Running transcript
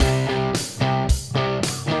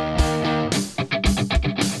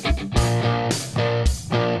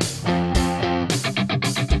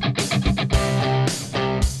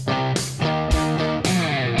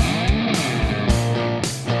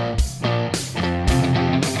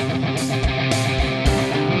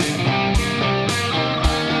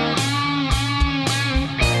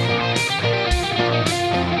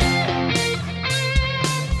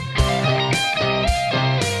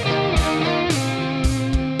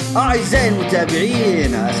أعزائي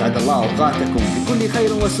المتابعين، أسعد الله أوقاتكم بكل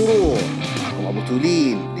خير وسرور. معكم أبو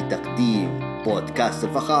تولين لتقديم بودكاست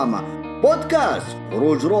الفخامة، بودكاست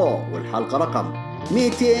هروج والحلقة رقم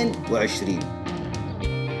 220.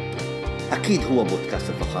 أكيد هو بودكاست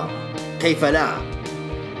الفخامة، كيف لا؟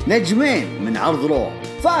 نجمين من عرض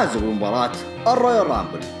فازوا بمباراة الرويال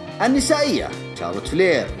رامبل النسائية، شارلوت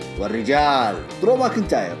فلير، والرجال درو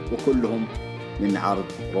ماكنتاير، وكلهم من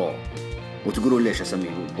عرض وتقولون ليش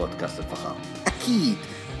أسميه بودكاست الفخامة؟ أكيد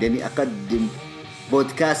لأني أقدم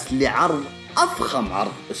بودكاست لعرض أفخم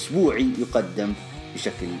عرض أسبوعي يقدم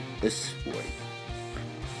بشكل أسبوعي.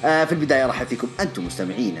 في البداية أرحب فيكم أنتم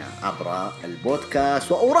مستمعين عبر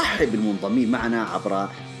البودكاست، وأرحب بالمنضمين معنا عبر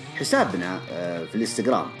حسابنا في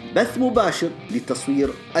الانستغرام، بث مباشر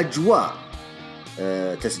لتصوير أجواء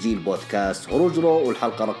تسجيل بودكاست هروج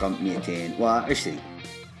والحلقة رقم 220.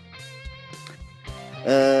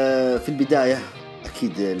 في البداية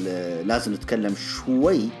أكيد لازم نتكلم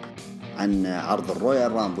شوي عن عرض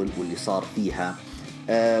الرويال رامبل واللي صار فيها.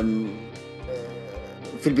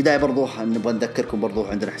 في البداية برضو نبغى نذكركم برضو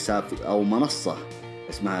عندنا حساب أو منصة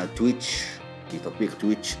اسمها تويتش، في تطبيق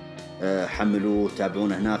تويتش، حملوا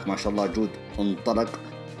تابعونا هناك، ما شاء الله جود انطلق.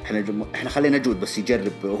 احنا خلينا جود بس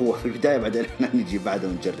يجرب هو في البداية، بعدين نجي بعده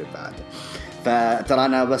ونجرب بعده. فترى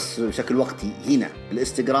أنا بس بشكل وقتي هنا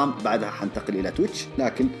الانستغرام، بعدها حنتقل إلى تويتش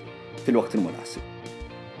لكن في الوقت المناسب.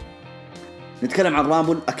 نتكلم عن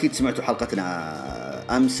رامبل. أكيد سمعتوا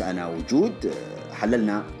حلقتنا أمس أنا وجود،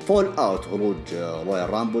 حللنا فول أوت هروج رويال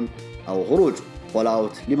رامبل أو هروج فول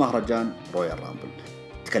أوت لمهرجان رويال رامبل.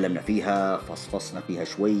 تكلمنا فيها، فصفصنا فيها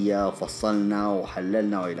شوية، فصلنا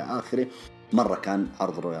وحللنا وإلى آخره. مرة كان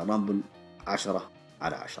عرض رويال رامبل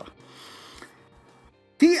 10/10.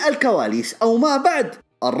 في الكواليس أو ما بعد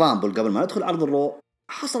الرامبل، قبل ما ندخل عرض الرو،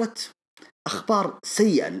 حصلت أخبار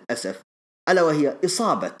سيئة للأسف، ألا وهي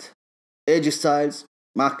إصابة AJ ستايلز،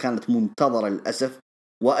 ما كانت منتظرة للأسف،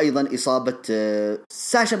 وأيضا إصابة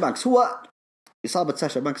ساشا بانكس. هو إصابة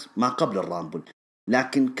ساشا بانكس ما قبل الرامبل،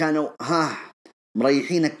 لكن كانوا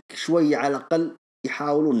مريحينك شوية على الأقل،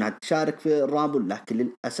 يحاولون أنها تشارك في الرامبل، لكن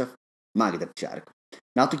للأسف ما قدرت تشارك.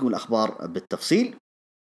 نعطيكم الأخبار بالتفصيل.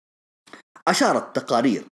 أشارت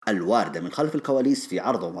تقارير الواردة من خلف الكواليس في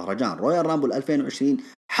عرض مهرجان رويال رامبل 2020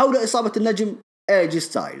 حول إصابة النجم AJ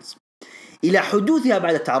ستايلز إلى حدوثها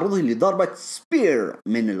بعد تعرضه لضربة سبير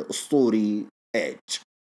من الأسطوري إيج.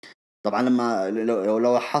 طبعا لما لو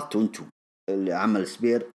لاحظتوا أنتم اللي عمل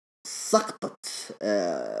سبير، سقطت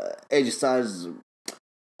إيج ستايلز.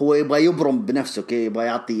 هو يبغى يبرم بنفسه، يبغى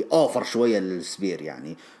يعطي أوفر شوية للسبير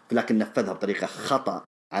يعني، لكن نفذها بطريقة خطأ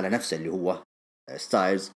على نفسه اللي هو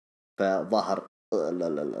ستايلز، فظهر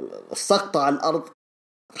السقطة على الأرض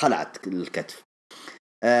خلعت الكتف.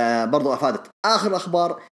 برضو أفادت آخر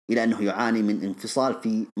أخبار إلى أنه يعاني من انفصال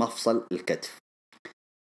في مفصل الكتف.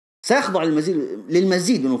 سيخضع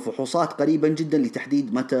للمزيد من الفحوصات قريبا جدا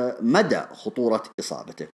لتحديد مدى خطورة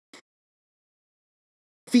إصابته.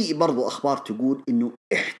 في برضو أخبار تقول أنه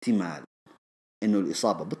احتمال أنه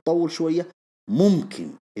الإصابة بتطول شوية،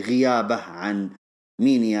 ممكن غيابه عن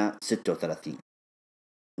مينيا 36.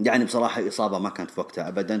 يعني بصراحة إصابة ما كانت في وقتها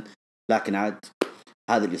أبدا، لكن عاد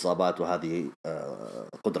هذه الإصابات وهذه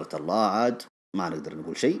قدرة الله، عاد ما نقدر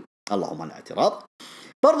نقول شيء، اللهم لا اعتراض.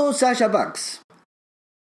 برضو ساشا بانكس،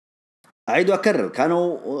 أعيد وأكرر،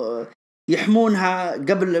 كانوا يحمونها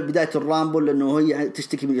قبل بداية الرامبل لأنه هي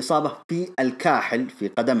تشتكي من إصابة في الكاحل في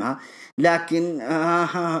قدمها، لكن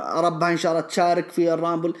ربها إن شاء الله تشارك في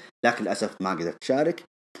الرامبل، لكن للأسف ما قدرت تشارك.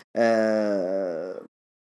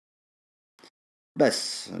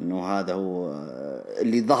 بس إنه هذا هو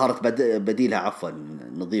اللي ظهرت بديلها. عفوا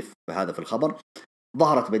نضيف هذا في الخبر،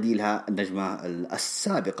 ظهرت بديلها النجمة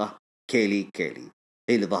السابقة كيلي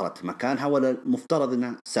هي اللي ظهرت مكانها، ولا المفترض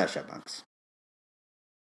انها ساشا بانكس.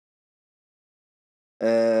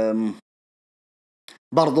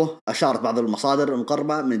 برضو أشارت بعض المصادر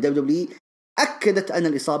المقربة من WWE، أكدت أن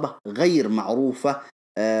الإصابة غير معروفة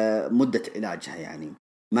مدة علاجها، يعني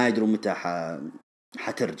ما يدروا متى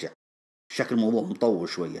حترجع. شكل الموضوع مطول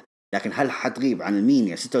شوية، لكن هل حتغيب عن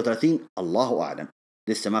المينيا 36 الله أعلم،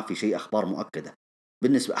 لسه ما في شيء أخبار مؤكدة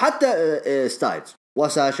بالنسبة. حتى ستايلز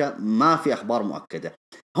وساشا ما في أخبار مؤكدة،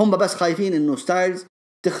 هم بس خايفين إنه ستايلز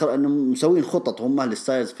إنه مسوين خطط هم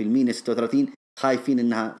لستايلز في المينيا 36، خايفين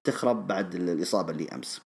إنها تخرب بعد الإصابة اللي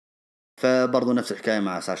أمس. فبرضو نفس الحكاية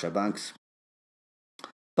مع ساشا بانكس،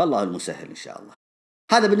 فالله المسهل إن شاء الله.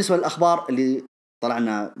 هذا بالنسبة للأخبار اللي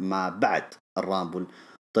طلعنا ما بعد الرامبل،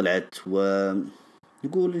 طلعت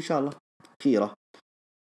ونقول إن شاء الله خيرة.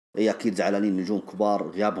 أكيد زعلانين نجوم كبار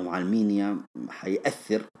غيابهم عن المينيا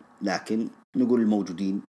حيأثر، لكن نقول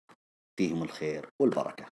الموجودين فيهم الخير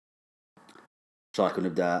والبركة. شو رايكم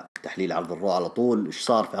نبدا تحليل عرض الرو على طول؟ ايش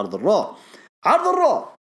صار في عرض الرو؟ عرض الرو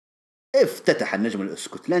افتتح النجم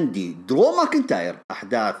الاسكتلندي درو ماكنتاير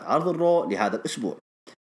احداث عرض الرو لهذا الاسبوع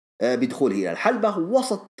بدخوله الى الحلبة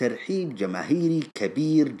وسط ترحيب جماهيري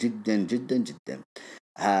كبير جدا جدا جدا.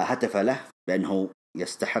 هتف له بانه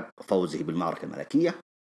يستحق فوزه بالمعركة الملكية.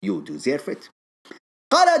 يو deserve it.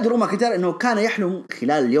 قال درو ماكنتاير انه كان يحلم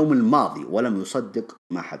خلال اليوم الماضي ولم يصدق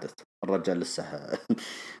ما حدث. الرجال لسه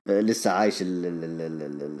لسه عايش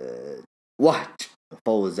وهج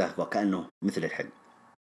فوزه وكأنه مثل الحلم.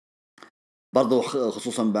 برضو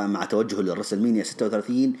خصوصا مع توجهه للرسلمينيا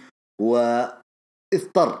 36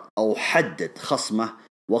 واضطر او حدد خصمه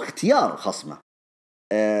واختيار خصمه.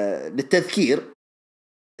 للتذكير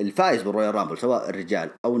الفائز بالرويال رامبل سواء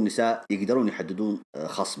الرجال او النساء يقدرون يحددون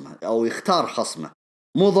خصمه او يختار خصمه.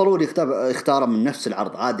 مو ضروري يختاره من نفس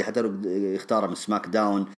العرض، عادي حتى لو يختاره من سماك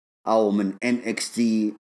داون او من NXT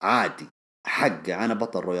عادي حقه. انا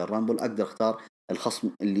بطل رويال رامبل اقدر اختار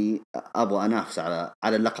الخصم اللي ابغى انافس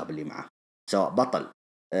على اللقب اللي معه، سواء بطل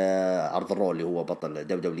عرض الرو اللي هو بطل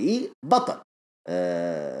WWE، بطل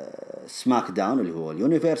سماك داون اللي هو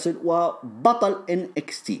اليونيفرسال، وبطل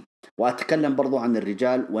NXT. وأتكلم برضو عن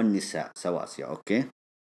الرجال والنساء سواسية. أوكي،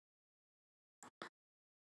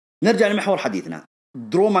 نرجع لمحور حديثنا.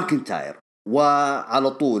 درو ماكنتاير وعلى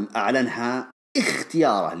طول أعلنها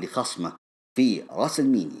اختياره لخصمه في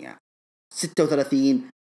راسلمينيا 36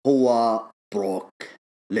 هو بروك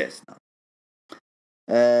ليزنر.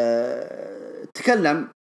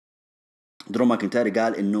 تكلم درو ماكنتاير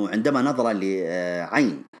قال إنه عندما نظر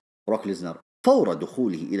لعين بروك ليزنر فور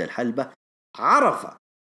دخوله إلى الحلبة عرف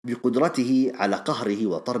بقدرته على قهره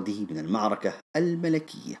وطرده من المعركة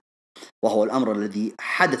الملكية، وهو الأمر الذي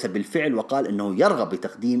حدث بالفعل. وقال إنه يرغب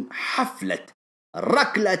بتقديم حفلة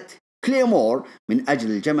ركلة كليمور من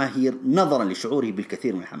أجل الجماهير نظرا لشعوره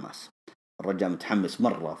بالكثير من الحماس. الرجال متحمس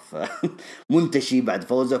مرة منتشي بعد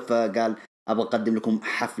فوزه، فقال أبغى أقدم لكم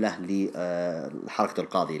حفلة لحركة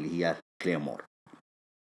القاضية اللي هي كليمور.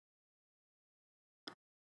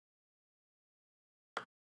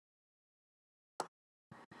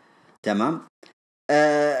 تمام.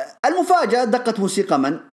 المفاجأة دقت موسيقى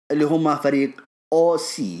من اللي هم فريق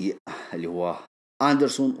OC اللي هو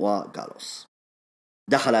أندرسون وغالوس.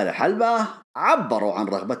 دخل على الحلبة، عبروا عن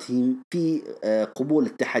رغبتهم في قبول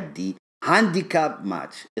التحدي هانديكاب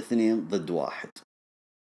ماتش 2 ضد 1.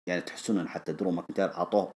 يعني تحسون أن حتى درو ماكنتاير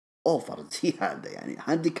عطوه أوفر زيادة، يعني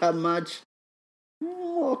هانديكاب ماتش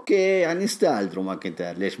أوكي، يعني يستاهل درو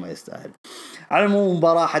ماكنتاير، ليش ما يستاهل؟ على العموم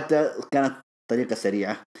مباراة حتى كانت طريقة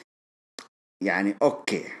سريعة، يعني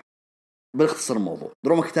أوكي. باختصر الموضوع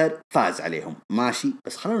درو ماكنتاير فاز عليهم ماشي،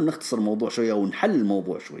 بس خلونا نختصر الموضوع شوية ونحل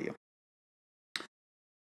الموضوع شوية.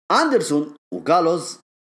 أندرسون وغالوز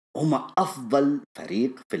هما أفضل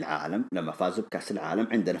فريق في العالم لما فازوا بكأس العالم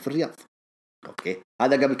عندنا في الرياض. أوكي،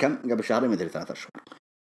 هذا قبل كم؟ قبل شهرين مثل 3 أشهر،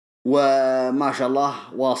 وما شاء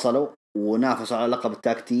الله واصلوا ونافسوا على لقب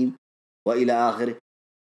التاك تيم وإلى آخره.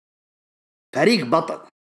 فريق بطل،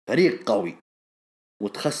 فريق قوي،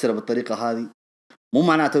 وتخسر بالطريقة هذه مو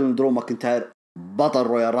معناته إنه درو ماكنتاير بطل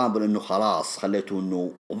رويال رامبل إنه خلاص خليته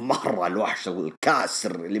إنه مرة الوحش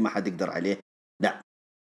والكاسر اللي ما حد يقدر عليه. لا،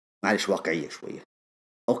 معلش واقعية شوية.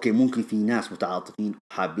 أوكي، ممكن في ناس متعاطفين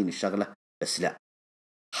حابين الشغلة، بس لا،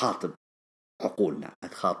 خاطب عقولنا،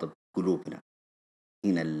 هتخاطب قلوبنا.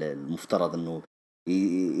 هنا المفترض إنه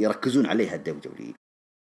يركزون عليها الدولي.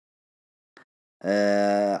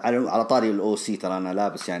 على طاري الOC، ترى أنا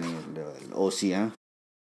لابس يعني الOC ها.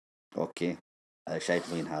 أوكي،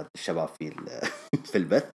 شايفين هذا الشباب في في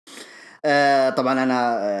البث. طبعا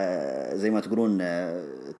أنا زي ما تقولون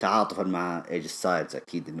تعاطفا مع ايج ستايلز،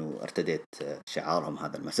 أكيد إنه ارتديت شعارهم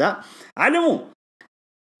هذا المساء. على العموم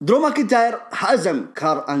درو ماكنتاير هزم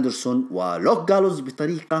كارل أندرسون ولوك جالوز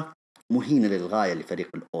بطريقة مهينة للغاية لفريق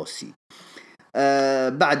الOC.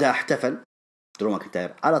 بعدها احتفل درو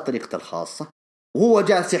ماكنتاير على طريقته الخاصة، وهو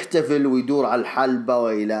جالس يحتفل ويدور على الحلبة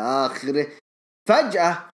وإلى آخره.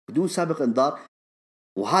 فجأة بدون سابق انذار،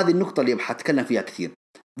 وهذه النقطة اللي بحتكلم فيها كثير،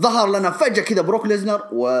 ظهر لنا فجأة كذا بروك ليزنر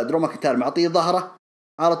ودرو ماكنتاير معطيه ظهره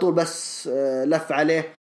على طول، بس لف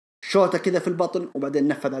عليه شوطة كذا في البطن، وبعدين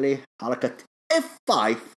نفذ عليه حركة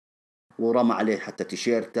F5 ورمى عليه حتى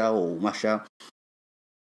تيشيرته ومشى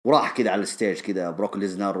وراح كذا على الستيج كذا بروك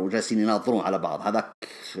ليزنر، وجالسين يناظرون على بعض. هذاك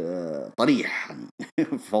طريح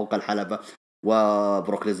فوق الحلبة،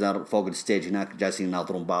 وبروك ليزنر فوق الستيج هناك جالسين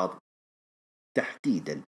يناظرون بعض.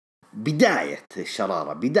 تحديدا بداية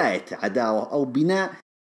الشرارة، بداية عداوة أو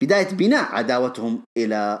بداية بناء عداوتهم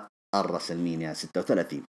إلى الرسلمينيا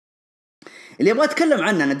 36 اللي أبغى أتكلم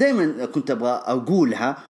عنها. أنا دائما كنت أبغى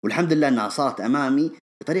أقولها، والحمد لله أنها صارت أمامي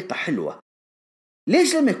بطريقة حلوة.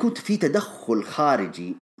 ليش لما يكون في تدخل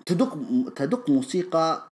خارجي تدق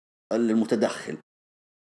موسيقى المتدخل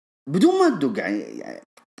بدون ما تدق يعني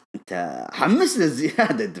انت حمسنا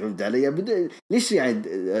زياده، انت فهمت علي؟ ليش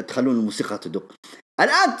يعني تخلون الموسيقى تدق؟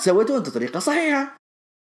 الان سويتوا انت طريقه صحيحه،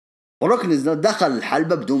 وروك دخل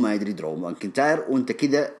الحلبه بدون ما يدري درو ماكنتاير، وانت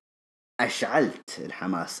كذا اشعلت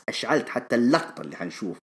الحماس، اشعلت حتى اللقطه اللي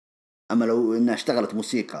حنشوف. اما لو انها اشتغلت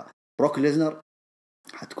موسيقى بروك ليزنر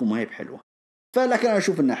حتكون ما هي بحلوه. فلكن انا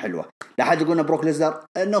اشوف انها حلوه. لا حد يقولنا بروك ليزنر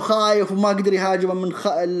انه خايف وما قدر يهاجم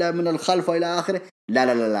من الخلف والى اخره. لا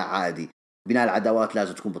لا لا لا، عادي. بناء العداوات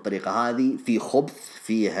لازم تكون بالطريقه هذه، في خبث،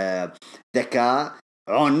 فيها ذكاء،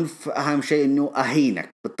 عنف. اهم شيء انه اهينك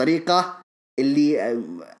بالطريقه اللي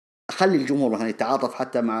اخلي الجمهور مثلا يتعاطف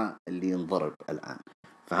حتى مع اللي ينضرب الان.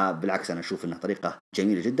 فبالعكس انا اشوف انها طريقه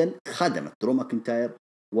جميله جدا، خدمت درو ماكنتاير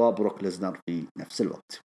وبروك ليزنر في نفس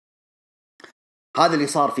الوقت. هذا اللي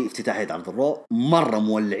صار في افتتاحية عرض الرو، مرة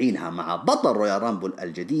مولعينها مع بطل رويال رامبل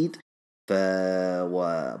الجديد.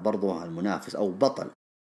 وبرضه المنافس أو بطل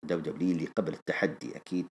دبليو اللي قبل التحدي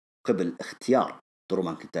أكيد، قبل اختيار درو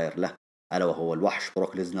ماكنتاير له، ألا وهو الوحش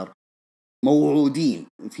بروك ليزنر. موعودين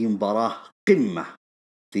في مباراة قمة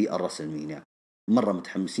في الرسلمينيا. مرة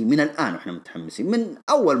متحمسين من الآن، وإحنا متحمسين من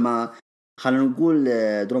أول ما خلينا نقول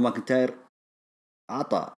درو ماكنتاير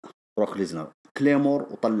عطى بروك ليزنر كليمور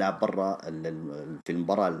وطلع برا في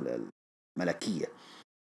المباراة الملكية.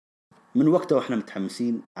 من وقته واحنا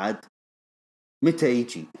متحمسين. عاد متى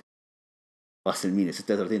يجي راس المينيا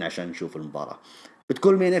 36 عشان نشوف المباراة؟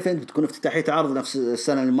 بتكون مين ايفنت؟ بتكون افتتاحية عرض نفس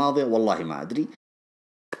السنة الماضية؟ والله ما ادري.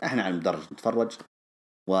 احنا على المدرج نتفرج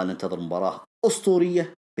وننتظر مباراة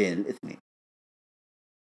اسطورية بين الاثنين.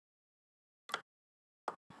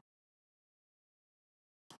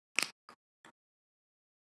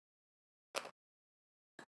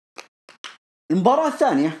 المباراة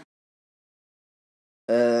الثانية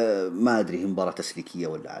ما ادري هي مباراة تسليكية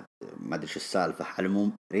ولا عاد ما ادري شو السالفة. على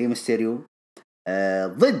العموم ري ميستيريو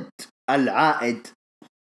ضد العائد،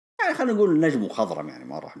 يعني خلينا نقول نجم مخضرم، يعني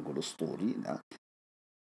ما راح نقول اسطوري، لا.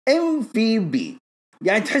 MVP،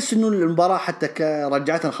 يعني تحس انه المباراة حتى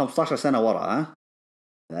رجعتنا 15 سنة ورا، ها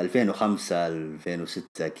 2005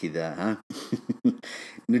 2006 كذا، ها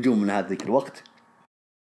نجوم من هذيك الوقت.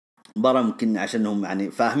 مباراة ممكن عشانهم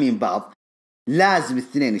يعني فاهمين بعض، لازم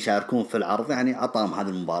الاثنين يشاركون في العرض، يعني عطاهم هذه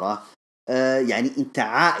المباراة. يعني انت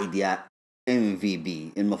عائد يا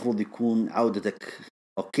MVP، المفروض يكون عودتك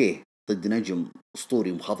اوكي ضد نجم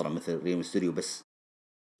اسطوري مخضرم مثل ري ميستيريو، بس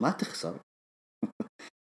ما تخسر.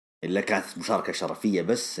 إلا كانت مشاركة شرفية،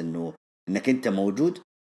 بس انك انت موجود.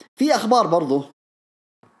 في اخبار برضو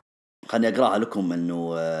خلني اقراها لكم،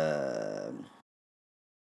 انه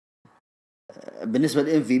بالنسبة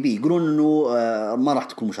للام في بي يقولون انه ما راح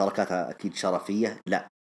تكون مشاركاتها اكيد شرفية، لا.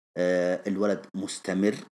 الولد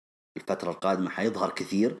مستمر الفترة القادمة، حيظهر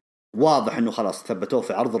كثير. واضح انه خلاص ثبتوه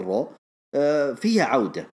في عرض الرو. فيها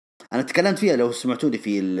عودة. انا تكلمت فيها لو سمعتوني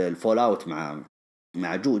في الفول اوت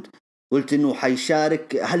مع جود، قلت انه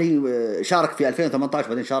حيشارك. هل شارك في 2018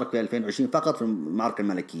 بعدين شارك في 2020 فقط في المعركة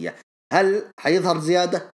الملكية؟ هل حيظهر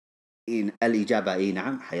زيادة؟ الإجابة إيه،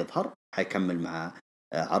 نعم حيظهر، حيكمل مع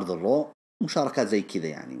عرض الرو. مشاركات زي كذا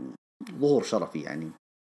يعني، ظهور شرفي يعني،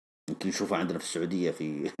 يمكن نشوفه عندنا في السعودية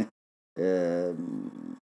في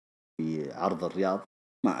في عرض الرياض،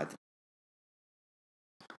 ما أدري.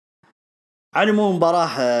 على العموم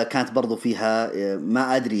مباراة كانت برضو فيها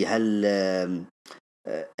ما أدري هل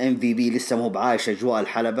MVP لسه مو بعايش أجواء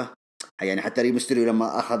الحلبة. يعني حتى ري ميستيريو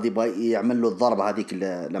لما أخذ يبغى يعمل له الضربة هذيك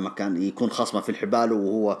لما كان يكون خصمه في الحبال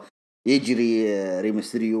وهو يجري ري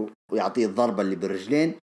ميستيريو ويعطيه الضربة اللي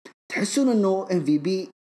بالرجلين، تحسون إنه MVP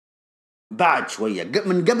بعد شوية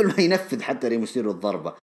من قبل ما ينفذ حتى ري ميستيريو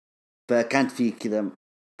الضربة. فكانت في كذا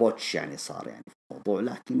بوتش يعني صار يعني في الموضوع،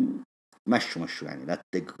 لكن مشوا يعني لا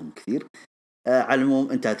تدققهم كثير. على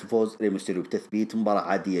العموم انتهت الفوز ري ميستيريو بتثبيت. مباراة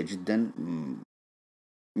عادية جدا.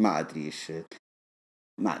 ما ادري ايش،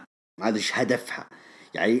 ما ادري ايش هدفها.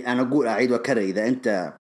 يعني انا اقول اعيد واكرر، اذا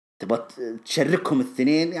انت تبغى تشاركهم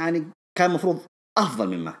الاثنين يعني كان مفروض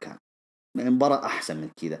افضل مما كان. مباراة احسن من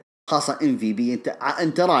كذا، خاصة MVP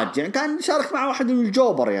انت راجع، كان شارك مع واحد من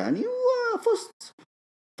الجوبر يعني وفزت،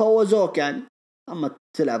 فوزوك يعني. اما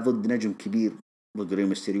تلعب ضد نجم كبير ضد ري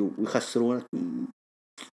ميستيريو ويخسرونك،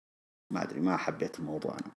 ما ادري، ما حبيت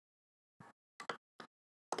الموضوع انا.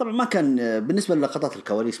 طبعا ما كان بالنسبة للقطات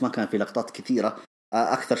الكواليس ما كان في لقطات كثيرة.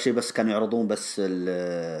 أكثر شيء بس كانوا يعرضون بس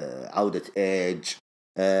عودة إيج.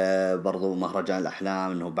 برضو مهرجان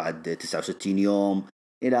الأحلام أنه بعد 69 يوم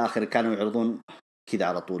إلى آخر، كانوا يعرضون كذا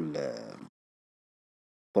على طول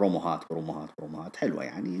بروموهات حلوة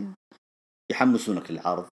يعني، يحمسونك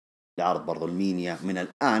للعرض. لعرض برضو المينيا من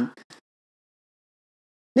الآن.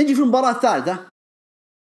 نجي في المباراة الثالثة،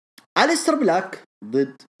 أليستر بلاك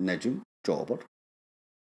ضد نجم جوبر،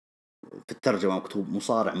 في الترجمة مكتوب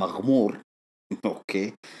مصارع مغمور.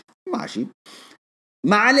 أوكي ماشي،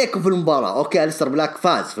 ما عليكم في المباراة. أوكي أليستر بلاك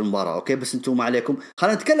فاز في المباراة، أوكي بس أنتم ما عليكم.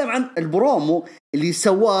 خلينا نتكلم عن البرومو اللي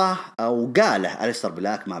سواه أو قاله أليستر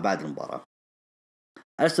بلاك ما بعد المباراة.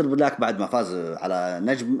 أليستر بلاك بعد ما فاز على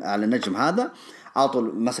النجم هذا، على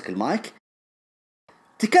طول مسك المايك،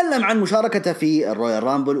 تكلم عن مشاركته في الرويال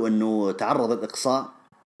رامبل، وأنه تعرض للإقصاء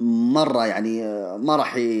مرة، يعني ما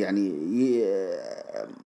راح يعني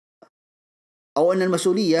أو أن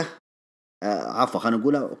المسؤولية عفوا خلينا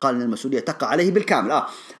نقول، قال أن المسؤولية تقع عليه بالكامل.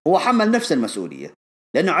 هو حمل نفس المسؤولية،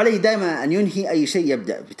 لأنه عليه دائما أن ينهي أي شيء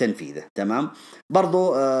يبدأ بتنفيذه. تمام.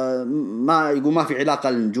 برضو ما يقول ما في علاقة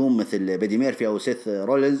للنجوم مثل بيدي ميرفي أو سيث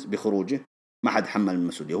رولينز بخروجه، ما حد حمل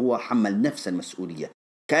المسؤولية، هو حمل نفس المسؤولية.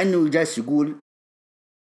 كأنه جالس يقول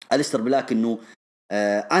أليستر بلاك أنه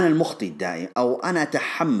أنا المخطئ الدائم، أو أنا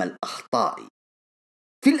أتحمل أخطائي.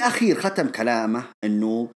 في الأخير ختم كلامه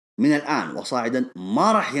أنه من الآن وصاعدا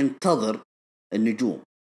ما راح ينتظر النجوم،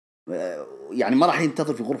 يعني ما راح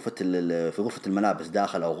ينتظر في غرفة الملابس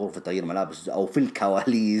داخل، أو غرفة تغيير ملابس، أو في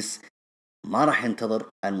الكواليس. ما راح ينتظر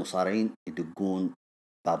المصارعين يدقون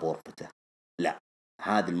باب غرفته، لا،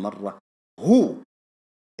 هذه المرة هو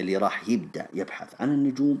اللي راح يبدأ يبحث عن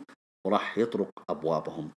النجوم، وراح يطرق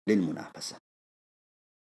أبوابهم للمنافسة.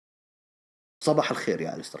 صباح الخير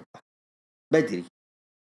يا أليستر، بدري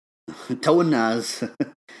تو الناس.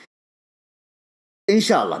 إن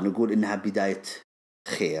شاء الله نقول إنها بداية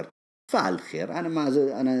خير، فعل خير.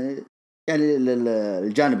 أنا يعني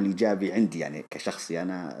الجانب الإيجابي عندي يعني كشخصي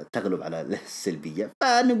أنا تغلب على السلبية،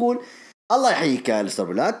 فنقول الله يحييك يا أليستر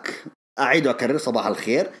بلاك. أعيد وأكرر صباح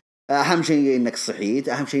الخير. أهم شيء إنك صحيت،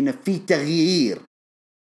 أهم شيء إنك في تغيير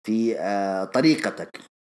في طريقتك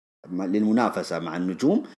للمنافسة مع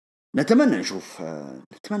النجوم. نتمنى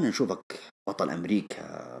نشوفك بطل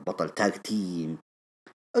أمريكا، بطل تاج تيم.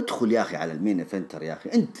 ادخل يا أخي على المين إيفنتر يا أخي،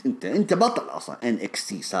 أنت بطل أصلا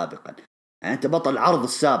NXT سابقا، يعني أنت بطل العرض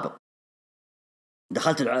السابق.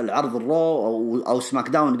 دخلت العرض الرو أو سماك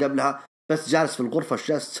داون قبلها، بس جالس في الغرفة ايش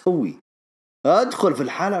جالس تسوي؟ ادخل في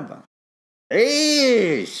الحلبة،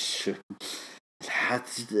 عيش.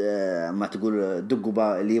 ما تقول دقوا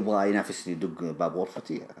باب اللي يبغى ينافسني، دق باب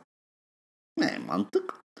غرفتي، ما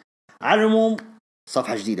منطق. على العموم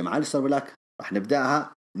صفحة جديدة مع أليستر بلاك راح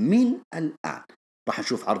نبدأها من الآن. راح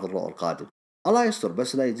نشوف عرض الرو القادم، الله يستر،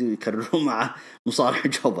 بس لا يكرروا مع مصارع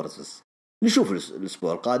جوبرز. بس نشوف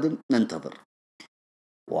الأسبوع القادم، ننتظر.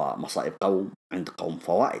 ومصائب قوم عند قوم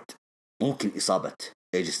فوائد. ممكن إصابة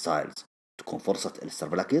ايج ستايلز تكون فرصة أليستر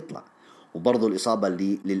بلاك يطلع، وبرضو الإصابة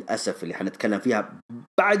اللي للأسف اللي حنتكلم فيها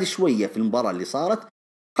بعد شوية في المباراة اللي صارت.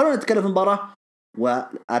 خلونا نتكلم في المباراة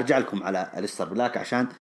وأرجع لكم على أليستر بلاك عشان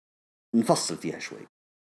نفصل فيها شوي.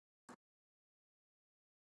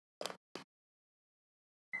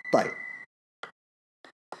 طيب،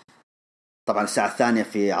 طبعا الساعة الثانية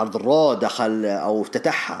في عرض الرو دخل أو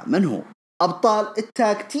افتتحها من هو؟ أبطال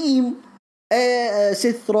التاج تيم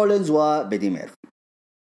سيث رولينز وبيدي ميرفي.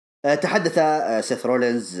 تحدث سيث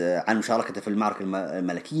رولينز عن مشاركته في المعركة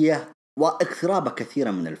الملكية واقترابه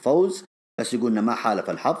كثيرا من الفوز، بس يقولنا ما حالف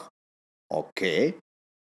الحظ. أوكي.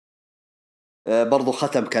 برضو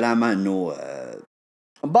ختم كلامه أنه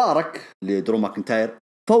بارك لدرو ماكنتاير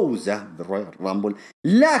فوزه بالرويال رامبل،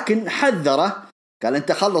 لكن حذره، قال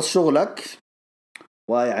أنت خلص شغلك،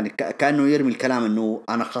 ويعني كأنه يرمي الكلام أنه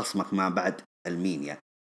أنا خصمك ما بعد المينيا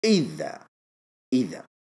إذا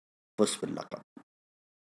فز باللقب.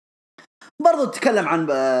 برضو تتكلم عن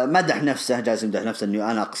مدح نفسه، جالس يمدح نفسه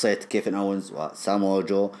أنه أنا قصيت كيفن أوينز وسامو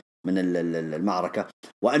جو من المعركة،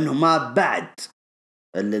 وأنه ما بعد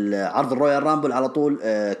عرض الرويال رامبل على طول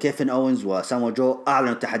كيفن أوينز وسامو جو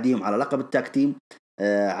أعلنوا تحديهم على لقب التاك تيم،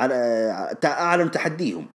 أعلنوا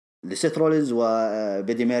تحديهم لسيث رولينز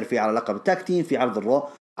وبيدي ميرفي على لقب التاك تيم في عرض الرو.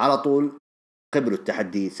 على طول قبلوا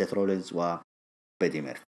التحدي سيث رولينز وبيدي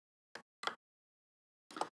ميرفي.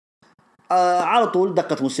 على طول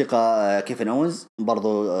دقت موسيقى كيفن أوينز،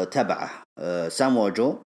 برضو تبعه سامو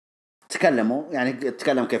جو. تكلموا، يعني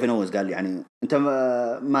تكلم كيفن أوينز قال يعني أنت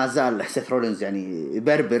ما زال سيث رولينز يعني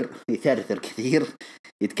يبربر يثرثر كثير،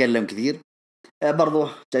 يتكلم كثير. برضو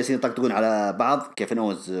جالسين يطقطقون على بعض كيفن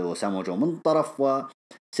أوينز وسامو جو من طرف،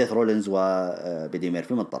 وسيث رولينز وبيدي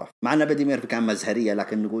ميرفي من طرف. مع أن بيدي ميرفي كان مزهرية،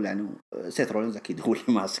 لكن نقول يعني سيث رولينز أكيد هو اللي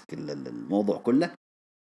ماسك الموضوع كله.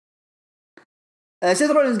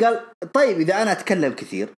 سيث رولينز قال طيب إذا أنا أتكلم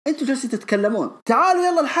كثير، أنتوا جالسين تتكلمون، تعالوا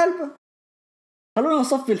يلا الحلبة. خلونا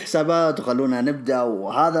نصفي الحسابات وخلونا نبدأ،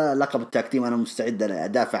 وهذا لقب التاك تيم أنا مستعد أنا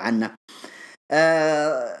أدافع عنه.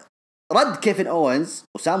 رد كيفن أوينز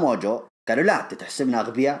وسامو جو قالوا لا أنت تحسبنا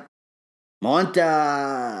أغبياء، ما هو أنت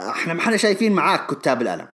إحنا ما شايفين معاك كتاب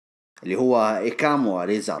الألم اللي هو إيكام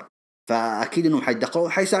وريزار، فأكيد إنهم حيدخلوا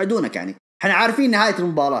حيساعدونك، يعني إحنا عارفين نهاية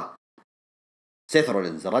المباراة. سيث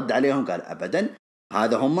رولينز رد عليهم قال أبدا،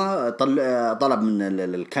 هذا هم طلب من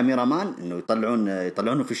الكاميرا مان إنه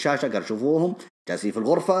يطلعونه في الشاشة، قال شوفوهم جالسين في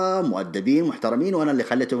الغرفة مؤدبين محترمين، وأنا اللي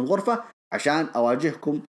خليتهم الغرفة عشان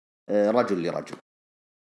أواجهكم رجل لرجل.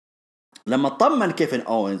 لما طمن كيفن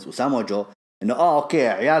أوينز وسامو جو إنه أوكي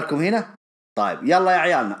عيالكم هنا، طيب يلا يا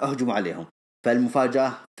عيالنا اهجموا عليهم. فالمفاجأة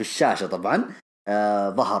في الشاشة طبعا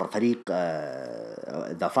ظهر فريق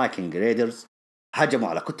ذا فايكنج ريدرز، هجموا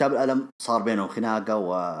على كتاب الألم، صار بينهم خناقة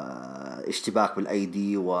واشتباك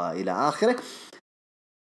بالأيدي وإلى آخره.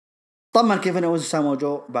 طمن كيفن أوينز وسامو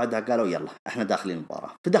جو، بعدها قالوا يلا احنا داخلين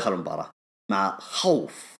المباراة. فدخلوا المباراة مع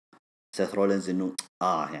خوف سيث رولينز انه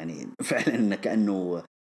يعني فعلا كأنه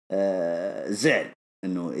زعل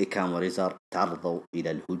انه إيكام وريزار تعرضوا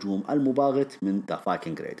الى الهجوم المباغت من ذا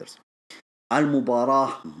فايكنج ريدرز.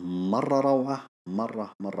 المباراة مرة روعة،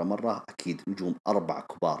 مرة اكيد نجوم 4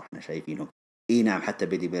 كبار احنا شايفينهم. اي نعم، حتى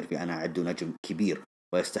بيدي ميرفي انا اعده نجم كبير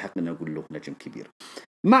ويستحق ان اقول له نجم كبير.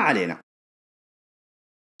 ما علينا.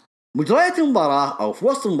 مجريات المباراة او في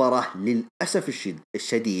وسط المباراة للأسف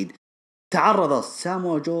الشديد تعرض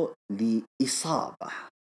سامو جو لإصابة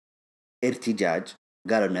ارتجاج،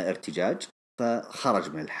 قالوا انه ارتجاج، فخرج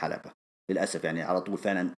من الحلبة للأسف. يعني على طول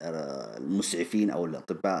فعلا المسعفين أو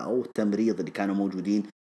الأطباء أو التمريض اللي كانوا موجودين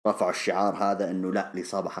رفعوا الشعار هذا أنه لا،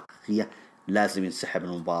 الإصابة حقيقية لازم ينسحب من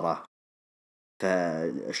المباراة.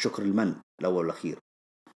 فالشكر لمن الأول والأخير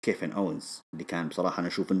كيفن أوينز، اللي كان بصراحة أنا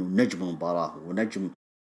أشوف أنه نجم المباراة ونجم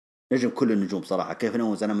كل النجوم صراحة. كيفن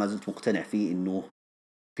أوينز أنا ما زلت مقتنع فيه أنه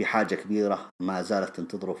في حاجة كبيرة ما زالت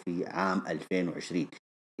تنتظره في عام 2020.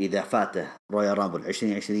 إذا فاته رويال رامبل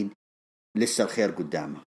 2020 لسه الخير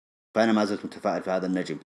قدامه، فأنا ما زلت متفائل في هذا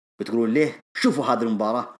النجم. بتقولون ليه؟ شوفوا هذه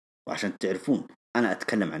المباراة وعشان تعرفون أنا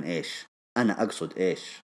أتكلم عن إيش، أنا أقصد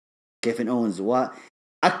إيش. كيفن أوينز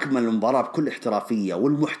وأكمل المباراة بكل احترافية،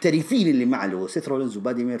 والمحترفين اللي معه اللي هو سيث رولينز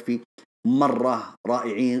وبادي ميرفي مرة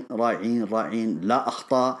رائعين، لا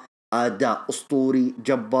أخطاء، أداء أسطوري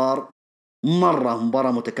جبار، مرة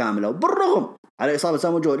مباراة متكاملة. وبالرغم على إصابة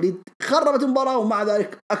سامو جو اللي خربت المباراة، ومع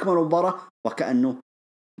ذلك أكمل المباراة وكأنه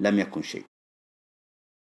لم يكن شيء.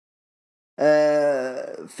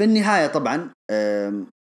 في النهاية طبعا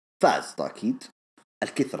فاز أكيد،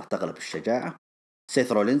 الكثرة تغلب الشجاعة.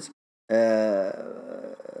 سيث رولينز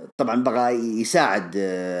طبعا بغى يساعد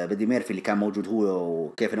بدي ميرفي اللي كان موجود هو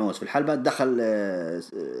وكيفن أوينز في الحلبة. دخل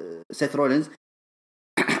سيث رولينز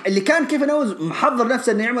اللي كان كيفن أوينز محضر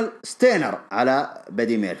نفسه انه يعمل ستينر على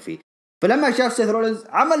بدي ميرفي، فلما شاف سيث رولينز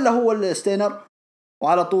عمل له هو الستينر،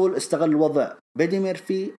 وعلى طول استغل الوضع بدي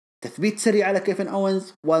ميرفي، تثبيت سريع على كيفن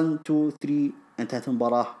أوينز، 1 2 3، انتهت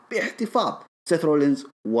المباراة باحتفاظ سيث رولينز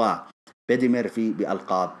وبدي ميرفي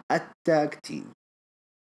بألقاب التاج تيم.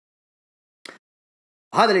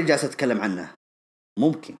 هذا اللي جالس أتكلم عنه.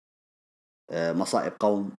 ممكن مصائب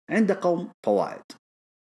قوم عند قوم فوائد.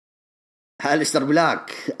 هل اشتر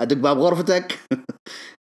بلاك أدق باب غرفتك؟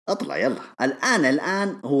 اطلع يلا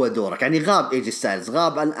الآن هو دورك. يعني غاب ايجي ستايلز،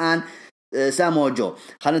 غاب الآن سامو جو.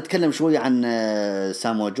 خلينا نتكلم شوي عن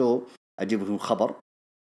سامو جو. أجيب لكم خبر.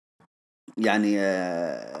 يعني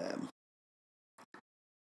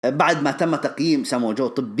بعد ما تم تقييم سامو جو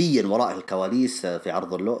طبيا وراء الكواليس في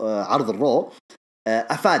عرض الرو،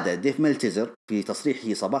 أفاد ديف ميلتزر في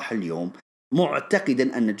تصريحه صباح اليوم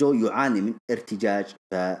معتقدا أن جو يعاني من ارتجاج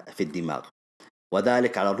في الدماغ،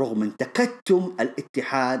 وذلك على الرغم من تكتم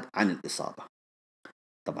الاتحاد عن الإصابة.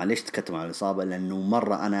 طبعا ليش تكتم عن الإصابة؟ لأنه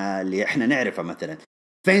مرة أنا اللي إحنا نعرفه مثلا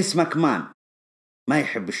فينس ماكمان ما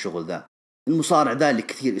يحب الشغل ذا، المصارع ذا اللي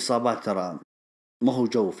كثير إصابات، ترى ما هو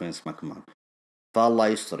جو فينس ماكمان. فالله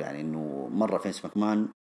يستر، يعني إنه مرة فينس ماكمان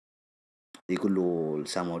يقول له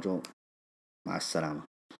لسامو جو مع السلامة.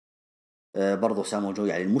 برضو سامو جو،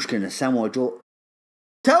 يعني المشكلة إن سامو جو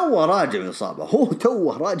توه راجع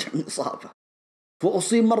من إصابة،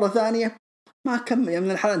 فأصيب مرة ثانية ما كمل. يعني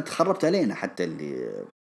من الحالة تخربت علينا حتى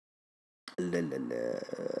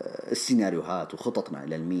السيناريوهات وخططنا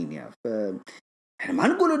إلى المينيا. فإحنا ما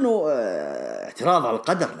نقول إنه اعتراض على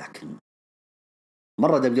القدر، لكن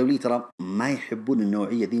مرة دبليو ترى ما يحبون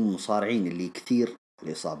النوعية ذي من المصارعين اللي كثير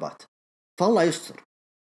الإصابات. فالله يستر.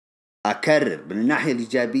 أكرر من الناحية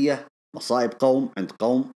الإيجابية، مصائب قوم عند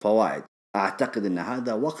قوم فوائد. أعتقد أن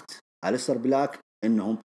هذا وقت أليستر بلاك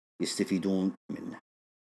إنهم يستفيدون منه.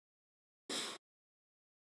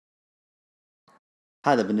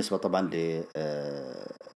 هذا بالنسبة طبعا ل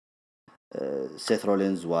سيث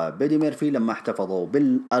رولينز وبيدي ميرفي لما احتفظوا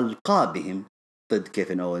بالألقابهم ضد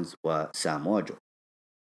كيفن أوينز وساموا جو.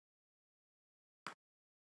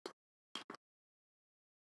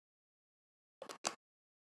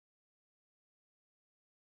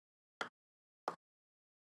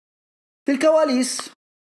 في الكواليس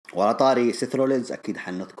وعلى طاري سيث رولينز أكيد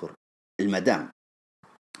حنذكر المدام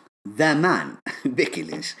ذا مان بيكي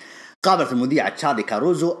لينش. قابلت المذيعة تشارلي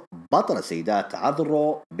كاروزو بطلة سيدات عرض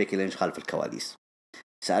الرو بيكي لينش خلف الكواليس،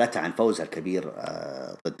 سألتها عن فوزها الكبير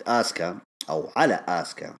ضد آسكا أو على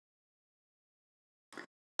آسكا.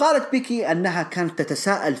 قالت بيكي أنها كانت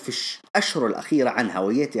تتساءل في الأشهر الأخيرة عن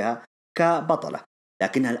هويتها كبطلة،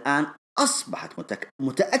 لكنها الآن أصبحت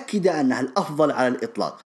متأكدة أنها الأفضل على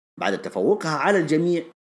الإطلاق بعد تفوقها على الجميع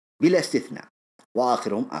بلا استثناء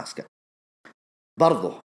وآخرهم آسكا.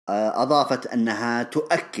 برضو أضافت أنها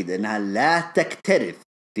تؤكد أنها لا تكترث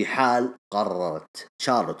في حال قررت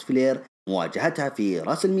شارلوت فلير مواجهتها في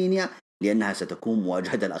راسلمانيا، لأنها ستكون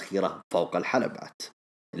مواجهتها الأخيرة فوق الحلبات،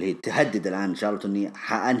 اللي هي تهدد الآن شارلوت أني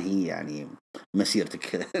حأنهي يعني مسيرتك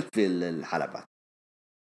في الحلبات.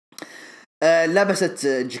 لبست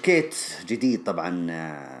جاكيت جديد طبعا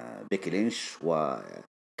بيكي لينش،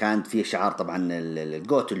 وكانت فيه شعار طبعا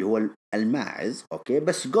الجوت اللي هو الماعز. أوكي،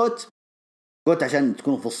 بس جوت عشان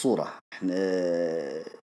تكونوا في الصورة،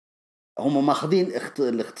 هم ماخذين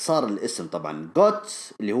الاختصار الاسم طبعا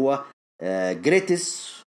جوت اللي هو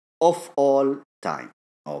greatest of all time.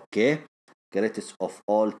 اوكي، greatest of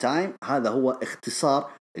all time هذا هو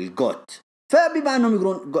اختصار الجوت. فبما انهم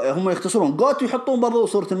يقولون هم يختصرون جوت ويحطون برضو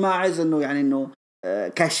صورة الماعز انه يعني انه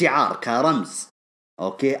كشعار كرمز.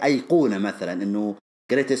 اوكي، ايقونة مثلا انه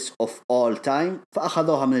greatest of all time،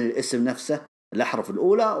 فاخذوها من الاسم نفسه الأحرف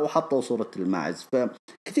الأولى وحطوا صورة الماعز.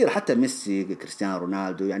 فكثير حتى ميسي كريستيانو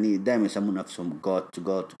رونالدو يعني دائما يسمون نفسهم جوت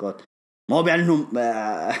جوت جوت، ما هو يعني انهم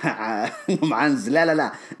انهم عنز،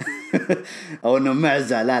 لا او انهم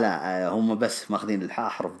معزة، لا هم بس ماخذين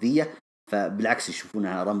الأحرف ذي، فبالعكس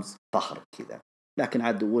يشوفونها رمز فخر كذا. لكن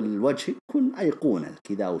عاد والوجه يكون أيقونة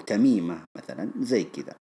كذا وتميمة مثلا زي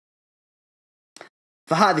كذا.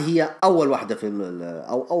 فهذه هي أول واحدة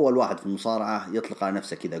أول واحد في المصارعة يطلق على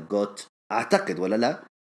نفسه كذا جوت، أعتقد ولا لا؟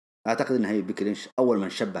 أعتقد أنها هي بيكي لينش أول من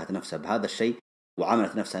شبهت نفسها بهذا الشيء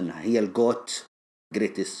وعملت نفسها أنها هي الجوت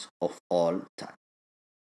greatest of all time.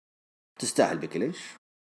 تستاهل بيكي لينش،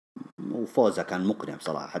 وفوزها كان مقنع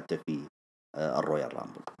بصراحة حتى في الرويال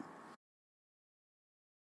رامبل.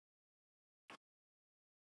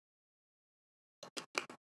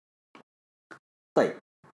 طيب،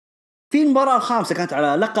 في المباراة الخامسة كانت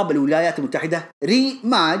على لقب الولايات المتحدة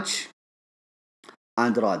ريماتش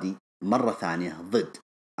أندرادي مرة ثانية ضد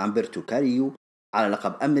أمبرتو كاريو على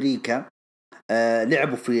لقب أمريكا.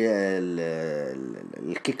 لعبوا في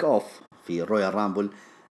الكيك أوف في الرويال رامبل.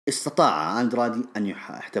 استطاع أندرادي أن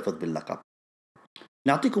يحتفظ باللقب.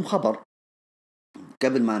 نعطيكم خبر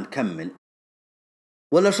قبل ما نكمل،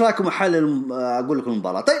 ولا ايش رايكم اقول لكم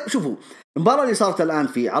المباراة؟ طيب شوفوا، المباراة اللي صارت الآن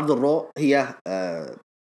في عرض الرو هي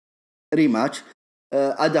ريماتش.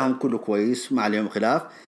 أداهم كله كويس، ما عليهم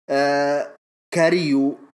خلاف.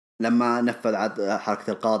 كاريو لما نفذ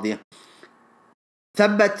حركة القاضية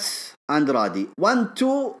ثبت أندرادي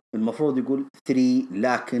 1-2، المفروض يقول 3،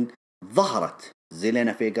 لكن ظهرت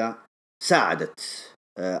زيلينا فيغا ساعدت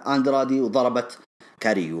أندرادي وضربت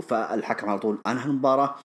كاريو، فالحكم على طول أنهى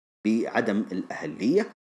المباراة بعدم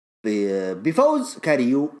الأهلية بفوز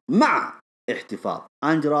كاريو مع احتفاظ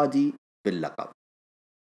أندرادي باللقب.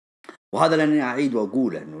 وهذا لأني أعيد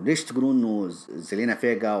وأقول إنه ليش تقولون إنه زيلينا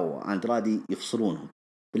فيغا وأندرادي يفصلونهم؟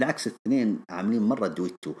 بالعكس، الاثنين عاملين مرة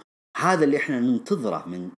دويتو. هذا اللي إحنا ننتظره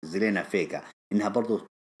من زيلينا فيغا، إنها برضو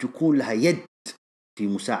تكون لها يد في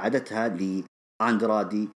مساعدتها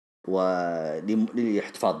لأندرادي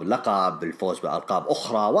وللاحتفاظ باللقب، بالفوز بألقاب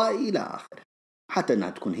أخرى وإلى آخره. حتى إنها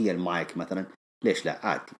تكون هي المايك مثلا، ليش لا؟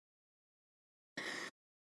 عادي.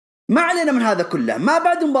 ما علينا من هذا كله. ما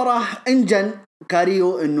بعد مباراة انجن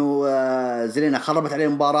كاريو انه زلينا خربت عليه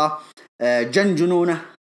المباراة، جن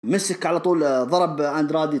جنونه، مسك على طول ضرب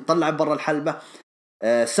أندرادي، طلع برا الحلبة،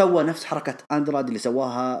 سوى نفس حركة أندرادي اللي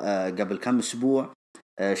سواها قبل كم أسبوع.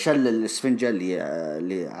 شل الاسفنجة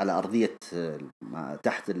اللي على أرضية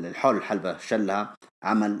تحت الحول الحلبة، شلها،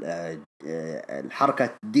 عمل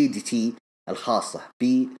الحركة DDT الخاصة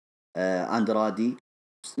بأندرادي،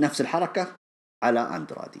 نفس الحركة على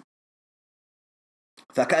أندرادي،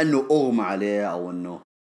 فكأنه أغمى عليه، أو أنه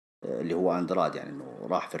اللي هو أندرادي يعني أنه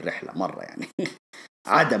راح في الرحلة مرة يعني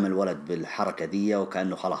عدم الولد بالحركة دي،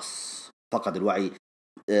 وكأنه خلاص فقد الوعي.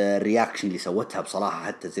 الرياكشن اللي سوتها بصراحة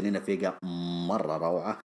حتى زيلينا فيغا مرة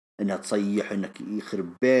روعة، انها تصيح انك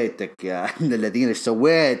يخرب بيتك يا ان الذين ايش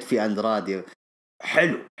سويت في اندرادي.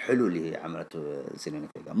 حلو اللي عملته زيلينا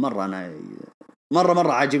فيجا.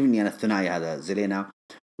 مرة عاجبني انا الثنائي هذا زيلينا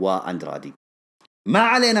واندرادي. ما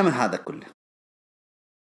علينا من هذا كله.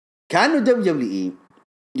 كانوا دبليو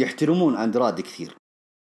يحترمون اندرادي كثير.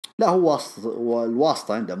 لا هو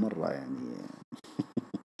الواسطة عنده مرة يعني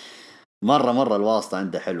مرة الواسطة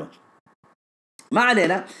عنده حلو. ما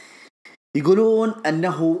علينا. يقولون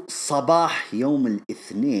أنه صباح يوم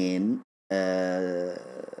الاثنين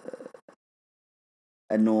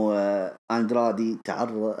أنه أندرادي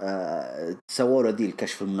سووا له ذي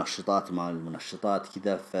الكشف المنشطات مع المنشطات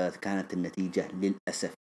كذا، فكانت النتيجة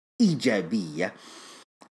للأسف إيجابية.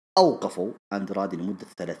 أوقفوا أندرادي لمدة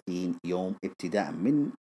 30 يوم ابتداء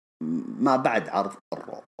من ما بعد عرض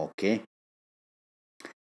الرو. أوكي.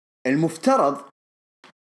 المفترض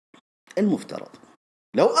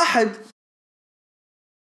لو أحد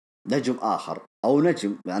نجم آخر أو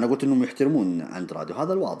نجم، أنا قلت إنهم يحترمون أندرادي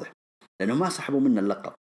وهذا الواضح لأنه ما سحبوا منا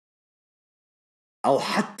اللقب، أو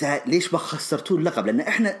حتى ليش ما خسرتوا اللقب،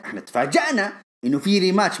 لأن إحنا تفاجأنا إنه في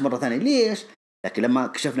ريماتش مرة ثانية. ليش؟ لكن لما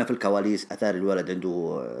كشفنا في الكواليس أثار الولد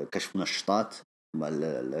عنده كشف منشطات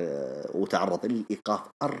وتعرض للإيقاف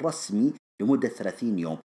الرسمي لمدة 30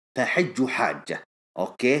 يوم. فحج حاجة.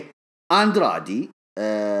 أوكي. أندرادي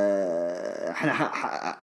احنا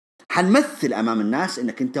حنمثل أمام الناس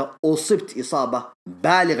إنك أنت أصبت إصابة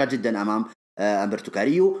بالغة جدا أمام أمبرتو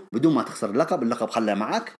كاريو بدون ما تخسر اللقب خلى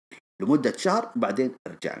معك لمدة شهر وبعدين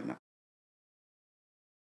رجع لنا.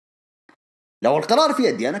 لو القرار في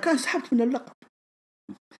يدي أنا كان سحبت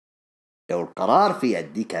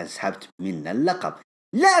من اللقب.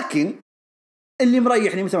 لكن اللي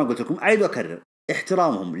مريحني مثل ما قلت لكم أعيد وأكرر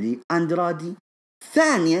احترامهم لأندرادي.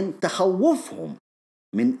 ثانيا تخوفهم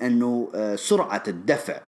من أنه سرعة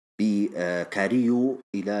الدفع بكاريو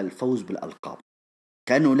إلى الفوز بالألقاب،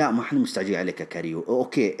 كأنه لا ما احنا مستعجلين عليك يا كاريو.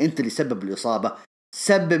 أوكي أنت اللي سبب الإصابة،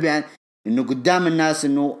 سبب يعني إنه قدام الناس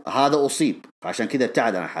إنه هذا أصيب عشان كذا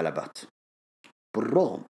ابتعد عن الحلبات.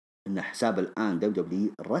 بالرغم إن حساب الآن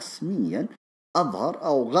دبليو رسميا أظهر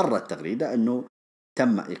أو غر التغريدة إنه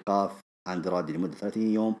تم إيقاف أندرادي لمدة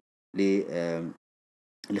 30 يوم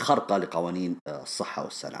لخرقة لقوانين الصحة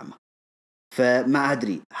والسلامة. فما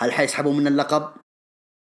أدري هل حيسحبوا من اللقب،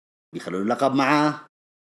 بيخلوا اللقب معاه،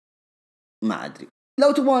 ما أدري.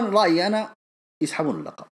 لو تبغون رأيي أنا يسحبون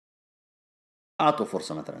اللقب، أعطوا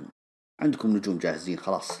فرصة. مثلا عندكم نجوم جاهزين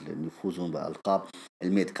خلاص لأن يفوزون بألقاب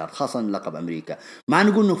الميد كارد، خاصة لقب أمريكا. ما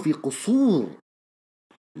نقول إنه في قصور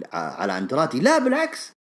على أندرادي، لا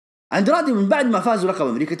بالعكس. أندرادي من بعد ما فاز لقب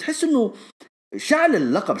أمريكا تحس إنه شعل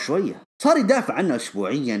اللقب شوية، صار يدافع عنه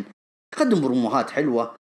أسبوعيا، يقدم بروموهات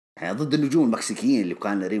حلوة يعني ضد النجوم المكسيكيين اللي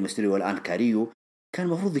كان ري ميستيريو والآن كاريو. كان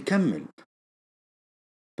المفروض يكمل،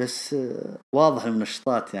 بس واضح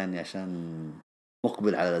المنشطات يعني عشان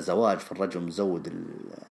مقبل على زواج، في الرجل مزود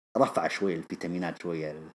رفع شوية الفيتامينات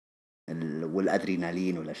شوية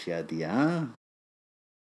والأدرينالين والأشياء دي.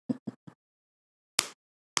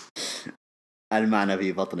 المعنى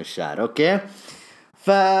في بطن الشعر. أوكي.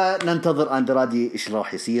 فننتظر أندرادي إيش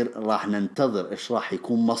راح يصير، راح ننتظر إيش راح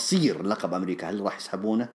يكون مصير لقب أمريكا، هل راح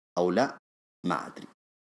يسحبونه أو لا ما أدري.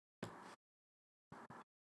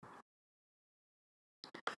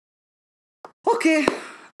 أوكي.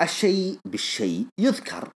 الشيء بالشيء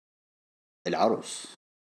يذكر،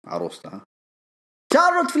 عروسنا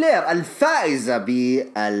شارلوت فلير الفائزة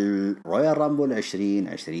بالرويال رامبل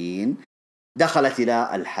 2020 دخلت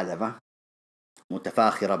إلى الحلبة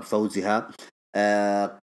متفاخرة بفوزها.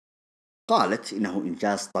 قالت إنه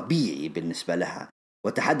إنجاز طبيعي بالنسبة لها،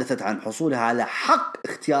 وتحدثت عن حصولها على حق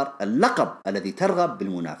اختيار اللقب الذي ترغب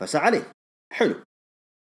بالمنافسة عليه. حلو.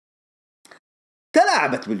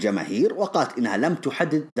 تلاعبت بالجماهير وقالت إنها لم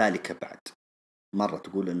تحدد ذلك بعد. مرة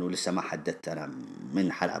تقول إنه لسه ما حددت أنا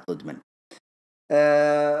من حلعب ضد من.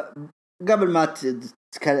 قبل ما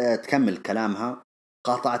تكمل كلامها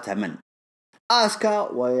قاطعتها من آسكا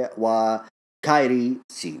وكايري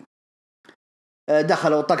سين.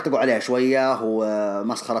 دخلوا طقطقوا عليها شوية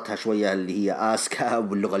ومسخرتها شوية اللي هي آسكا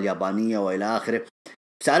باللغة اليابانية وإلى آخره.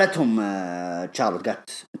 سألتهم شارلوت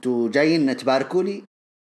قالت أنتوا جايين تباركوا لي؟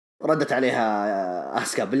 ردت عليها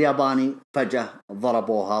آسكا بالياباني. فجأة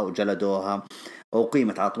ضربوها وجلدوها،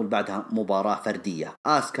 وقيمت على طول بعدها مباراة فردية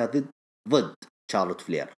آسكا ضد شارلوت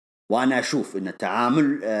فلير. وأنا أشوف إن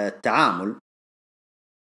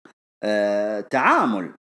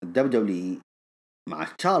تعامل الدبليو مع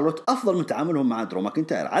شارلوت أفضل من تعاملهم مع درو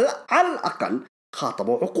ماكنتاير. على الأقل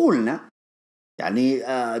خاطبوا عقولنا. يعني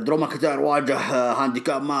درو ماكنتاير واجه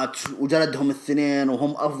هانديكاب ماتش وجلدهم الاثنين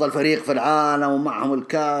وهم أفضل فريق في العالم ومعهم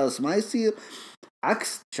الكاس. ما يصير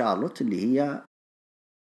عكس شارلوت اللي هي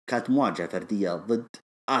كانت مواجهة فردية ضد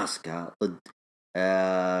آسكا، ضد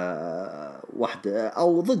واحدة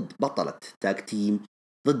أو ضد بطلة تاج تيم،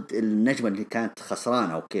 ضد النجمة اللي كانت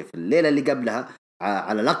خسرانة وكيف الليلة اللي قبلها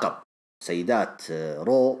على لقب سيدات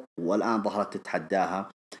رو، والآن ظهرت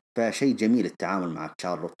تتحداها. فشيء جميل التعامل مع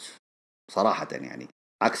شارلوت صراحة يعني،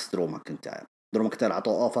 عكس درو ماكنتاير. درو ماكنتاير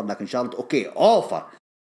عطوه أوفر، لكن شارلوت أوكي أوفر،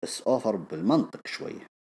 بس أوفر بالمنطق شوية.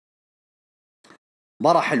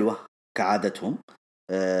 مباراة حلوة كعادتهم،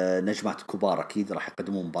 نجمات كبار أكيد راح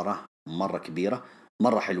يقدمون مباراة مرة كبيرة،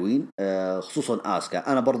 مرة حلوين. خصوصا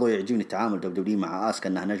آسكا، أنا برضو يعجبني تعامل دبليو مع آسكا،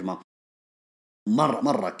 أنها نجمة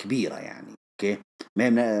مرة كبيرة يعني، أوكي،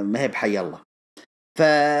 ما هي بحي الله.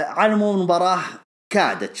 فعلى العموم المباراة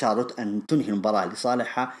كادت شارلوت أن تنهي المباراة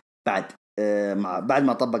لصالحها بعد بعد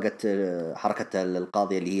ما طبقت حركة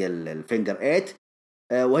القاضية اللي هي الفينجر 8،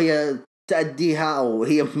 وهي تأديها أو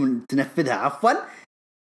هي تنفذها عفوا.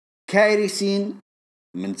 كايري سين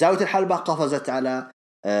من زاوية الحلبة قفزت على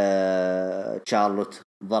شارلوت،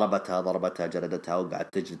 ضربتها جلدتها،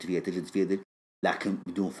 وقعدت تجلد فيها لكن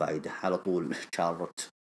بدون فائدة. على طول شارلوت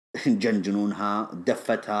جن جنونها،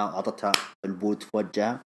 دفتها وعطتها البوت في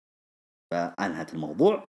وجهها، فأنهت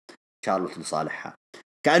الموضوع. شارلوت لصالحها،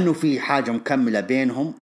 كأنه في حاجة مكملة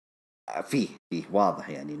بينهم، فيه واضح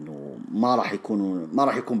يعني انه ما راح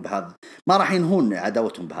يكون بهذا، ما راح ينهون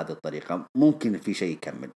عداوتهم بهذه الطريقة، ممكن في شيء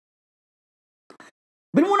يكمل.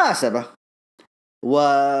 بالمناسبة،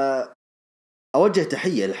 وأوجه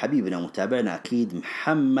تحية لحبيبنا ومتابعنا أكيد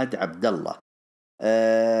محمد عبد الله،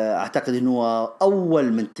 أعتقد أنه هو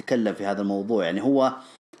أول من تكلم في هذا الموضوع. يعني هو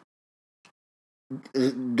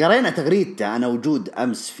قرينا تغريدته أنا وجود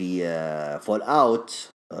أمس في فول أوت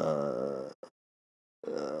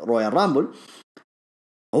رويال رامبل.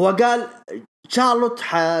 هو قال شارلوت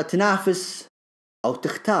حتنافس أو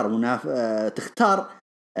تختار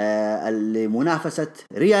لمنافسة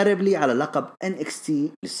ريا ريبلي على لقب NXT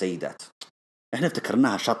للسيدات. احنا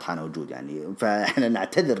افتكرناها شطحة أنا وجود يعني، فاحنا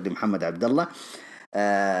نعتذر لمحمد عبد الله.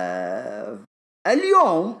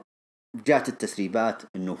 اليوم جات التسريبات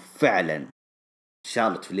انه فعلا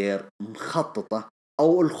شارلوت فلير مخططة،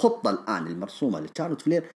 او الخطة الان المرسومة لشارلوت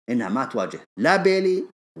فلير انها ما تواجه لا بيلي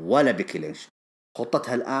ولا بيكي لينش.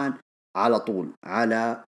 خطتها الان على طول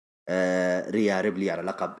على ريا ريبلي على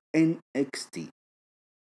لقب NXT.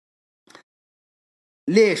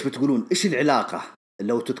 ليش بتقولون ايش العلاقة؟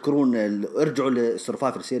 لو تذكرون ارجعوا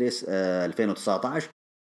لسرفايفر سيريس 2019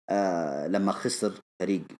 لما خسر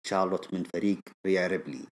فريق شارلوت من فريق ريا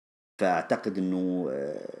ريبلي. فأعتقد أنه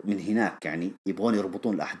من هناك يعني يبغون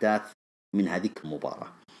يربطون الأحداث من هذيك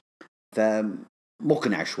المباراة،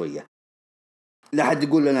 فمقنع شوية. لا حد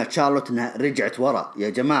يقول لنا شارلوت أنها رجعت ورا يا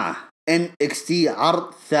جماعة. NXT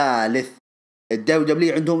عرض ثالث،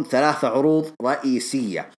 الدبليو عندهم 3 عروض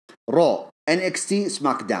رئيسية، رو NXT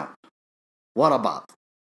سماك داون ورا بعض.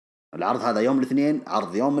 العرض هذا يوم الاثنين،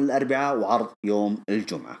 عرض يوم الأربعاء، وعرض يوم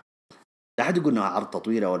الجمعة. لا حد يقول انها عرض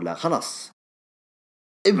تطويره ولا خلاص.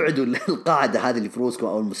 ابعدوا القاعدة هذه اللي في روسكم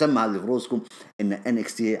او المسمى هذا اللي في روسكم ان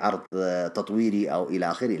NXT عرض تطويري او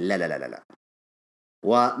الى اخره. لا لا لا لا لا.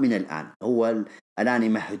 ومن الان هو الان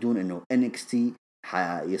يمهدون انه NXT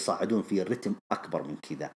يصعدون فيه الرتم اكبر من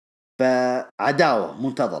كذا. فعداوة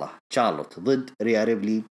منتظرة شارلوت ضد ريا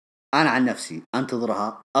ريبلي، انا عن نفسي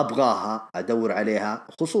انتظرها، ابغاها، ادور عليها،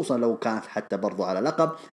 خصوصا لو كانت حتى برضو على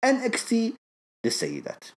لقب NXT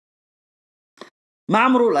للسيدات. مع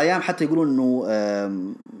مرور الأيام حتى يقولون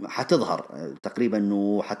أنه حتظهر تقريبا،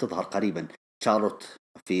 أنه حتظهر قريبا شارلوت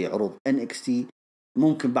في عروض NXT،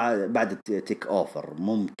 ممكن بعد تيك أوفر،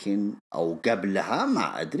 ممكن أو قبلها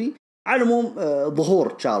ما أدري. على العموم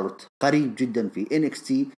ظهور شارلوت قريب جدا في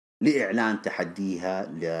NXT لإعلان تحديها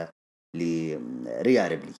لريا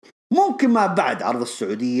ريبلي. ممكن ما بعد عرض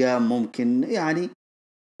السعودية، ممكن يعني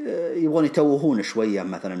يبغون يتوهون شوية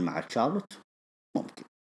مثلا مع شارلوت، ممكن.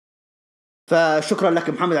 فشكرا لك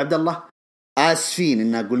محمد عبد الله، آسفين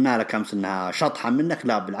إن قلنا لك أمس إنها شطحة منك،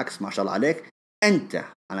 لا بالعكس ما شاء الله عليك أنت،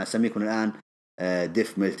 أنا أسميكم الآن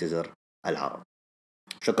ديف ميلتزر العرب.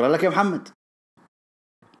 شكرا لك يا محمد.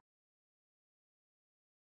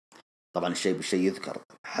 طبعا الشيء بالشيء يذكر،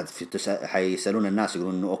 حيسألون الناس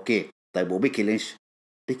يقولون إنه أوكي طيب وبيكي لينش؟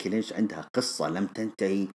 بيكي لينش عندها قصة لم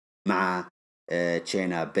تنتهي مع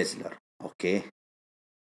تشينا بيزلر، أوكي،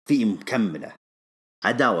 في مكملة.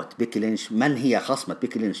 عداوة بيكي لينش، من هي خصمة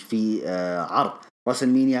بيكي لينش في عرض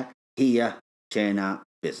راسلمينيا؟ هي تشينا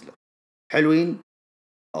بيزلر. حلوين،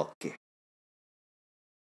 اوكي،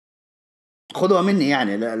 خذوها مني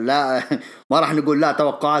يعني. لا ما راح نقول لا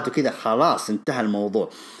توقعات وكذا، خلاص انتهى الموضوع.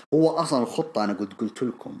 هو اصلا الخطة انا قلت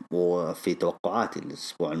لكم، وفي توقعاتي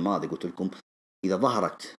الاسبوع الماضي قلت لكم إذا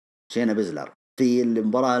ظهرت شينا بيزلر في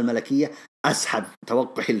المباراة الملكية أسحب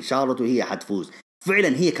توقعي لشارلوت وهي حتفوز. فعلا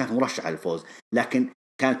هي كانت مرشحة للفوز، لكن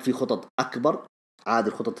كانت في خطط أكبر، عاد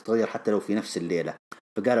الخطط تتغير حتى لو في نفس الليلة.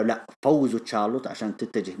 فقالوا لا، فوزوا شارلوت عشان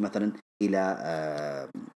تتجه مثلا إلى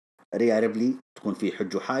ريا ريبلي، تكون في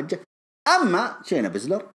حج وحاجة. أما شينا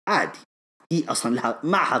بيزلر عادي، هي أصلا لها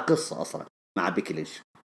معها قصة أصلا مع بيكي لينش،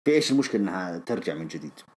 في إيش المشكلة إنها ترجع من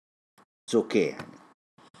جديد؟ أوكي يعني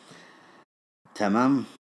تمام.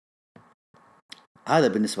 هذا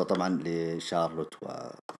بالنسبة طبعا لشارلوت.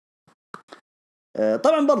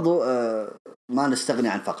 طبعا برضو ما نستغني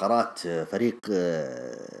عن فقرات فريق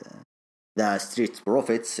ذا ستريت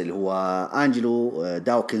بروفيتس اللي هو أنجلو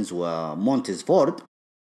داوكنز ومونتيز فورد.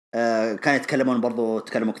 كانوا يتكلمون برضو،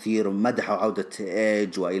 تكلموا كثير ومدحوا عودة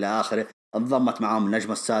إيج وإلى آخره. انضمت معهم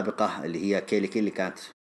النجمة السابقة اللي هي كيلي كانت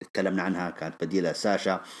تكلمنا عنها، كانت بديلة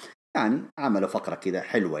ساشا. يعني عملوا فقرة كذا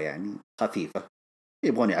حلوة يعني خفيفة،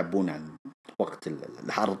 يبغون يعبون عن وقت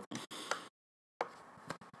الحرب.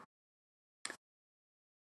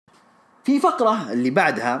 في فقرة اللي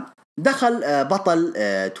بعدها دخل بطل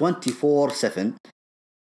 24/7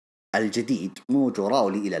 الجديد موجو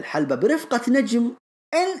راولي إلى الحلبة برفقة نجم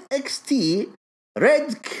NXT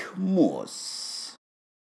ريدك موس.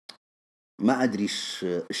 ما أدري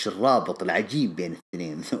إيش الرابط العجيب بين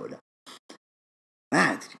الاثنين ذولا، ما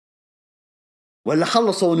أدري. ولا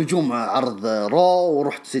خلصوا نجوم عرض رو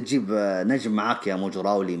ورحت تجيب نجم معاك يا موجو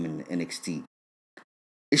راولي من NXT؟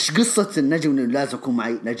 إيش قصة النجم اللي لازم يكون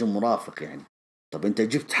معي نجم مرافق يعني؟ طب أنت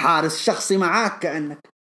جبت حارس شخصي معاك كأنك.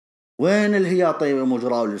 وين الهياطة طيب موجو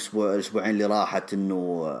راولي الأسبوعين اللي راحت؟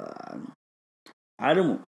 إنه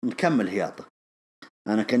علموا نكمل هياطة.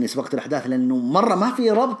 أنا كأني سبقت الأحداث لأنه مرة ما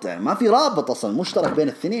في ربط، يعني ما في رابط أصلا مشترك بين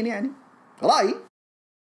الاثنين يعني رأيي.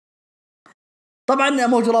 طبعا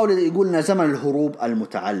موجو راولي يقول لنا زمن الهروب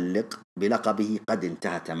المتعلق بلقبه قد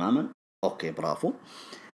انتهى تماما. أوكي برافو.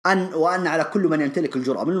 وأن على كل من يمتلك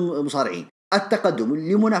الجرأة من المصارعين التقدم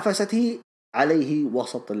لمنافسته عليه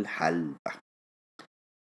وسط الحلبة،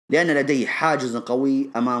 لأن لديه حاجز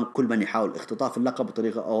قوي أمام كل من يحاول اختطاف اللقب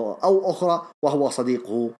بطريقة أو أخرى، وهو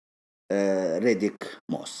صديقه ريديك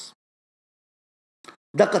موس.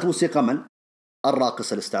 دقت موسيقى من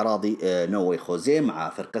الراقص الاستعراضي نوي خوزيه مع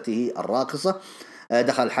فرقته الراقصة.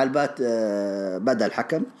 دخل الحلبة. بدأ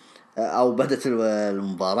الحكم أو بدأت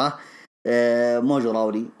المباراة. موجو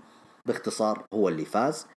راولي باختصار هو اللي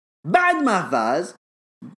فاز. بعد ما فاز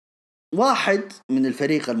واحد من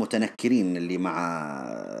الفريق المتنكرين اللي مع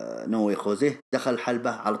نوي خوزيه دخل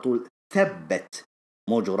الحلبة على طول، ثبت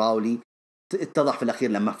موجو راولي. اتضح في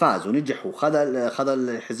الأخير لما فاز ونجح وخذ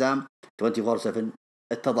الحزام 24/7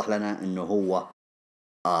 اتضح لنا انه هو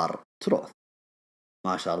تروث.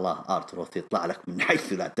 ما شاء الله تروث يطلع لك من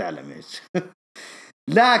حيث لا تعلم ايش.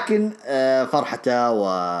 لكن فرحته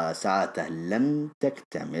وسعادته لم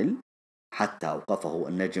تكتمل حتى أوقفه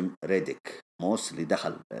النجم ريديك موس اللي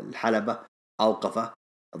دخل الحلبة. أوقفه،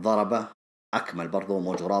 ضربه، أكمل برضو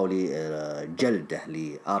موجو راولي جلده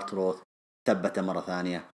لآرتروث، ثبت مرة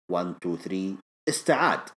ثانية 1 2 3.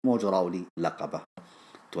 استعاد موجو راولي لقبه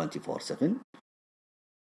 24/7.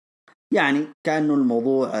 يعني كأنه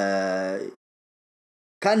الموضوع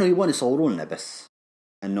كانوا يبون يصورون لنا بس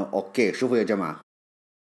انه اوكي شوفوا يا جماعه،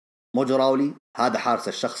 موجو راولي هذا حارس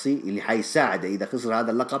الشخصي اللي حيساعده اذا خسر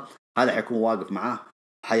هذا اللقب، هذا حيكون واقف معاه،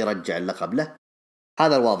 حيرجع اللقب له.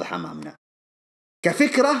 هذا الواضح امامنا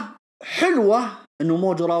كفكره حلوه، انه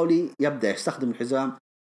موجو راولي يبدا يستخدم الحزام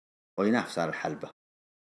وينافس على الحلبه،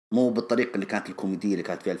 مو بالطريقه اللي كانت الكوميديه اللي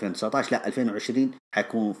كانت في 2019. لا 2020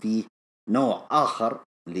 حيكون فيه نوع اخر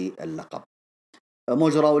للقب.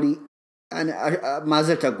 موجو راولي أنا ما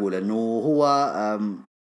زلت أقول أنه هو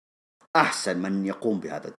أحسن من يقوم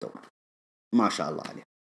بهذا الدور، ما شاء الله عليه،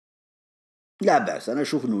 لا بأس. أنا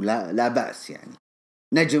أشوف أنه لا بأس، يعني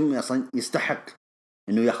نجم يستحق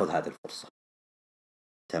أنه يأخذ هذه الفرصة.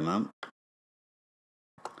 تمام.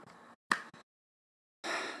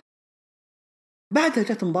 بعدها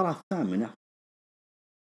جت المباراة الثامنة،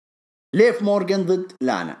 ليف مورغان ضد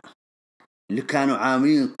لانا، اللي كانوا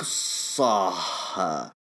عاملين قصة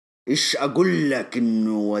إيش أقول لك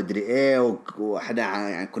إنه وأدري إيه، وإحنا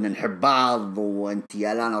يعني كنا نحب بعض، وأنت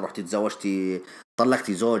يا لانا رحتي تزوجتي،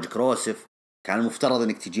 طلقتي زوجك روسف، كان المفترض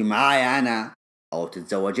إنك تجي معايا أنا أو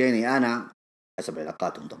تتزوجيني أنا حسب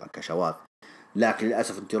علاقاتهم طبعا كشواذ، لكن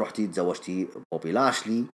للأسف أنت رحتي تزوجتي بوبي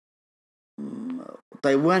لاشلي.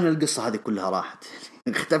 طيب وين القصة هذه كلها راحت؟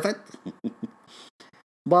 اختفت.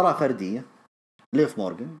 مباراة فردية، ليف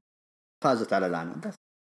مورغان فازت على لانا بس،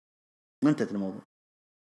 انتهت الموضوع.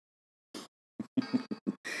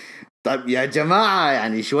 طيب يا جماعة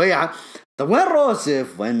يعني شوية. طب وين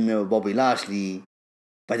روسف؟ وين بوبي لاشلي؟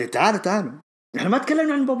 بعدين تعالوا نحن ما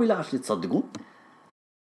تكلمنا عن بوبي لاشلي، تصدقون؟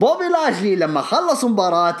 بوبي لاشلي لما خلص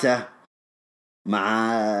مباراته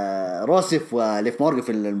مع روسف وليف مورغان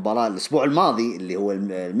في المباراة الأسبوع الماضي اللي هو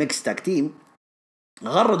الميكس تاك تيم،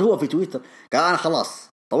 غرد هو في تويتر قال أنا خلاص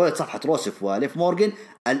طويت صفحة روسف وليف مورغان،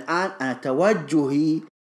 الآن أنا توجهي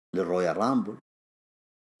للرويال رامبل.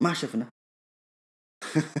 ما شفنا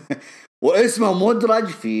واسمه مدرج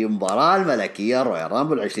في مباراة الملكية رويال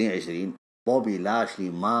رامبل 2020. بوبي لاشلي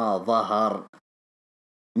ما ظهر.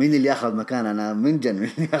 مين اللي ياخذ مكانه؟ أنا من جن مين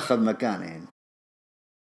اللي ياخذ مكانه يعني؟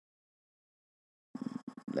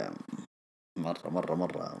 لا،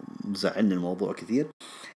 مرة مزعلني الموضوع كثير.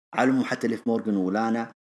 علموا حتى ليف مورغان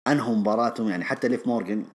ولانا أنهم مباراتهم، يعني حتى ليف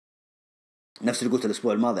مورغان نفس اللي قلت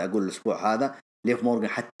الأسبوع الماضي أقول الأسبوع هذا، ليف مورغان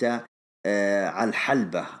حتى على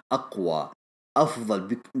الحلبة أقوى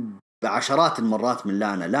أفضل بعشرات المرات من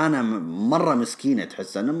لانا مرة مسكينة،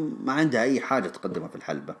 تحس أنه ما عندها أي حاجة تقدمها في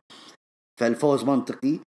الحلبة. فالفوز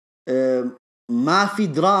منطقي، ما في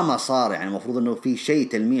دراما صار، يعني المفروض أنه في شيء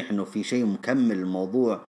تلميح، أنه في شيء مكمل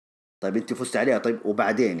الموضوع. طيب أنت فزت عليها، طيب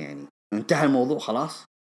وبعدين يعني انتهى الموضوع خلاص؟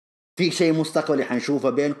 في شيء مستقبلي حنشوفه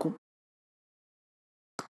بينكم؟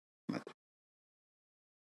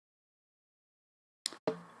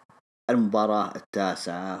 المباراة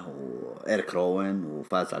التاسعة وإيريك روين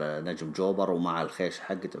وفاز على نجم جوبر ومع الخيش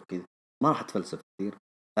حقته وكذا، ما راح أتفلسف كثير،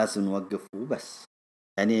 لازم نوقف وبس.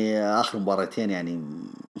 يعني آخر مباراتين يعني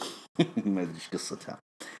ما أدري إيش قصتها.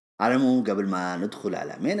 على العموم قبل ما ندخل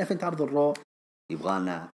على مين إيفنت عرض الرو،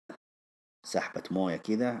 يبغانا سحبة موية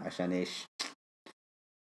كذا عشان إيش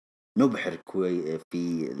نبحر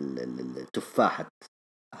في تفاحة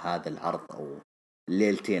هذا العرض أو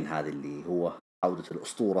الليلتين هذه اللي هو عودة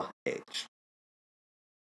الأسطورة إيج.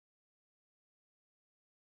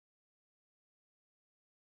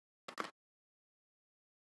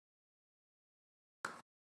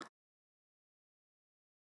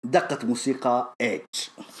 دقت موسيقى إيج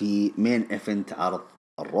في مين إيفنت عرض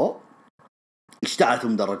الرو، اشتعلت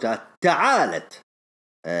مدرجات، تعالت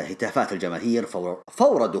هتافات الجماهير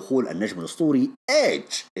فور دخول النجم الأسطوري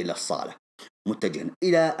إيج إلى الصالة متجها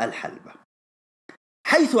إلى الحلبة،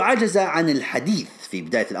 حيث عجز عن الحديث في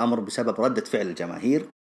بداية الأمر بسبب ردة فعل الجماهير.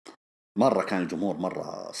 مرة كان الجمهور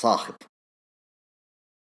مرة صاخب.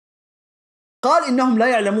 قال إنهم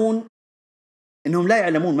لا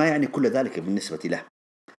يعلمون ما يعني كل ذلك بالنسبة له،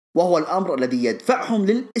 وهو الأمر الذي يدفعهم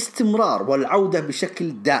للاستمرار والعودة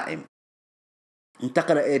بشكل دائم.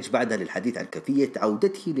 انتقل إيج بعدها للحديث عن كيفية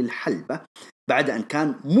عودته للحلبة بعد أن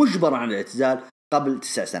كان مجبرا على الاعتزال قبل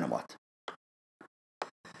 9 سنوات.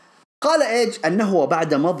 قال إيج أنه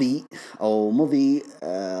بعد مضي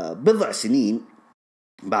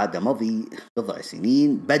بضع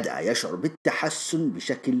سنين بدأ يشعر بالتحسن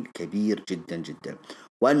بشكل كبير جدا جدا،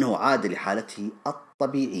 وأنه عاد لحالته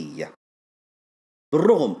الطبيعية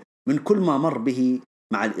بالرغم من كل ما مر به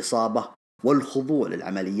مع الإصابة والخضوع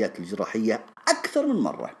للعمليات الجراحية أكثر من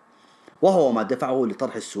مرة، وهو ما دفعه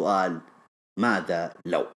لطرح السؤال ماذا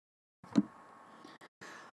لو.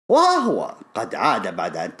 وهو قد عاد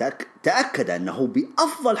بعد أن تأكد أنه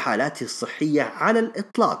بأفضل حالاته الصحية على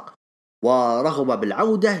الإطلاق، ورغب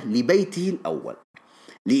بالعودة لبيته الأول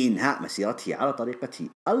لإنهاء مسيرته على طريقته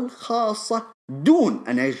الخاصة دون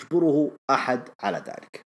أن يجبره أحد على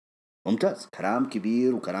ذلك. ممتاز، كلام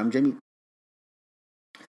كبير وكلام جميل.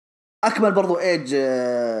 أكمل برضو إيج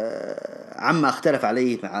عما اختلف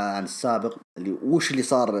عليه عن السابق، اللي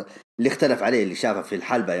صار اللي اختلف عليه اللي شافه في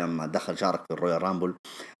الحلبة لما دخل شارك في الرويال رامبل.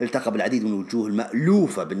 التقى بالعديد من الوجوه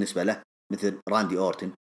المألوفة بالنسبة له مثل راندي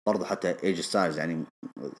أورتن، برضو حتى إيج ستايلز يعني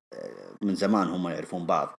من زمان هم يعرفون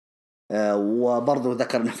بعض، وبرضو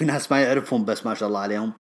ذكر أن في ناس ما يعرفهم بس ما شاء الله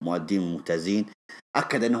عليهم مؤدين ممتازين.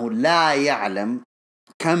 أكد أنه لا يعلم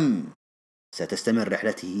كم ستستمر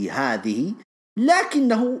رحلته هذه،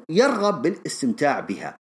 لكنه يرغب بالاستمتاع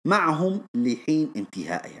بها معهم لحين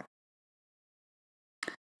انتهائها.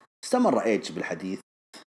 استمر إيج بالحديث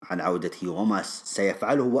عن عودته وما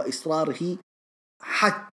سيفعله وإصراره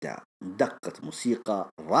حتى دقت موسيقى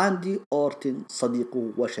راندي أورتن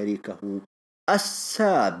صديقه وشريكه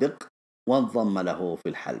السابق وانضم له في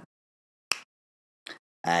الحلبة.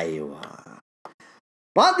 أيوة،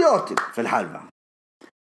 راندي أورتن في الحلبة.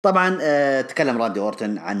 طبعا تكلم راندي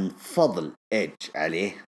أورتن عن فضل إيج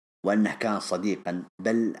عليه وأنه كان صديقا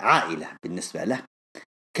بل عائلة بالنسبة له،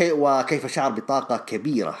 وكيف شعر بطاقة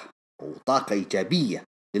كبيرة وطاقة إيجابية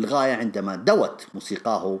للغاية عندما دوت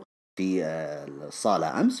موسيقاه في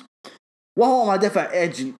الصالة أمس، وهو ما دفع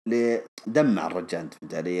إيج لدمع الرجال.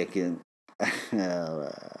 فهمت علي؟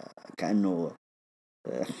 كأنه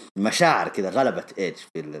مشاعر كذا غلبت ايج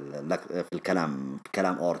في الكلام، في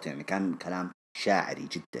كلام اورتن، يعني كان كلام شاعري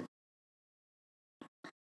جدا.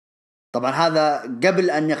 طبعا هذا قبل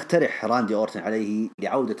ان يقترح راندي اورتن عليه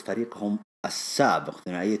لعودة فريقهم السابق،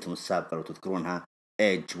 ثنائيتهم السابقة لو تذكرونها،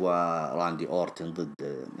 ايج وراندي اورتن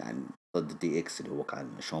ضد، يعني ضد دي اكس اللي هو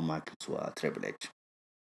كان شون مايكلز وتريبل ايج.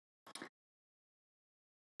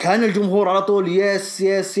 كان الجمهور على طول يس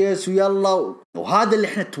يس يس ويلا، وهذا اللي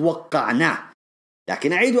احنا توقعناه.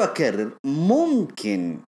 لكن اعيد واكرر،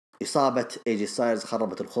 ممكن اصابة ايجي ستايلز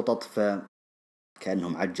خربت الخطط،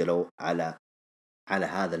 فكأنهم عجلوا على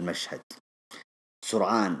هذا المشهد.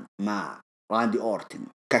 سرعان ما راندي اورتن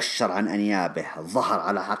كشر عن انيابه، ظهر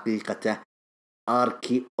على حقيقته،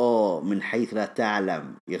 اركي او من حيث لا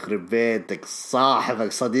تعلم، يخرب بيتك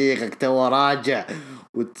صاحبك صديقك تو راجع،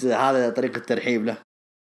 وهذا طريقة الترحيب له.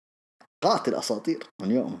 قاتل اساطير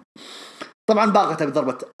من يوم. طبعا باغته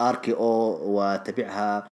بضربة اركي او،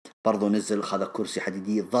 وتبعها برضو نزل، خذ كرسي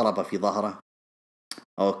حديدي ضربه في ظهره.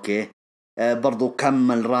 اوكي. برضو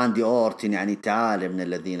كمل راندي اورتن، يعني تعال من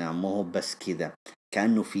الذين، مو بس كذا،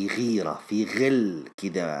 كأنه في غيرة في غل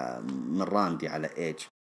كذا من راندي على ايج.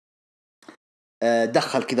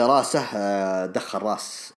 دخل كذا راسه، دخل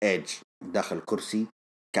راس ايج داخل الكرسي،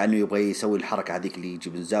 كأنه يبغى يسوي الحركة هذيك اللي يجي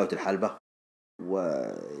من زاوية الحلبة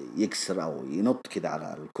ويكسر او ينط كذا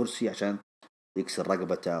على الكرسي عشان يكسر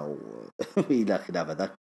رقبته إلى خلاف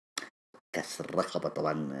ذلك. كسر رقبة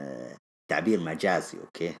طبعا تعبير مجازي،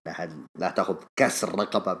 أوكي، لا تأخذ كسر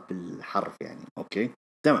رقبة بالحرف يعني. أوكي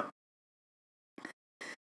تمام.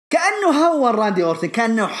 كأنه هون راندي أورتن،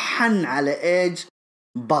 كأنه حن على إيج،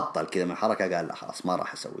 بطل كذا من الحركة، قال لا خلاص ما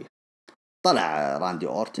راح أسويها. طلع راندي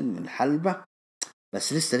أورتن من الحلبة،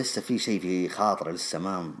 بس لسه في شيء في خاطره، لسه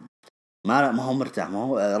ما هو مرتاح، ما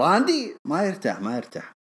هو راندي ما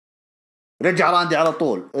يرتاح. رجع راندي على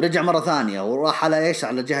طول، رجع مرة ثانية وراح على ايش،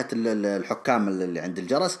 على جهة الحكام اللي عند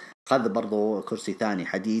الجرس، خذ برضو كرسي ثاني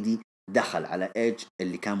حديدي، دخل على ايج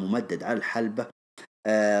اللي كان ممدد على الحلبة.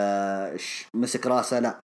 مسك راسه،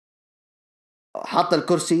 لا، حط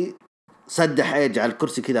الكرسي، سدح ايج على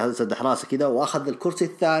الكرسي كذا، سدح راسه كذا، واخذ الكرسي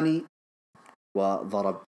الثاني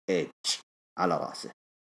وضرب ايج على راسه.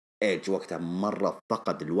 ايج وقتها مرة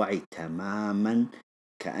فقد الوعي تماما،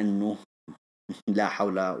 كأنه لا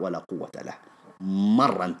حول ولا قوة له،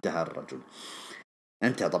 مرة انتهى الرجل.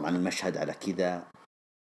 انتهى طبعا المشهد على كذا.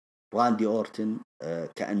 راندي أورتن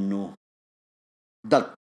كأنه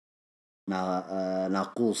دق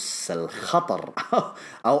ناقوس الخطر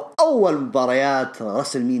أو أول مباريات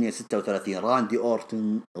راسلمينيا 36، راندي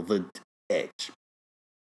أورتن ضد إيج.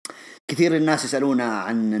 كثير الناس يسألونا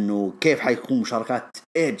عن أنه كيف حيكون مشاركات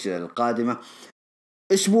إيج القادمة.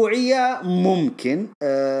 أسبوعية ممكن،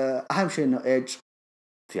 أهم شيء أنه إيج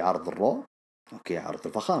في عرض الرو، أوكي، عرض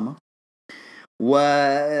الفخامة،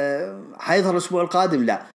 وحيظهر الأسبوع القادم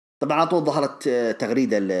لا. طبعا على طول ظهرت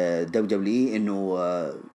تغريدة الدبليو إنه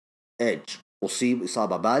إيج أصيب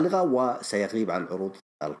إصابة بالغة وسيغيب عن العروض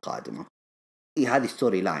القادمة. هذه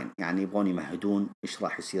ستوري لاين، يعني يبغون يمهدون إيش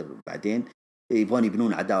راح يصير بعدين، يبغون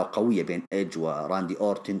يبنون عداوة قوية بين إيج وراندي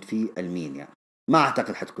أورتن في المينيا. ما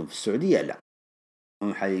أعتقد حتكون في السعودية، لا،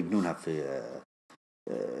 هم حيبنونها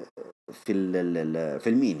في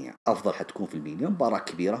المينيا. أفضل حتكون في المينيا، مباراة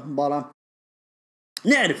كبيرة، مباراة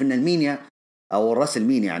نعرف ان المينيا او الراسل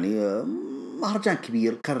مين يعني مهرجان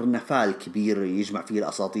كبير، كرنفال كبير يجمع فيه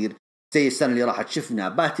الاساطير. زي السنه اللي راحت شفنا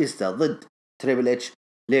باتيستا ضد تريبل اتش،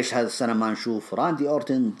 ليش هذا السنه ما نشوف راندي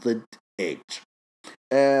اورتن ضد ايج؟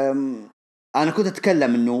 انا كنت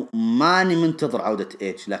اتكلم انه ماني منتظر عوده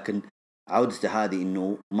ايج، لكن عودته هذه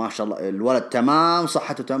انه ما شاء الله الولد تمام،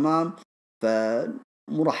 صحته تمام،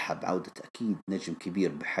 فمرحب عودته. اكيد نجم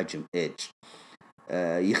كبير بحجم ايج.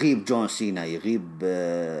 يغيب جون سينا، يغيب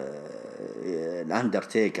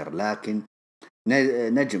الأندرتيكر، لكن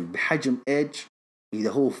نجم بحجم إيج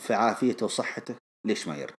إذا هو في عافيته وصحته ليش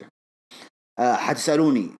ما يرجع؟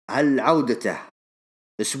 حتسألوني هل عودته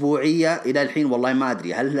أسبوعية؟ إلى الحين والله ما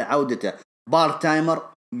أدري. هل عودته بار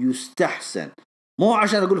تايمر؟ يستحسن، مو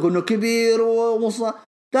عشان أقول لكم إنه كبير ومصا،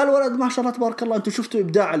 لا، الولد ما شاء الله تبارك الله. أنتوا شفتوا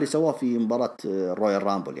إبداع اللي سواه في مباراة رويال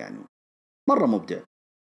رامبل، يعني مرة مبدع.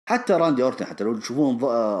 حتى راندي أورتن، حتى لو تشوفون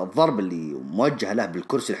الضرب اللي موجه له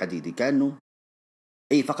بالكرسي الحديدي، كأنه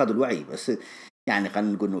فقد الوعي، بس يعني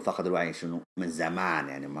خلينا نقول إنه فقد الوعي شنو من زمان،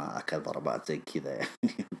 يعني ما أكل ضربات زي كذا يعني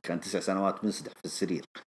كان 9 سنوات منسدح في السرير.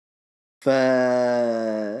 ف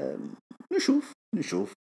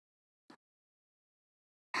نشوف.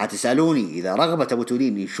 حتسألوني إذا رغبة أبو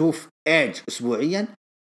تولين يشوف إيج أسبوعيا،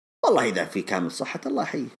 والله إذا في كامل صحة الله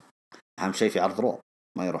يحييه. أهم شيء في عرض رو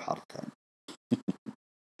ما يروح عرض ثاني.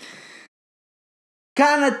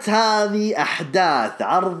 كانت هذه أحداث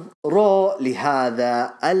عرض رو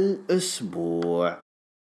لهذا الأسبوع.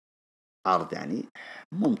 عرض يعني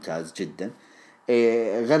ممتاز جدا.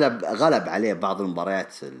 غلب عليه بعض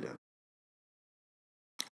المباريات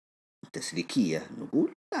التسليكية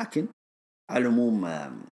نقول، لكن على العموم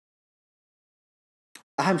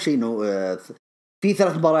أهم شيء إنه في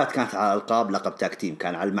 3 مباريات كانت على ألقاب. لقب تاك تيم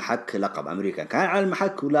كان على المحك، لقب أمريكا كان على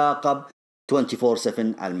المحك، ولقب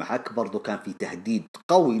 24/7 على المحك. برضو كان في تهديد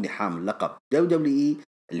قوي لحامل لقب WWE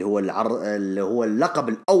اللي هو اللقب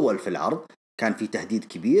الأول في العرض. كان في تهديد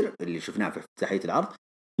كبير اللي شفناه في افتتاحية العرض.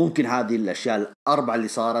 ممكن هذه الأشياء الأربعة اللي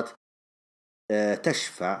صارت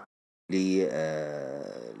تشفع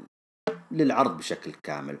للعرض بشكل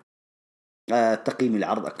كامل. تقييم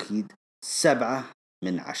العرض أكيد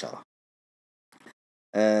 7/10.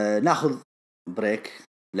 ناخذ بريك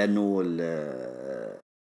لأنه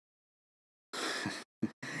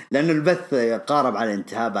لأنه البث قارب على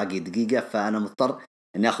الانتهاء، باقي دقيقة، فأنا مضطر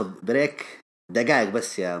أن أخذ بريك دقائق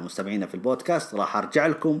بس يا مستمعينا في البودكاست. راح أرجع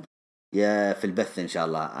لكم في البث إن شاء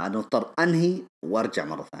الله. أنا مضطر أنهي وأرجع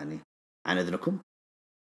مرة ثانية عن إذنكم.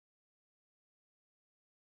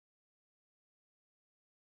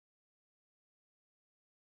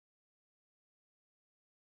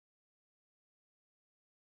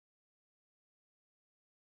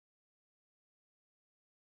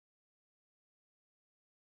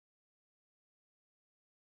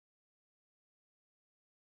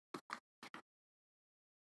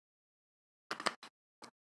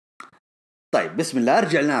 طيب بسم الله،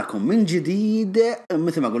 رجعنا لكم من جديد.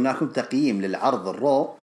 مثل ما قلنا لكم تقييم للعرض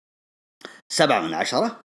الرو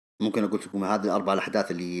 7/10. ممكن أقول لكم هذه الأربع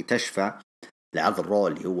الأحداث اللي تشفع لعرض الرو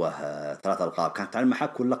اللي هو 3 ألقاب كانت على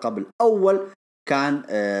المحك. واللقب الأول كان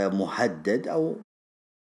مهدد، أو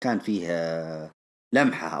كان فيه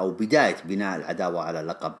لمحة أو بداية بناء العداوة على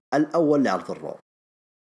اللقب الأول لعرض الرو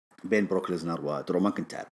بين بروك ليزنر ودرو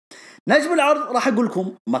ماكنتاير. نجم العرض راح أقول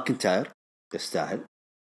لكم ماكنتاير يستاهل.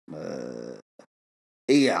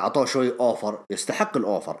 إيه، عطوه شوي أوفر، يستحق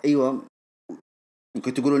الأوفر. أيوة،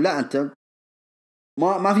 ممكن تقولون لا أنت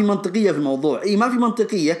ما في منطقية في الموضوع. إيه، ما في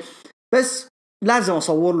منطقية، بس لازم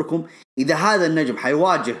أصور لكم إذا هذا النجم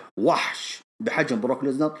حيواجه وحش بحجم بروك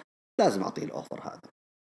ليزنر لازم أعطيه الأوفر هذا.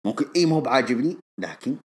 ممكن إيه مو بعاجبني،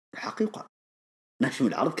 لكن الحقيقة نجم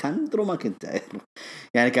العرض كان درو ماكنتاير.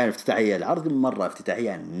 يعني كان افتتاحية العرض مرة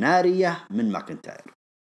افتتاحية نارية من ماكنتاير.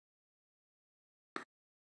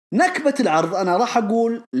 نكبة العرض أنا راح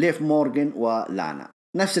أقول ليف مورغان ولانا.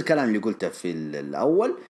 نفس الكلام اللي قلته في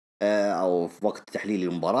الأول أو في وقت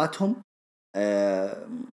تحليل مباراتهم.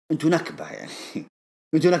 أنتوا نكبة يعني.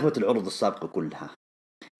 أنتوا نكبة العروض السابقة كلها.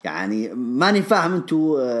 يعني ماني فاهم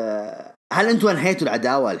أنتوا هل أنتوا انهيتوا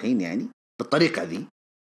العداوة الحين يعني بالطريقة ذي؟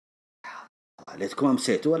 ليتكم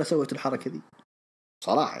أمسيتوا ولا سويتوا الحركة ذي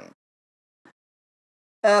صراحة يعني.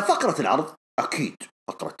 فقرة العرض أكيد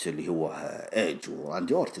فقرة اللي هو إيج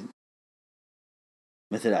وراندي أورتن.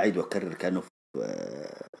 مثل أعيد وأكرر كأنه في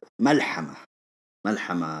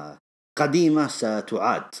ملحمة قديمة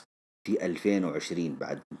ستعاد في 2020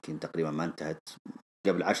 بعد يمكن تقريبا ما انتهت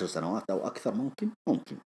قبل 10 سنوات أو أكثر. ممكن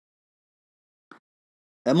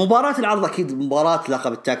مباراة العرض أكيد مباراة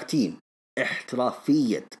لقب التاك تيم،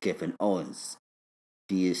 احترافية كيفن أوينز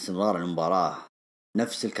في استمرار المباراة.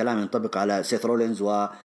 نفس الكلام ينطبق على سيث رولينز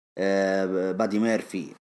وبادي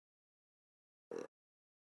ميرفي.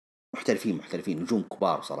 محترفين نجوم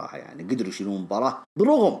كبار صراحة، يعني قدروا يشيلون مباراة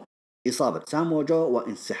برغم إصابة سامو جو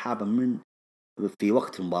وانسحابا من في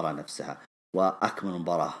وقت المباراة نفسها. وأكمل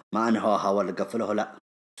مباراة ما أنهوها ولا قفلوها، لا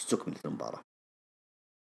استكملت المباراة.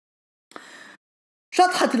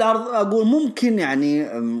 شطحة العرض أقول ممكن يعني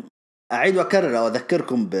أعيد وأكرر أو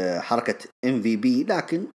أذكركم بحركة MVP،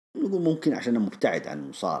 لكن نقول ممكن عشان مبتعد عن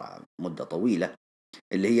المصارعة مدة طويلة،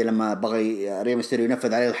 اللي هي لما بغي ري ميستيريو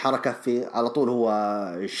ينفذ عليه الحركة في على طول هو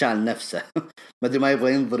شال نفسه. ما أدري ما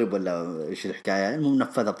يبغى ينضرب ولا إيش الحكاية. المهم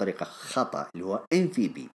نفذها بطريقة خطأ اللي هو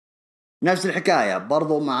MVP. نفس الحكاية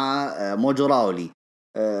برضو مع موجو راولي.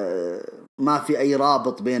 ما في أي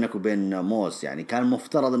رابط بينك وبين موس، يعني كان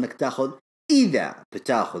مفترض أنك تأخذ، إذا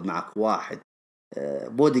بتأخذ معك واحد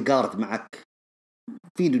بودي جارد معك.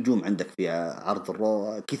 في نجوم عندك في عرض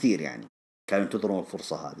الرو كثير يعني كانوا ينتظرون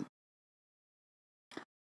الفرصة هذه.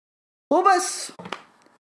 وبس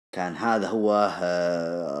كان هذا هو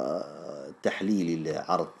تحليلي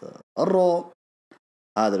لعرض الرو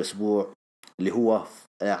هذا الأسبوع، اللي هو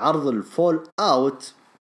عرض الفول أوت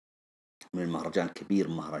من المهرجان الكبير،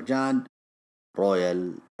 مهرجان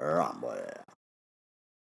رويال رامبل.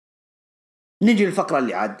 نجي للفقرة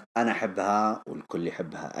اللي عاد أنا أحبها والكل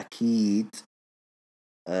يحبها أكيد.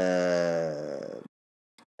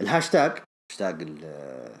 الهاشتاج هاشتاج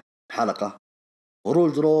الحلقة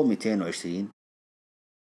هروج رو 220.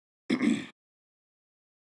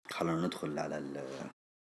 خلونا ندخل على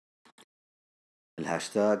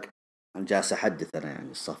الهاشتاج. أنا جالس أحدث أنا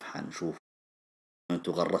يعني الصفحة، نشوف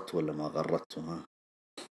أنتوا غردتوا ولا ما غردتوا. ها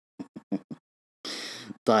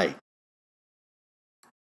طيب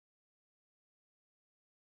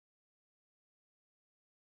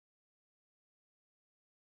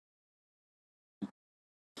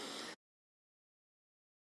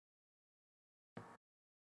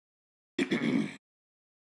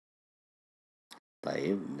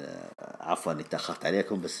طيب عفوا اني تاخرت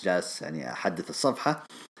عليكم، بس جالس يعني احدث الصفحه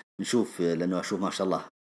نشوف، لانه اشوف ما شاء الله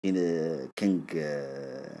كينج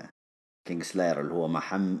كينج سلاير اللي هو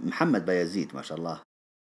محمد بايزيد ما شاء الله،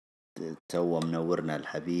 تو منورنا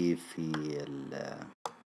الحبيب في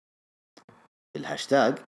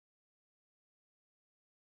الهاشتاج.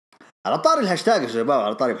 على طاري الهاشتاج يا شباب،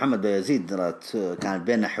 على طاري محمد بايزيد، كان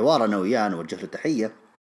بيننا حوار انا وياه، نوجه له تحيه.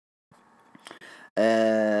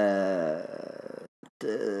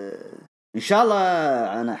 ان شاء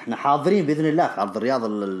الله احنا حاضرين باذن الله في عرض الرياض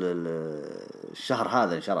الشهر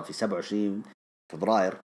هذا ان شاء الله في 27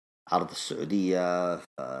 فبراير، عرض السعوديه.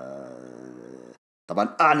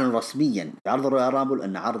 طبعا اعلن رسميا في عرض الرويال رامبل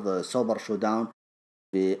ان عرض سوبر شو داون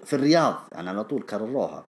في الرياض، يعني على طول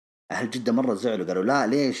كرروها. اهل جده مره زعلوا، قالوا لا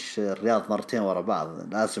ليش الرياض مرتين ورا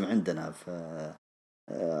بعض، لازم عندنا في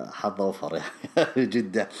حظ اوفر يعني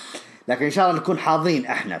جده. لكن ان شاء الله نكون حاضرين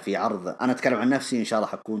احنا في عرض. انا اتكلم عن نفسي، ان شاء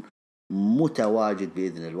الله حكون متواجد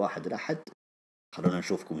باذن الواحد الاحد. خلونا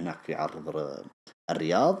نشوفكم هناك في عرض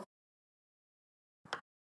الرياض.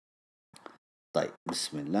 طيب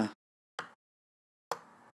بسم الله،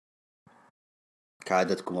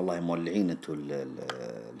 كعادتكم والله مولعين انتوا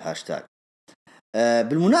الهاشتاج.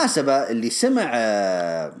 بالمناسبة اللي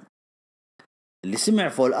سمع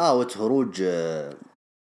فول اوت هروج،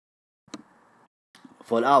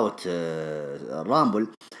 فول اوت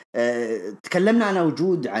رامبل، تكلمنا عن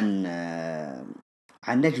وجود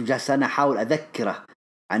عن نجم، جالس انا احاول اذكره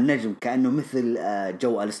عن نجم كانه مثل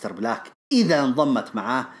جو أليستر بلاك اذا انضمت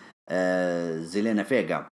معاه زيلينا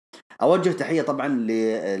فيغا. اوجه تحيه طبعا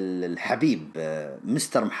للحبيب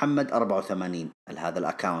مستر محمد 84، هذا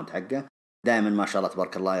الاكاونت حقه دائما ما شاء الله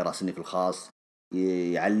تبارك الله يراسلني في الخاص،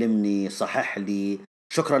 يعلمني، صحح لي.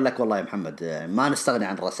 شكرا لك والله يا محمد، ما نستغني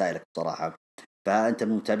عن رسائلك بصراحه، فانت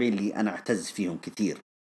من المتابعين اللي انا اعتز فيهم كثير.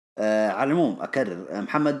 على العموم اكرر،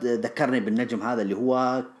 محمد ذكرني بالنجم هذا اللي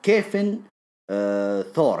هو كيفن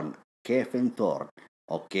ثورن. كيفن ثورن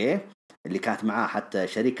اوكي، اللي كانت معاه حتى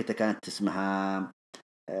شركته كانت اسمها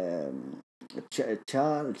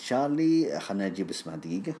تشارلي. خلنا نجيب اسمها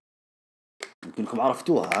دقيقة، يمكنكم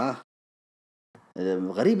عرفتوها.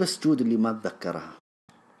 غريبة سجود اللي ما اتذكرها.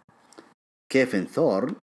 كيفن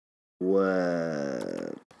ثورن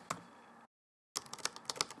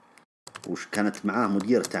وش كانت معاه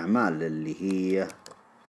مديرة أعمال اللي هي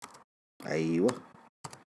أيوة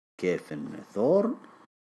كيفن ثورن.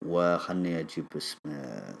 وخلني أجيب اسم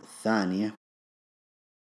الثانية.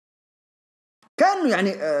 كانوا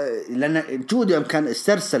يعني لأن جود يوم كان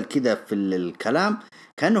استرسل كذا في الكلام،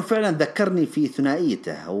 كانه فعلا ذكرني في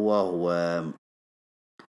ثنائيته. هو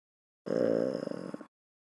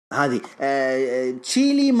هذه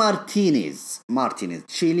تشيلي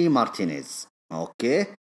تشيلي مارتينيز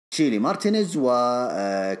اوكي، تشيلي مارتينيز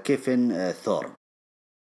وكيفن ثورن.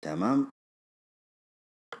 تمام،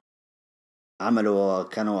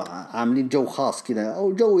 كانوا عاملين جو خاص كذا،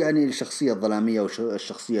 او جو يعني الشخصية الظلامية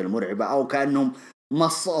والشخصية المرعبة، او كأنهم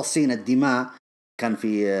مصاصين الدماء. كان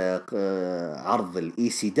في عرض الاي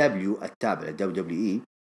سي دبليو التابع للدبليو دبليو اي،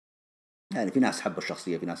 يعني في ناس حبوا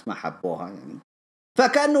الشخصية، في ناس ما حبوها يعني.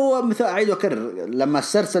 فكأنه مثل أعيد وأكرر، لما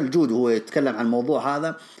استرسل جود وهو يتكلم عن الموضوع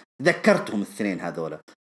هذا ذكرتهم الاثنين هذولا.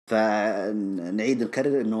 فنعيد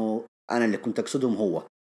نكرر إنه أنا اللي كنت أقصدهم هو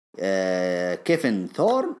كيفن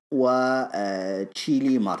ثورن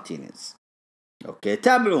وتشيلي مارتينيز. أوكي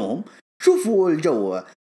تابعوهم، شوفوا الجو.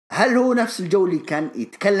 هل هو نفس الجو اللي كان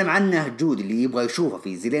يتكلم عنه جود اللي يبغى يشوفه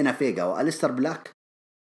في زيلينا فيغا وأليستر بلاك؟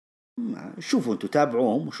 شوفوا انتوا،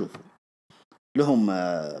 تابعوهم وشوفوا، لهم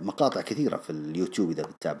مقاطع كثيرة في اليوتيوب إذا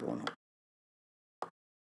بتتابعونهم.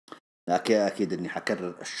 لكن أكيد أني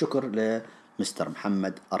حكرر الشكر لمستر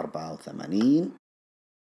محمد 84.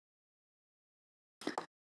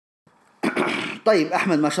 طيب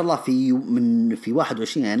أحمد ما شاء الله في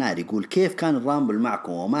 21 يناير يقول كيف كان الرامبل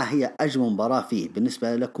معكم وما هي أجمل مباراة فيه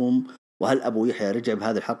بالنسبة لكم، وهل أبو يحيى رجع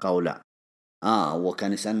بهذه الحلقة أو لا؟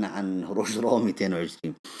 وكان يسألنا عن هروج رو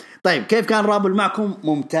 220. طيب كيف كان الرامبل معكم؟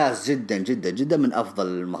 ممتاز جدا جدا جدا، من أفضل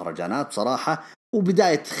المهرجانات صراحة،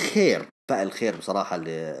 وبداية خير فائل خير بصراحة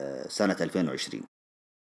لسنة 2020.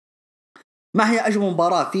 ما هي أجمل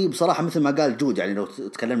مباراة فيه؟ بصراحة مثل ما قال جود، يعني لو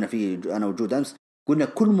تكلمنا فيه أنا وجود أمس قلنا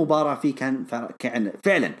كل مباراة فيه كان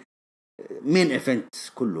فعلا مين إيفنت،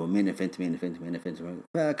 كله مين إيفنت،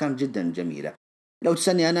 فكان جدا جميلة. لو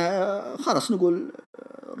تسألني أنا خلاص نقول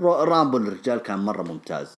رامبل الرجال كان مرة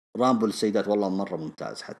ممتاز، رامبل السيدات والله مرة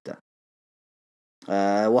ممتاز حتى.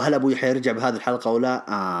 وهل أبو يحيى يرجع بهذه الحلقة ولا؟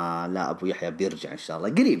 لا، أبو يحيى بيرجع إن شاء الله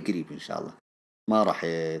قريب إن شاء الله، ما راح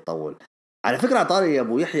يطول. على فكرة طاري يا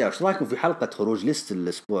أبو يحيى، إيش رأيكم في حلقة هروج ليست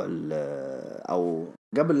الأسبوع أو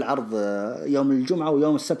قبل العرض يوم الجمعة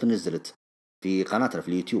ويوم السبت نزلت في قناتنا في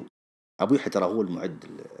اليوتيوب؟ أبو يحيى ترى هو المعد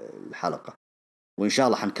الحلقة، وإن شاء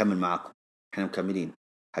الله حنكمل معكم، إحنا مكملين،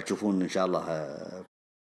 حتشوفون إن شاء الله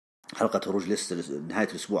حلقة هروج ليست نهاية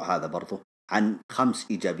الأسبوع هذا برضو عن 5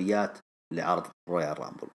 إيجابيات لعرض رويال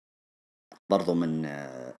رامبل، برضو من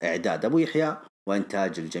إعداد أبو يحيى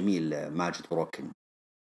وإنتاج الجميل ماجد بروكن.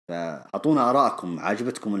 فأعطونا آراءكم،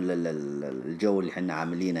 عاجبتكم الجو اللي حنا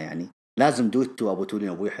عاملينه؟ يعني لازم دويتو أبو تولين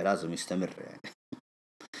أبو يحيى لازم يستمر يعني.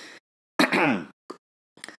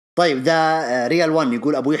 طيب ذا ريال 1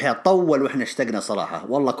 يقول أبو يحيى طول وإحنا اشتقنا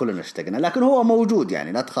صراحة، والله كلنا اشتقنا، لكن هو موجود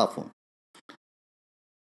يعني لا تخافون.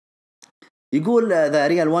 يقول ذا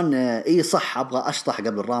ريال 1 إيه صح، أبغى أشطح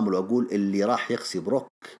قبل الرامل وأقول اللي راح يقصي بروك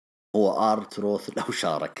هو آرت روث لو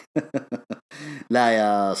شارك. لا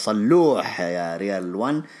يا صلوح يا ريال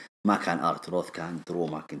 1، ما كان آرت روث، كان درو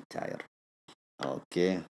ماكنتاير.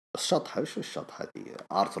 أوكي الشطحة، إيش الشطحة دي؟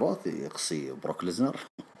 آرت روث يقصي بروك ليزنر؟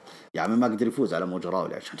 يعني ما قدر يفوز على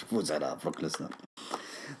موجراولي عشان يفوز على بروك ليزنر.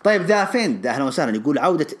 طيب ذا فين ده أهلا وسهلا، يقول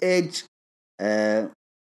عودة إيج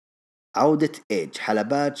عودة إيج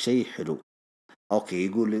حلبات شيء حلو. أوكي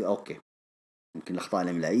يقول لي أوكي يمكن الأخطاء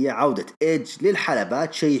الإملائية، عودة إيج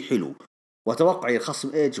للحلبات شيء حلو، وتوقعي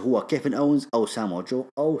الخصم إيج هو كيفن أونز أو سامو جو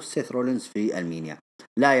أو سيث رولينز في المانيا.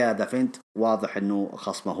 لا يا ذا فينت، واضح أنه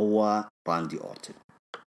خصمه هو راندي أورتن.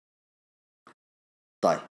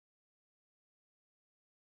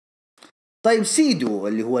 طيب سيدو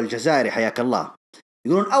اللي هو الجزائري حياك الله،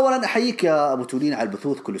 يقولون أولا أحييك يا أبو تولين على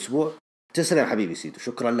البثوث كل أسبوع. تسلم حبيبي سيدو،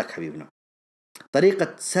 شكرا لك حبيبنا.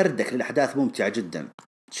 طريقة سردك للأحداث ممتعة جدا،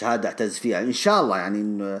 شهادة أعتز فيها إن شاء الله، يعني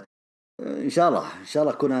إن شاء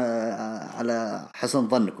الله أكون على حسن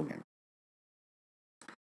ظنكم يعني.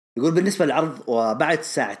 يقول بالنسبة للعرض وبعد 2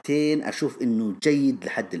 ساعة أشوف إنه جيد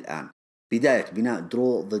لحد الآن. بداية بناء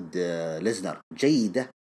درو ضد ليزنر جيدة،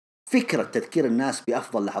 فكرة تذكير الناس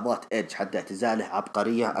بأفضل لحظات إيدج حتى اعتزاله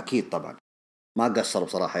عبقرية أكيد طبعا، ما قصروا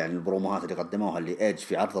بصراحة، يعني البروموهات اللي قدموها اللي إيدج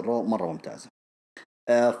في عرض الرو مرة ممتازة.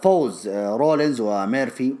 فوز رولينز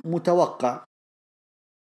وميرفي متوقع،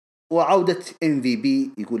 وعودة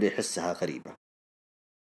MVP يقول يحسها غريبة،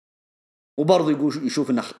 وبرضه يقول يشوف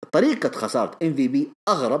إن طريقة خسارة MVP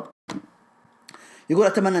أغرب. يقول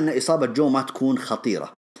أتمنى أن إصابة جو ما تكون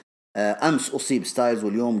خطيرة، أمس أصيب ستايلز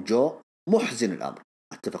واليوم جو، محزن الأمر.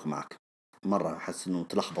 أتفق معك، مرة أحس إنه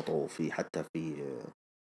تلخبطوا في حتى في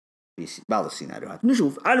بعض السيناريوهات.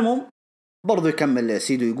 نشوف. على العموم برضو يكمل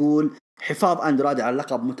سيدو يقول حفاظ أندرادي على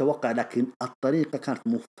اللقب متوقع، لكن الطريقة كانت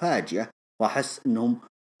مفاجئة وأحس أنهم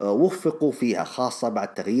وفقوا فيها، خاصة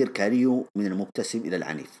بعد تغيير كاريو من المبتسم إلى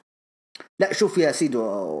العنيف. لا شوف يا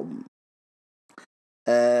سيدو،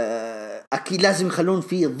 أكيد لازم يخلون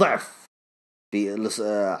فيه ضعف في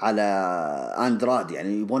على أندرادي، يعني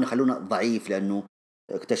يبغون يخلونه ضعيف لأنه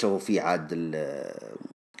اكتشفوا فيه عاد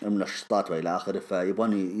المنشطات وإلى آخره،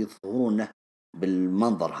 فيبغون يظهرونه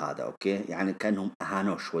بالمنظر هذا. أوكي يعني كأنهم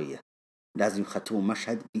أهانوه شوية، لازم يختمون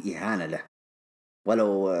مشهد بإهانة له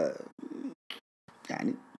ولو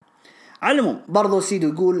يعني. على العموم برضو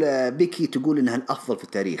سيدو يقول بيكي تقول إنها الأفضل في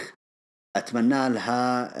التاريخ، أتمنى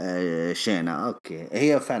لها شينا. أوكي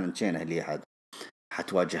هي فعلا شينا اللي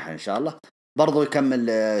حتواجهها إن شاء الله. برضو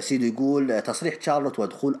يكمل سيدو يقول تصريح شارلوت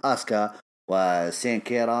ودخول آسكا وسين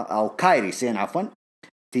كيرا أو كايري سين عفوا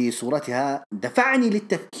في صورتها دفعني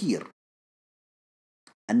للتفكير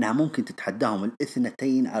أنها ممكن تتحداهم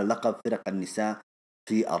الاثنتين على لقب فرق النساء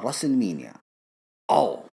في الرسلمينيا.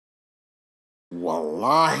 أوه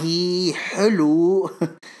والله حلو.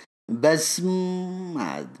 بس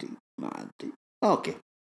ما أدري. أوكي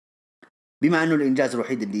بما أنه الإنجاز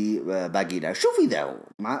الوحيد اللي باقي له، شوف إذا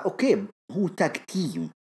مع أوكي هو تاك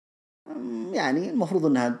تيم، يعني المفروض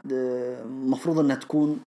أنها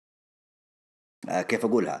تكون كيف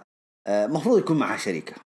أقولها، مفروض يكون معها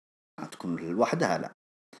شريكة، ما تكون لوحدها لا.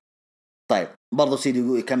 طيب برضو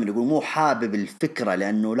سيدي يكمل يقول مو حابب الفكرة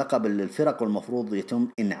لأنه لقب الفرق والمفروض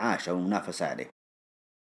يتم إنعاش أو المنافسة عليه.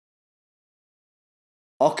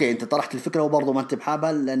 أوكي أنت طرحت الفكرة وبرضو ما أنت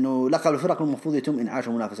بحابها لأنه لقب الفرق المفروض يتم إنعاش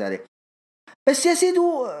ومنافسة عليه. بس يا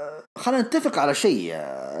سيدو خلينا نتفق على شيء،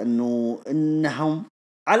 انهم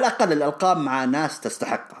على الاقل الالقاب مع ناس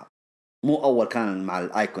تستحقها. مو اول كان مع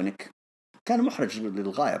الايكونيك، كان محرج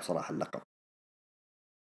للغايه بصراحه اللقب.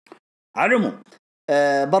 على العموم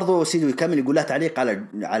برضو سيدو يكمل يقول له تعليق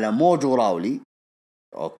على موجو راولي.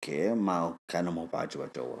 اوكي، ما كان مو بعجبه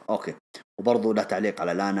جوه. اوكي، وبرضو له تعليق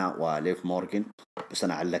على لانا وليف مورغان، بس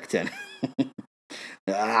انا علقت يعني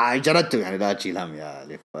جردته يعني، لا تشيل هم يا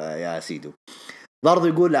ليف يا سيدو. برضو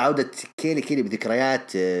يقول عودة كيلي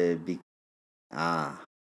بذكريات آه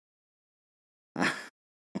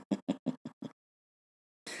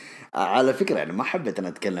على فكرة يعني ما حبيت أنا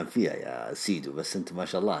أتكلم فيها يا سيدو، بس أنت ما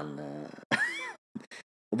شاء الله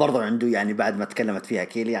وبرضه عنده يعني بعد ما تكلمت فيها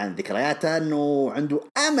كيلي عن ذكرياتها أنه عنده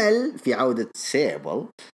أمل في عودة سيبل.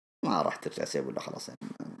 ما راح ترجع سيبل، خلاص يعني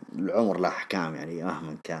العمر له أحكام يعني،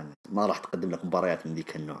 مهما كان ما راح تقدم لك مباريات من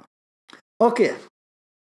ذيك النوع. أوكي،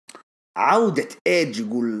 عودة إيج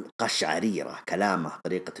يقول قشعريرة كلامه،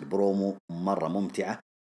 طريقة البرومو مرة ممتعة.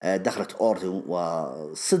 دخلت أورتون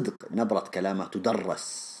وصدق نبرة كلامه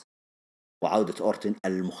تدرس، وعودة أورتون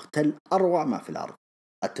المختل أروع ما في الأرض.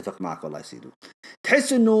 أتفق معك والله يا سيدو.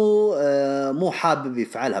 تحس إنه مو حابب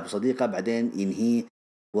يفعلها بصديقه بعدين ينهي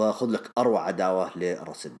وخذ لك أروع عداوة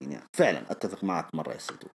لرسلمانيا. فعلا أتفق معك مرة يا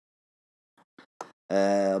سيدو.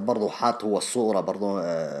 برضو حاط هو الصورة برضو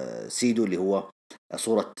سيدو اللي هو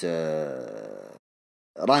صورة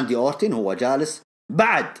راندي أورتن هو جالس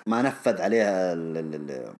بعد ما نفذ عليها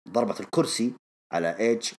ضربة الكرسي على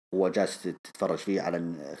إيج، هو جالس تتفرج فيه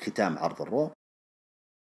على ختام عرض الرو.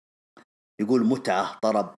 يقول متعة،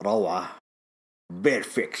 طرب، روعة،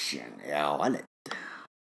 بيرفكشن يا ولد.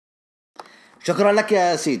 شكرا لك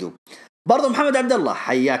يا سيدو. برضو محمد عبد الله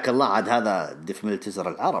حياك الله، عاد هذا دف ملتزر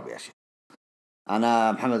العرب يا شيخ.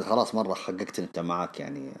 انا محمد خلاص مره حققت انت معك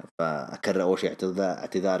يعني، فاكرر اول شيء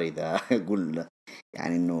اعتذاري اذا اقول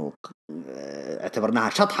يعني انه اعتبرناها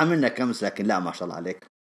شطحه منك امس، لكن لا ما شاء الله عليك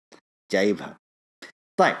جايبها.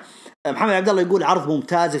 طيب، محمد عبد الله يقول عرض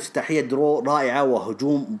ممتاز، افتتاحيه درو رائعه،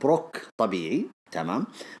 وهجوم بروك طبيعي تمام.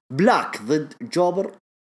 بلاك ضد جوبر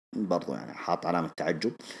برضو يعني حاط علامه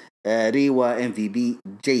تعجب. ريوا ام في بي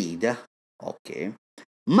جيده. اوكي،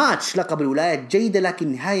 ماتش لقب الولايات جيده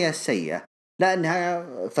لكن نهايه سيئه. لا،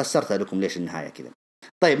 النهايه فسرتها لكم ليش النهايه كذا.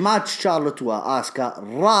 طيب، ماتش شارلوت واسكا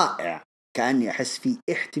رائع، كاني احس في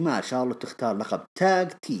احتمال شارلوت تختار لقب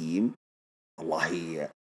تاج تيم. والله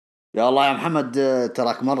يا الله يا محمد،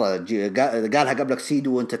 تراك مرة قالها قبلك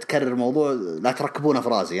سيدو وانت تكرر موضوع لا تركبونه في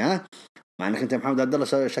راسي، ها؟ مع انك انت محمد عبد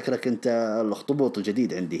الله شكلك انت الاخطبوط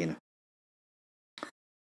الجديد عندي هنا.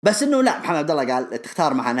 بس انه لا، محمد عبد الله قال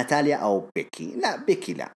تختار مع ناتاليا او بيكي. لا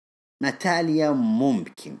بيكي لا، ناتاليا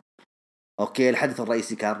ممكن. اوكي، الحدث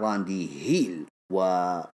الرئيسي كان راندي هيل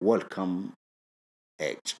وويلكم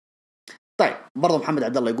ايج. طيب، برضو محمد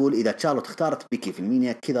عبد الله يقول اذا تشارلوت اختارت بيكي في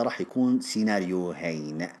المينيا كذا راح يكون سيناريو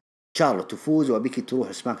هين. تشارلوت تفوز وبيكي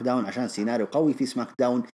تروح سماك داون عشان سيناريو قوي في سماك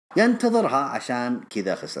داون ينتظرها، عشان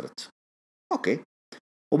كذا خسرت. اوكي،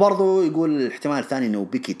 وبرضو يقول الاحتمال الثاني انه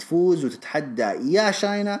بيكي تفوز وتتحدى يا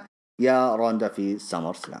شاينا يا روندا في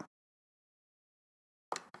سامر سلام.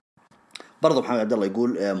 برضو محمد عبد الله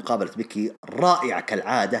يقول مقابلة بيكي رائعة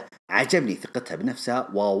كالعادة، عجبني ثقتها بنفسها،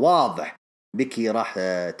 وواضح بيكي راح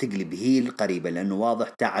تقلب هيل قريبا لأنه واضح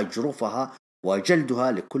تعجرفها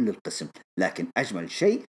وجلدها لكل القسم. لكن أجمل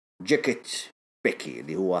شيء جاكيت بيكي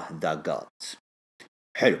اللي هو ذا جاد.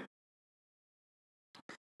 حلو.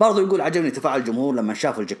 برضو يقول عجبني تفاعل الجمهور لما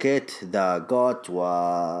شافوا الجاكيت ذا جوت،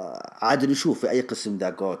 وعاد نشوف في أي قسم ذا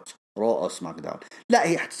جوت، رو أو سماك داون. لا،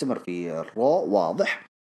 هي حتستمر في الرو واضح،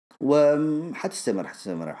 وحتستمر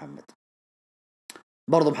يا محمد.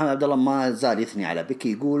 برضو محمد عبد الله ما زال يثني على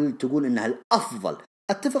بيكي، تقول انها الافضل.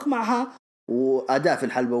 اتفق معها، واداء في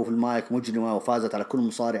الحلبة وفي المايك مجرمة، وفازت على كل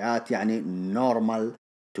المصارعات يعني نورمال،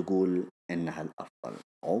 تقول انها الافضل.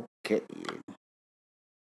 اوكي،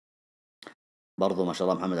 برضو ما شاء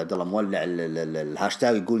الله محمد عبد الله مولع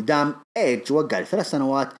الهاشتاج، يقول دام ايج وقع ل3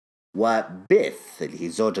 سنوات، وبيث اللي هي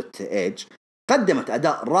زوجة ايج قدمت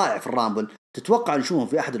اداء رائع في الرامبل، تتوقع نشوفهم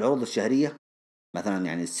في احد العروض الشهرية مثلا،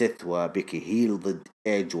 يعني سيث وبيكي هيل ضد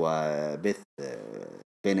ايج وبيث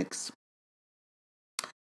فينيكس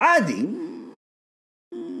عادي.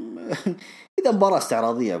 اذا مباراة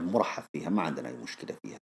استعراضية مرحب فيها، ما عندنا اي مشكلة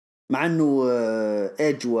فيها. مع انه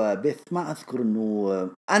ايج وبيث ما اذكر انه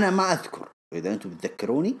انا ما اذكر، اذا انتم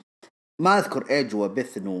بتذكروني ما اذكر ايج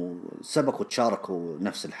وبيث انه سبقوا تشاركوا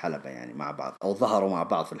نفس الحلبة يعني مع بعض، او ظهروا مع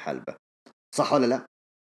بعض في الحلبة، صح ولا لا؟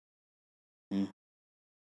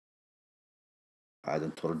 عاد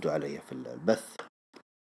انتم ردوا علي في البث.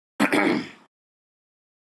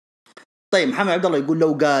 طيب محمد عبد الله يقول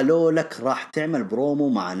لو قالوا لك راح تعمل برومو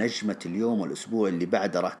مع نجمة اليوم والأسبوع اللي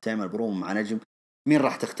بعده راح تعمل برومو مع نجم، مين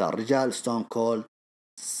راح تختار؟ رجال ستون كول،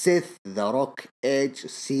 سيث، ذا روك، ايج،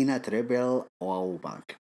 سينا، تريبل أو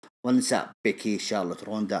بانك؟ والنساء بيكي، شارلوت،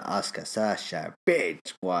 روندا، آسكا، ساشا، بيج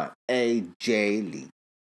وأي جي لي.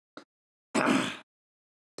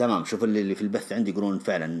 تمام. شوف اللي في البث عندي يقولون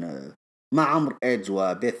فعلا مع عمرو ايج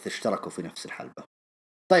وبيث اشتركوا في نفس الحلبة.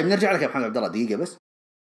 طيب نرجع لك يا محمد عبد الله دقيقة بس.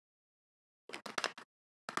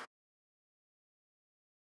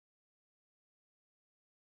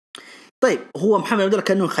 طيب هو محمد عبد الله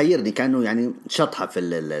كانه يخيرني، كانه يعني شطحه في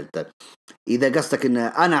اذا قصدك ان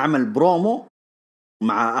انا اعمل برومو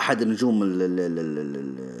مع احد النجوم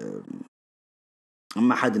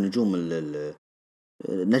مع احد النجوم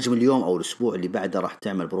نجم اليوم او الاسبوع اللي بعده راح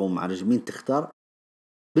تعمل برومو مع نجم، مين تختار؟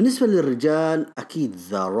 بالنسبه للرجال اكيد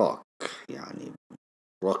ذا روك، يعني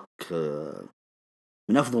روك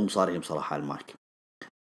من افضل المصارعين بصراحه على المايك.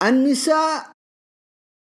 النساء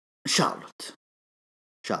شارلوت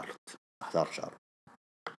اختار شارلوت.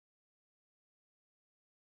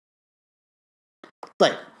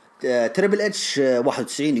 طيب تريبل اتش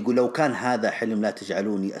 91 يقول لو كان هذا حلم لا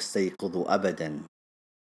تجعلوني استيقظ ابدا،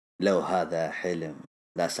 لو هذا حلم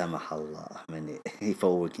لا سمح الله من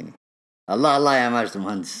يفوقني. الله الله يا ماجد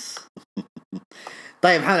مهندس.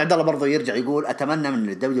 طيب محمد عبد الله برضه يرجع يقول اتمنى من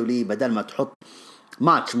الدبليو دبليو بدل ما تحط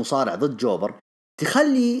ماتش مصارع ضد جوبر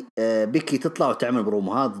تخلي بيكي تطلع وتعمل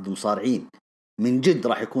بروموهات ضد مصارعين، من جد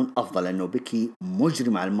راح يكون افضل، لانه بيكي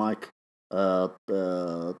مجرم على المايك،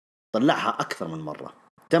 طلعها اكثر من مره.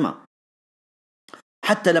 تمام.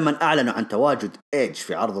 حتى لما أعلنوا عن تواجد إيج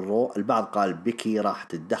في عرض الرو البعض قال بيكي راح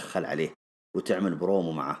تتدخل عليه وتعمل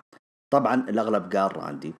برومو معه، طبعا الأغلب قال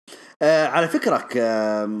راندي. على فكرة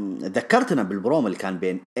ذكرتنا بالبرومو اللي كان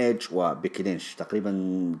بين إيج وبيكي لينش تقريبا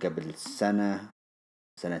قبل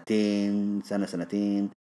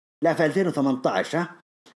سنتين، لا في 2018. ها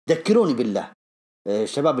ذكروني بالله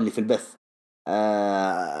الشباب اللي في البث.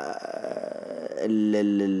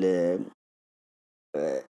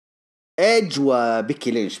 ايج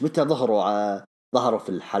وبيكي لينش متى ظهروا في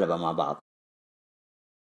الحلبة مع بعض؟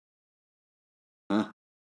 ها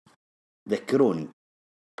ذكروني.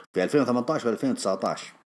 في 2018 و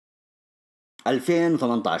 2019؟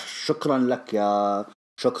 2018. شكرا لك يا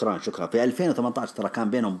شكرا في 2018 ترى كان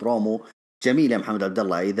بينهم برومو جميل يا محمد عبد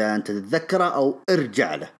الله، اذا انت تتذكره او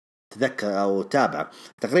ارجع له تذكر او تابعه،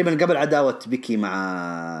 تقريبا قبل عداوة بيكي مع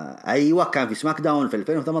ايوه كان في سماك داون في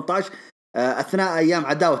 2018 اثناء ايام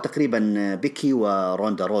عداوة تقريبا بيكي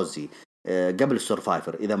وروندا روزي قبل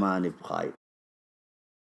السورفايفر اذا ما نبغى.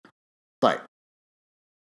 طيب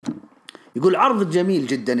يقول عرض جميل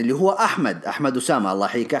جدا، اللي هو احمد اسامه، الله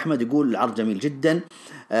يحييك احمد، يقول العرض جميل جدا،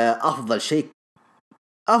 افضل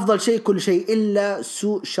شيء كل شيء الا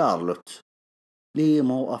سوء شارلوت. ليه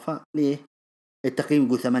موقفه؟ ليه التقييم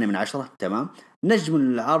يقول 8/10. تمام. نجم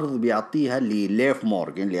العرض بيعطيها لليف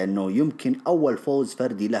مورغان لانه يمكن اول فوز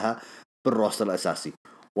فردي لها بالروستر الاساسي.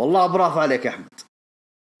 والله برافو عليك يا احمد.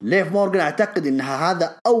 ليف مورغان اعتقد انها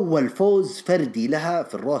هذا اول فوز فردي لها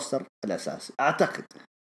في الروستر الاساسي، اعتقد،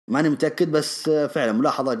 ماني متأكد، بس فعلا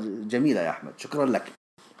ملاحظة جميلة يا أحمد، شكرا لك.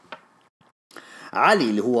 علي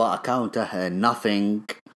اللي هو أكاونته nothing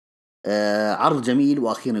عرض جميل،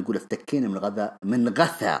 وأخيرا يقول افتكينا من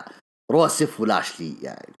غثى روسف ولاشلي،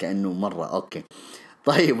 يعني كأنه مرة أوكي.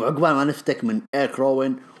 طيب وعقبال ما نفتك من إيرك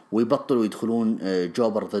روين ويبطلوا يدخلون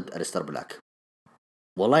جوبر ضد أليستر بلاك.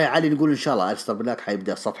 والله يا علي نقول إن شاء الله أليستر بلاك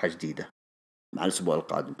حيبدأ صفحة جديدة مع الأسبوع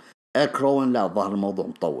القادم. إيرك روين لا، ظهر الموضوع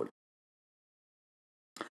مطول.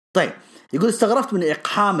 طيب يقول استغربت من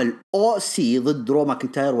إقحام الأو سي ضد رو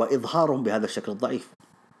ماكنتاير وإظهارهم بهذا الشكل الضعيف.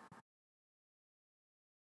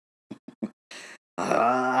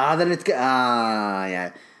 هذا اللي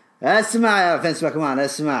يعني اسمع يا فينس ماكمان،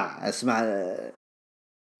 اسمع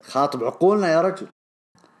خاطب عقولنا يا رجل.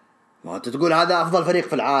 ما انت تقول هذا افضل فريق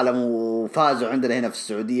في العالم وفازوا عندنا هنا في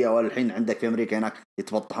السعوديه، والحين عندك في امريكا هناك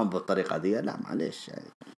يتبطحون بالطريقه دي، لا معليش يعني.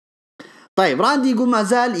 طيب راندي يقول ما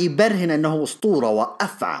زال يبرهن انه اسطوره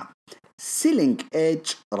وافعى، سيلينج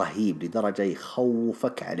ايج رهيب لدرجه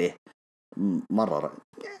يخوفك عليه مرة.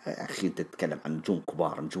 يا أخي أنت تتكلم عن نجوم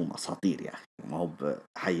كبار، نجوم أساطير يا أخي، ما هو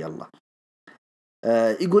حي الله.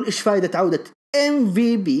 يقول إيش فائدة عودة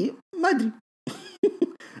MVP؟ ما أدري.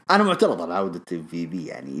 أنا معترض على عودة MVP،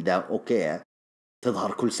 يعني إذا أوكي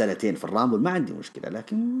تظهر كل سنتين في الرامبل ما عندي مشكلة،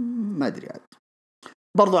 لكن ما أدري عاد.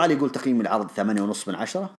 برضو علي يقول تقييم العرض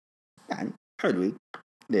 8.5/10، يعني حلوين،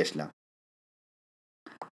 ليش لا.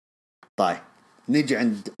 طيب نيجي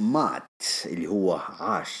عند مات اللي هو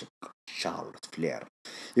عاشق شارلوت فلير،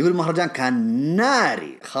 يقول المهرجان كان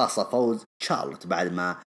ناري، خاصة فوز شارلوت بعد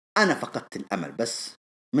ما أنا فقدت الأمل. بس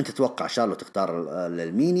من تتوقع شارلوت تختار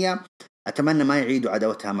المانيا؟ أتمنى ما يعيدوا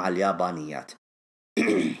عداوتها مع اليابانيات.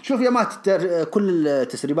 شوف يا مات، كل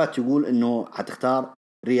التسريبات يقول إنه حتختار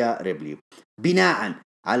ريا ريبلي بناء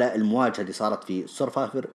على المواجهة اللي صارت في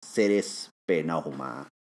سورفايفر سيريس بينهما.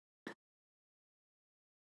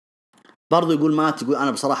 برضو يقول مات، يقول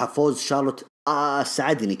أنا بصراحة فوز شارلوت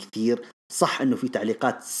ساعدني كثير. صح إنه في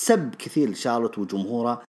تعليقات سب كثير لشارلوت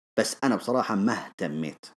وجمهورها، بس أنا بصراحة ما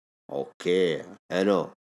اهتميت. أوكي حلو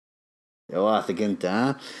يا واثق أنت،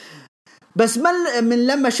 ها؟ بس من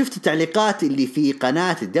لما شفت التعليقات اللي في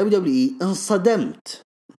قناة WWE انصدمت.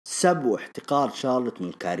 سب واحتقار شارلوت من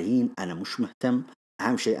الكارهين. أنا مش مهتم،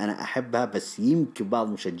 أهم شيء أنا أحبها، بس يمكن بعض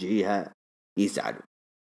مشجعيها يزعلوا.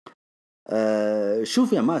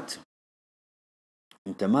 شوف يا مات،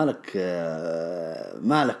 أنت مالك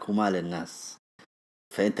ومال الناس.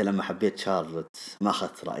 فأنت لما حبيت شارلوت ما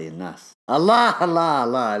أخذت رأي الناس. الله الله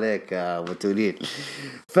الله عليك يا أبو توليد.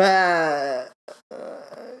 ف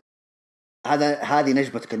هذه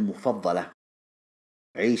نجمتك المفضلة.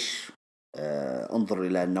 عيش، انظر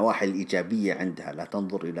إلى النواحي الإيجابية عندها، لا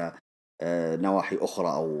تنظر إلى نواحي أخرى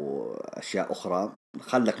أو أشياء أخرى.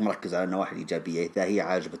 خلك مركز على النواحي الإيجابية. إذا هي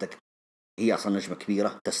عاجبتك، هي أصلا نجمة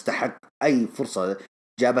كبيرة تستحق أي فرصة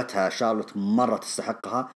جابتها شارلوت، مرة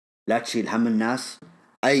تستحقها. لا تشيل هم الناس.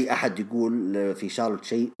 أي أحد يقول في شارلوت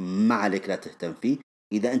شيء ما عليك لا تهتم فيه.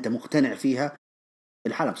 إذا أنت مقتنع فيها،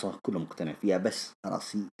 العالم صار كله مقتنع فيها، بس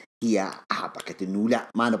خلاص هي حبكت إنه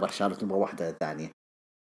لا، ما نبغى شارلوت، نبغى واحدة ثانية.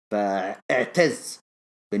 فاعتز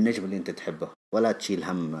بالنجم اللي أنت تحبه، ولا تشيل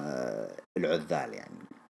هم العذال يعني.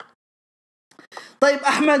 طيب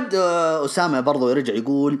أحمد أسامة برضو يرجع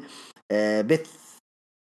يقول بث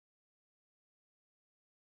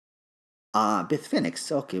بث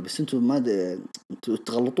فينيكس. أوكي، بس أنتوا أنتوا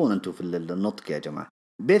تغلطون أنتوا في النطق يا جماعة.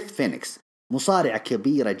 بث فينيكس مصارعة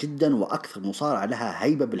كبيرة جدا، وأكثر مصارعة لها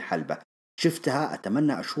هيبة بالحلبة شفتها.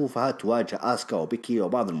 أتمنى أشوفها تواجه آسكا وبيكي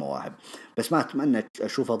وبعض المواهب، بس ما أتمنى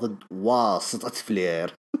أشوفها ضد واسطة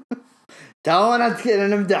فلير. تونا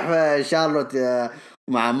نمدح شارلوت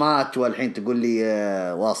مع مات، والحين تقول لي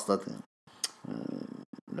واسطة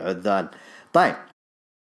العذال. طيب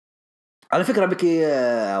على فكرة بيكي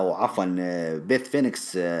أو عفوا بيث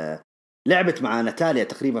فينيكس لعبت مع ناتاليا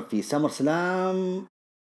تقريبا في سمر سلام.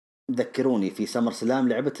 ذكروني، في سمر سلام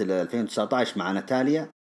لعبت 2019 مع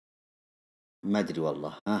ناتاليا. ما أدري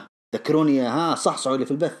والله، ذكروني. صح اللي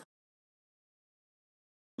في البث،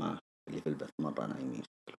 ما اللي في البث مرة أنا يمين.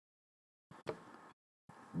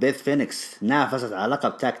 بيث فينيكس نافست على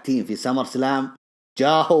لقب تاك تيم في سمر سلام.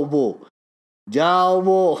 جاوبوا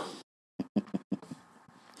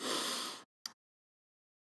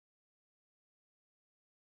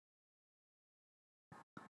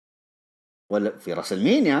ولا في راس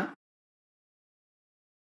المينيا؟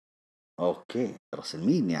 اوكي راس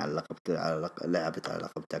المينيا على لقب، لعبت على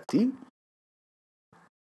لقب تاك تيم.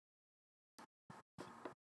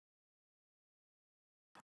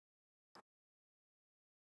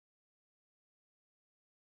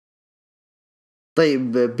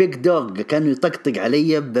 طيب بيج دوغ كان يطقطق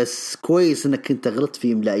علي، بس كويس انك انت غلطت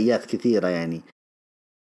في املائيات كثيرة يعني.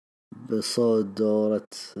 بصوت دورة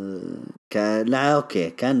لا اوكي،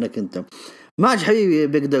 كانك انت ماشي حبيبي.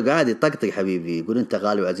 بيج دوغ عادي طقطق حبيبي، يقول انت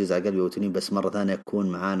غالي وعزيز على قلبي وتنين، بس مرة ثانية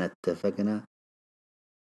تكون معانا، اتفقنا؟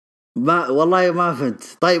 ما والله ما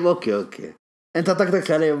فهمت. طيب اوكي انت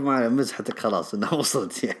طقطقت علي مع مزحتك، خلاص انها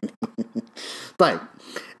وصلت يعني. طيب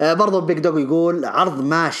برضو بيج دوغ يقول عرض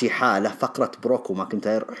ماشي حاله، فقرة بروك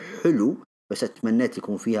وماكنتاير حلو، بس اتمنيت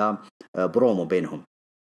يكون فيها برومو بينهم.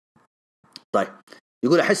 طيب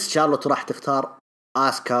يقول احس شارلوت راح تختار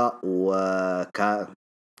اسكا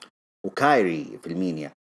وكايري في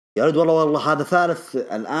المينيا. يا رد والله هذا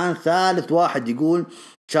ثالث واحد يقول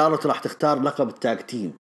شارلوت راح تختار لقب التاج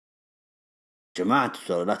تيم. جماعة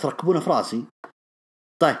لا تركبون في راسي.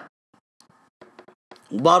 طيب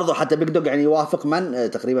وبرضه حتى بيج دوغ يعني يوافق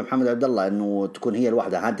من تقريبا محمد عبد الله انه تكون هي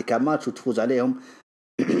الواحدة هاندي كاب ماتش وتفوز عليهم.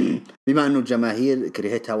 بما انه الجماهير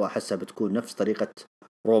كرهتها، واحسها بتكون نفس طريقة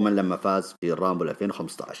رومان لما فاز في الرامبل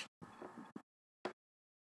 2015.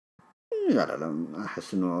 لا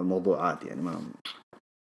احس انه الموضوع عادي يعني ما.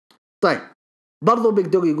 طيب برضو بيج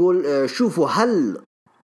دوغ يقول شوفوا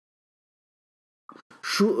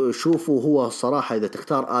شوفوا هو الصراحة إذا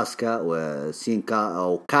تختار آسكا وسين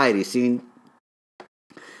أو كايري سين،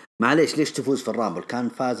 معليش ليش تفوز في الرامبل؟ كان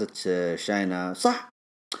فازت شاينا صح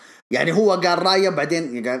يعني. هو قال رأيه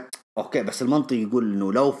بعدين قال أوكي، بس المنطق يقول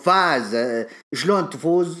إنه لو فاز شلون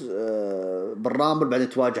تفوز بالرامبل بعدين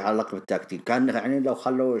تواجه على لقب التاكتيك. كان يعني لو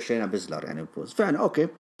خلوا شاينا بيزلر يعني يفوز فعلا. أوكي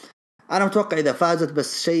انا متوقع اذا فازت،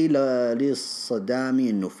 بس شيء لي صدامي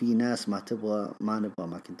انه في ناس ما نبغى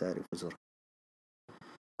ماكنتاير يفوز.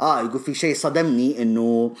 يقول في شيء صدمني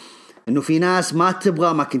انه في ناس ما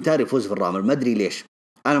تبغى ماكنتاير يفوز في الرامل، ما ادري ليش.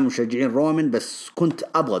 انا مشجعين رومان، بس كنت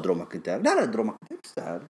ابغى درو ماكنتاير. لا درو ماكنتاير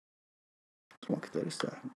يستاهل، درو ماكنتاير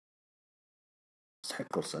يستحق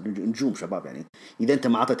فرصة. نجوم شباب يعني، اذا انت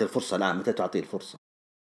ما اعطيت الفرصة الان متى تعطيه الفرصة؟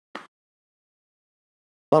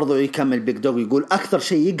 برضو يكمل بيج دوغ يقول اكثر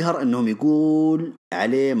شيء يقهر انهم يقول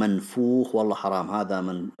عليه منفوخ، والله حرام،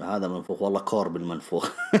 هذا منفوخ والله، كورب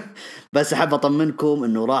المنفوخ. بس احب اطمنكم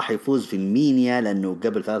انه راح يفوز في المينيا، لانه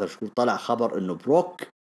قبل 3 شهور طلع خبر انه بروك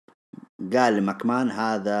قال لمكمان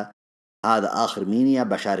هذا اخر مينيا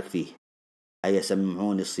بشارك فيه، هيا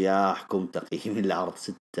سمعوني صياحكم، تقييم العرض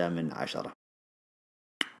 6/10.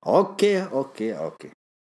 اوكي.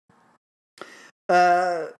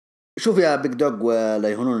 آه شوف يا بيج دوغ، ولا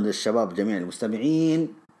يهونون الشباب جميع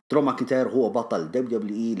المستمعين، درو ماكنتاير هو بطل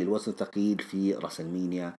WWE للوزن الثقيل في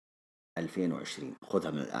راسلمينيا 2020.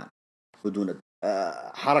 خذها من الآن بدون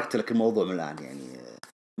حركت لك الموضوع من الآن يعني.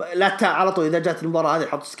 لا على طول إذا جات المباراة هذه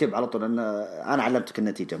حط سكيب على طول، لأن أنا علمتك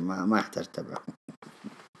النتيجة، ما يحتاج تتابع.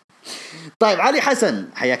 طيب علي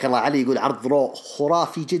حسن حياك الله. علي يقول عرض رو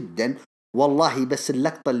خرافي جدا والله، بس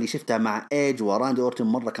اللقطة اللي شفتها مع ايج وراندي اورتن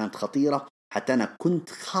مرة كانت خطيرة، حتى انا كنت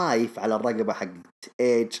خايف على الرقبة حق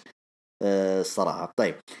ايج الصراحة.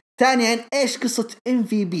 طيب ثانيا، ايش قصة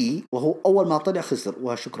MVP وهو اول ما طلع خسر؟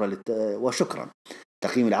 وشكرا.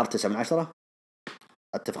 تقييم العرض 9/10.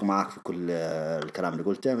 اتفق معك في كل الكلام اللي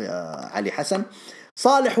قلته يا علي حسن.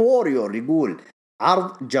 صالح ووريور يقول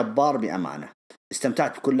عرض جبار بأمانة،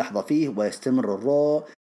 استمتعت بكل لحظة فيه، ويستمر الرو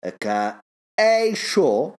كأي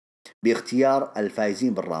شو باختيار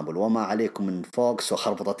الفائزين بالرامبل، وما عليكم من فوكس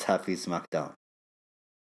وخربطتها في سماك داون.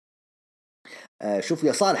 شوف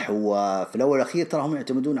يا صالح، هو في الأول والأخير ترى هم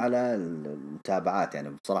يعتمدون على المتابعات،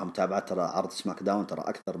 يعني بصراحة متابعات ترى عرض سماك داون ترى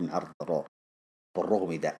أكثر من عرض الرو،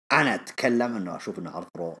 بالرغم إذا أنا أتكلم أنه أشوف أنه عرض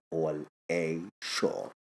رو هو الأي شو.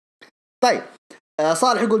 طيب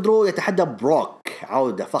صالح يقول درو يتحدى بروك،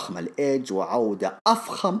 عودة فخمة لإيج وعودة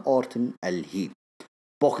أفخم أورتن الهيل.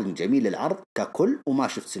 بوكينج جميل للعرض ككل، وما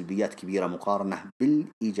شفت سلبيات كبيرة مقارنة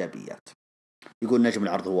بالإيجابيات. يقول نجم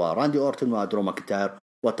العرض هو راندي أورتن ودرو ماكنتاير،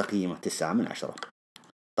 وتقييمه 9/10.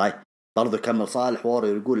 طيب برضو يكمل صالح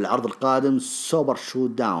وورير يقول العرض القادم سوبر شو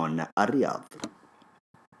داون الرياض.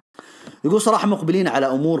 يقول صراحة مقبلين على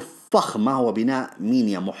أمور فخمة وبناء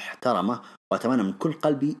مينيا محترمة، وأتمنى من كل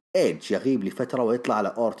قلبي إيج يغيب لفترة ويطلع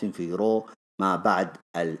على أورتن في رو ما بعد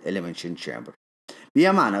الإليمنشن شامبر.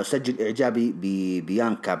 بأمانة أسجل إعجابي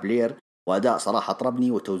ببيانكا بلير، وأداء صراحة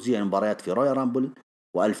طربني، وتوزيع المباريات في رويال رامبل،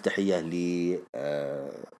 وألف تحية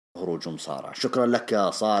لهروج مصارع. شكرا لك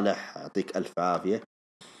يا صالح، يعطيك ألف عافية.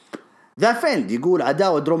 ذا فيند يقول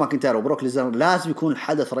عداوة درو ماكنتاير وبروك ليزنر لازم يكون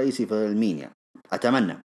حدث رئيسي في المينيا،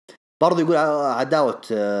 أتمنى. برضو يقول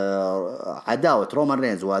عداوة رومان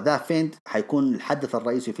رينز وذا فيند حيكون الحدث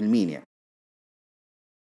الرئيسي في المينيا.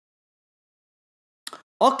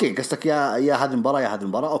 اوكي قصدك يا هذه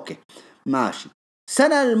المباراة، اوكي ماشي.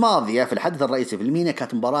 السنة الماضية في الحدث الرئيسي في المينيا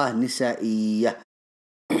كانت مباراة نسائية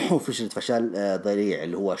وفشلت فشل ذريع،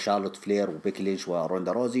 اللي هو شارلوت فلير وبيكليج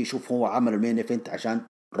وروندا روزي. شوف هو عمل المين ايفنت عشان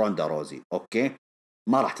روندا روزي، اوكي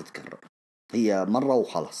ما راح تتكرر، هي مرة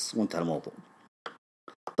وخلاص وانتهى الموضوع.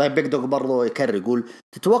 طيب بيك دوغ برضو يكرر يقول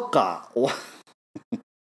تتوقع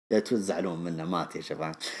لا تزعلون منه مات يا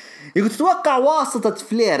شباب. يقول تتوقع واسطة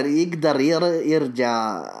فلير يقدر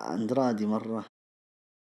يرجع اندرادي مرة؟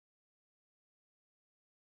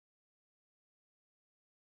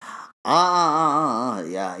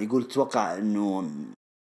 يا يقول تتوقع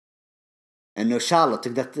انه شارلوت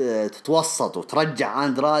تقدر تتوسط وترجع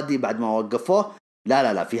اندرادي بعد ما وقفوه؟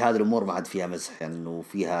 لا في هذه الامور ما عاد فيها مزح، يعني انه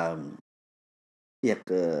فيها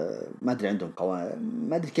ما ادري عندهم قوانين،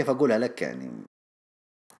 ما ادري كيف اقولها لك، يعني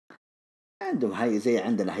عندهم هي زي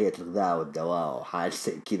عندنا هيئة الغذاء والدواء وحاجة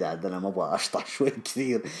زي كذا، عندنا ما ابغى اشطح شوي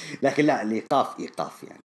كثير، لكن لا الايقاف ايقاف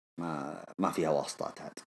يعني ما فيها واسطات،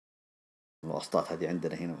 هذه الواسطات هذه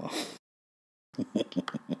عندنا هنا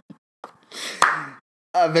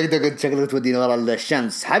بقدر قلت شغلة تودينا ورا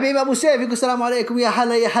الشمس. حبيب ابو سيف يقول السلام عليكم، يا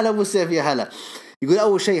هلا ابو سيف يا هلا. يقول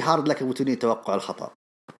اول شيء هارد لك ابو توني، توقع الخطأ،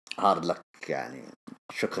 هارد لك يعني،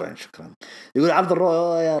 شكرا. يقول عبد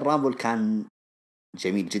الرويال رامبل كان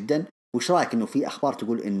جميل جدا، وش رايك انه في اخبار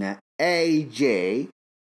تقول ان اي جي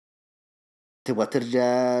تبغى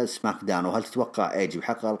ترجع سماك داون، وهل تتوقع اي جي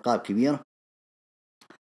بيحقق القاب كبيرة؟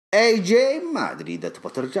 اي جي ما ادري اذا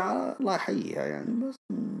تبغى ترجع الله يحييها يعني، بس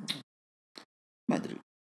ما ادري.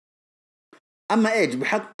 اما ايج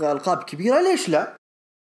بيحقق القاب كبيرة ليش لا؟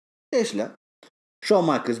 شون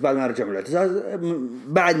مايكلز بعد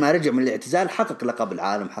ما رجع من الاعتزال حقق لقب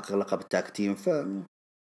العالم، حقق لقب التاك تيم،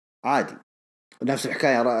 فعادي. نفس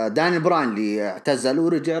الحكاية داني براين اللي اعتزل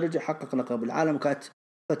ورجع حقق لقب العالم، وكانت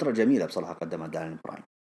فترة جميلة بصراحة قدمها داني براين.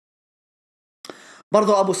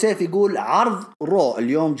 برضو أبو سيف يقول عرض رو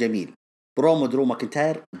اليوم جميل، برومو درو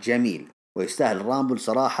ماكنتاير جميل ويستاهل الرامبل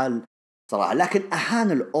صراحة، لكن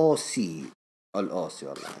أهان الأوسي والله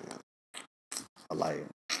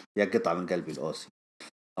يقطع من قلبي الأوسي.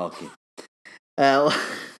 أوكي.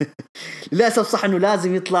 للأسف صح أنه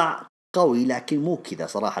لازم يطلع قوي، لكن مو كذا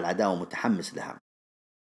صراحة، العداوة متحمس لها.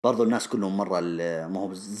 برضو الناس كلهم مرة ما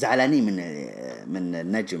هو زعلانين من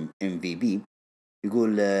النجم MVP.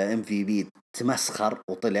 يقول MVP تمسخر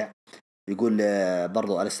وطلع. يقول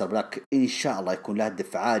برضو أليستر بلاك إن شاء الله يكون له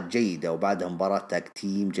دفعات جيدة وبعدها مباراة تاج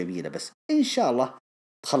تيم جميلة، بس إن شاء الله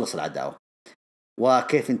تخلص العداوة.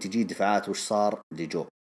 وكيف تجي دفعات وش صار لجو؟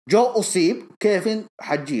 جو أصيب كيفن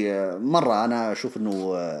حجي مرة. أنا أشوف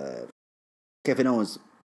إنه كيفن أونز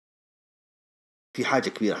في حاجة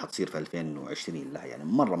كبيرة حتصير في 2020 له، يعني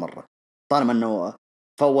مرة طالما إنه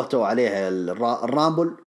فوتوا عليه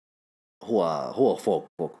الرامبل، هو فوق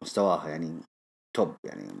مستواه، يعني توب،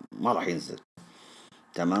 يعني ما راح ينزل.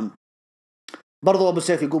 تمام. برضو أبو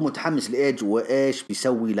سيف يقول متحمس لإيج وإيش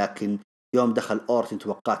بيسوي، لكن يوم دخل أورتن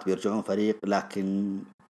توقعت بيرجعون فريق، لكن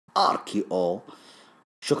RKO.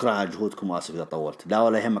 شكرا على جهودكم وآسف إذا طولت. لا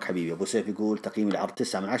ولا يهمك حبيبي. أبو سيف يقول تقييم العرض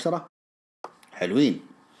 9/10. حلوين.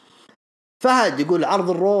 فهد يقول عرض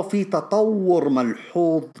الرو في تطور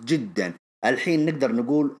ملحوظ جدا، الحين نقدر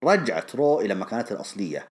نقول رجعت رو إلى مكانتها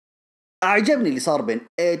الأصلية. أعجبني اللي صار بين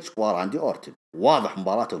إيج وراندي أورتن، واضح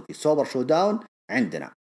مباراتهم في سوبر شو داون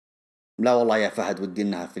عندنا. لا والله يا فهد ودي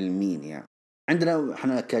إنها فيلمين، يعني عندنا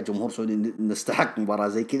إحنا كجمهور سعودي نستحق مباراة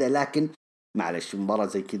زي كذا، لكن معلش مباراة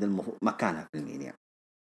زي كذا مكانها فيلمين يعني.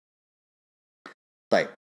 طيب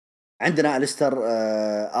عندنا أليستر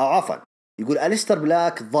أو عفوا يقول أليستر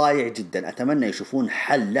بلاك ضايع جدا، أتمنى يشوفون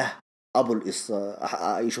حله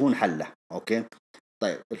يشوفون حله. أوكي.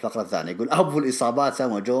 طيب الفقرة الثانية يقول أبو الإصابات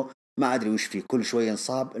سامو جو ما أدري وش فيه، كل شوية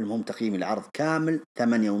انصاب. المهم تقييم العرض كامل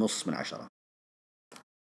 8.5/10.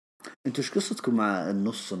 انتوا ايش قصتكم مع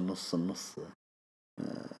النص؟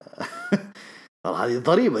 هذه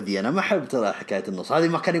ضريبة دي، أنا ما أحب ترى حكاية النص هذه،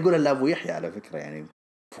 ما كان يقولها إلا أبو يحيى على فكرة، يعني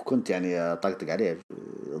كنت يعني طقطق عليه.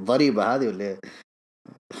 ضريبة هذه ولا؟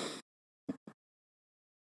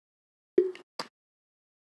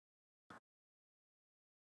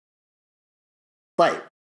 طيب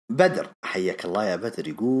بدر حياك الله يا بدر،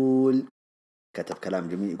 يقول كتب كلام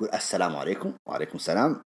جميل، يقول السلام عليكم. وعليكم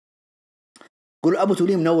السلام. يقول أبو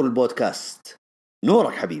توليم منور البودكاست.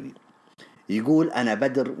 نورك حبيبي. يقول أنا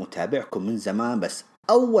بدر متابعكم من زمان، بس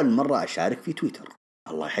أول مرة أشارك في تويتر.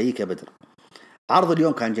 الله يحييك يا بدر. عرض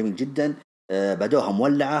اليوم كان جميل جدا. بدوها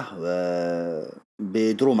مولعة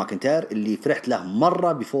بدرو ماكنتاير اللي فرحت له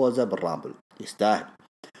مرة بفوزه بالرامبل، يستاهل.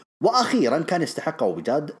 وأخيرا كان يستحقه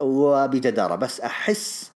وبجدارة، بس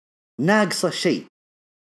أحس ناقصة شيء،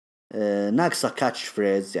 ناقصة كاتش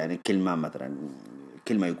فريز، يعني كلمة مثلا،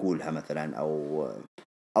 كلمة يقولها مثلا،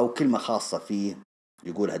 أو كلمة خاصة فيه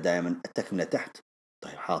يقولها دائما. التكملة تحت.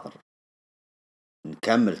 طيب حاضر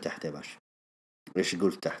نكمل تحت يا باشا. إيش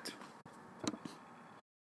يقول تحت؟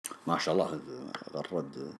 ما شاء الله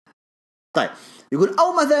غرد. طيب يقول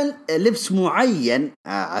أو مثلا لبس معين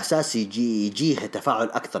على أساس يجيه تفاعل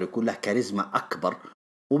أكثر، يكون له كاريزما أكبر.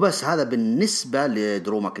 وبس هذا بالنسبة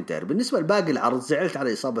لدرو ماكنتاير. بالنسبة لباقي العرض زعلت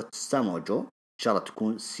على إصابة سامو جو، إن شاء الله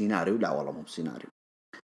تكون سيناريو. لا والله مو سيناريو،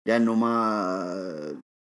 لأنه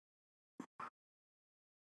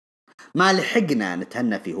ما لحقنا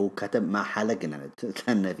نتهنى فيه. هو كتب ما حلقنا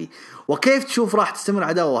نتهنى فيه. وكيف تشوف راح تستمر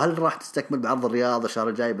عداوة؟ هل راح تستكمل بعرض الرياض الشهر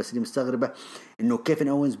الجاي؟ بس اللي مستغربة إنه كيفن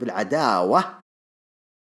أوينز بالعداوة،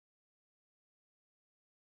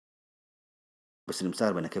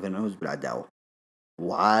 إنه كيفن أوينز بالعداوة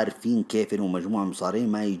وعارفين كيفن ومجموعة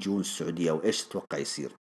مصارين ما يجون السعودية، وإيش تتوقع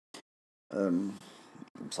يصير؟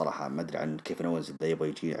 بصراحة ما أدري عن كيفن أوينز إذا يبغى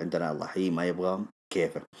يجي عندنا الله حي، ما يبغى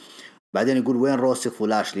كيفه. بعدين يقول وين روسف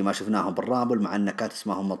ولاشلي ما شفناهم بالرامبل مع أن كانت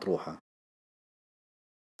اسمهم مطروحة.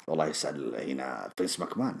 والله يسأل هنا فينس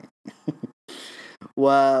ماكمان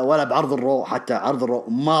ولا بعرض الرو، حتى عرض الرو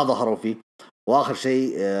ما ظهروا فيه. واخر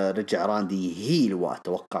شيء رجع راندي هيل،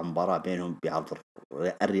 واتوقع مباراة بينهم بعرض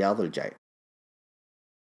الرياض الجاي.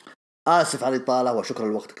 اسف على الاطالة وشكرا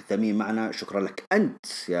لوقتك الثمين معنا. شكرا لك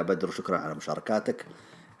انت يا بدر، وشكرا على مشاركاتك.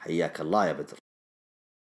 حياك الله يا بدر.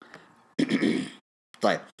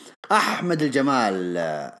 طيب احمد الجمال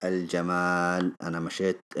انا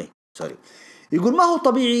مشيت سوري. يقول ما هو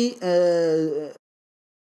طبيعي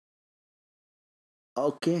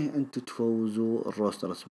اوكي انتوا تفوزوا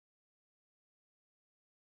الروستر اسمه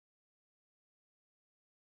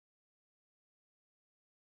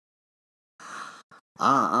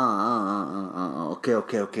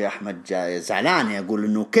اوكي احمد جاي زعلان يقول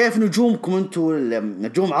انه كيف نجومكم انتوا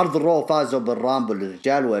نجوم عرض الرو فازوا بالرامبل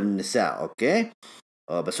الرجال والنساء. اوكي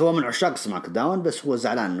بس هو من عشاق سماك داون، بس هو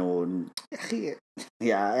زعلان انه يا اخي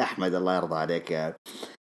يا احمد الله يرضى عليك يا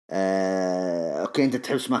اوكي انت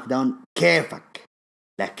تحب سماك داون كيفك،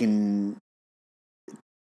 لكن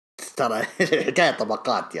ترى الحكاية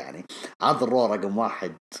طبقات يعني. عرض الرو رقم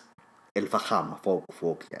واحد الفخامة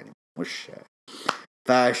فوق يعني مش.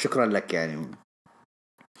 فشكرا لك يعني.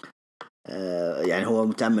 يعني هو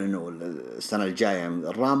متأمل انه السنة الجاية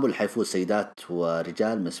الرامبل حيفوز سيدات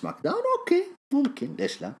ورجال من سماك داون. اوكي ممكن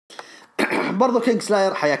ليش لا. برضو كينج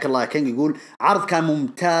سلاير حياك الله يا كينج يقول عرض كان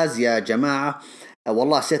ممتاز يا جماعة.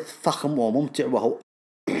 والله سيث فخم وممتع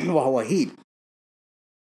وهو هيل.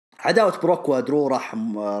 عداوة بروك ودرو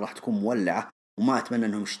راح تكون مولعة، وما أتمنى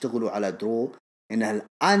أنهم يشتغلوا على درو إنها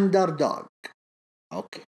الأندر دوغ.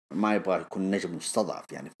 أوكي ما يبغى يكون نجم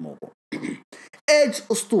مستضعف يعني في الموضوع. إيج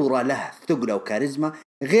أسطورة له ثقله وكاريزما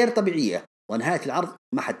غير طبيعية، ونهاية العرض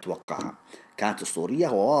ما حد توقعها كانت أسطورية،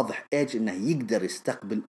 وواضح إيج إنه يقدر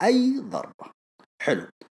يستقبل أي ضربة. حلو.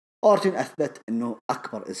 أورتن أثبت إنه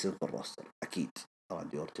أكبر اسم في الروستر أكيد. طبعا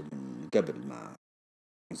دي أورتن من قبل ما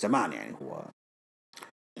من زمان يعني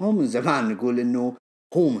هو من زمان نقول إنه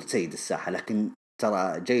هو متسيد الساحة، لكن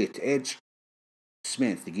ترى جيت إيج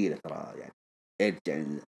اسمين ثقيلة ترى يعني. إيج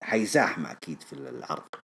يعني حيزاحمه أكيد في العرض.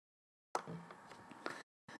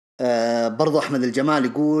 برضو أحمد الجمال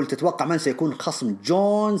يقول تتوقع من سيكون خصم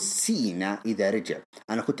جون سينا إذا رجع؟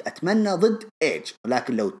 أنا كنت أتمنى ضد إيج،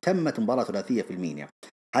 ولكن لو تمت مباراة ثلاثية في المينيا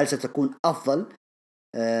هل ستكون أفضل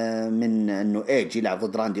من أنه إيج يلعب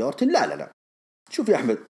ضد راندي أورتن؟ لا شوف يا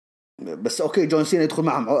أحمد، بس أوكي جون سينا يدخل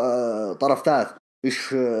معهم طرف ثالث،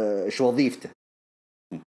 إيش وظيفته؟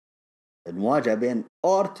 المواجهة بين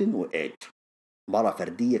أورتن وإيج مباراة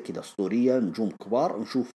فردية كده أسطورية، نجوم كبار،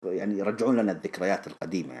 نشوف يعني يرجعون لنا الذكريات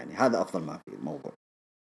القديمة يعني. هذا أفضل ما في الموضوع.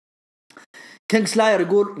 كينج سلاير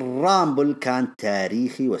يقول رامبل كان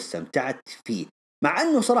تاريخي واستمتعت فيه، مع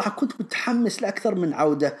أنه صراحة كنت متحمس لأكثر من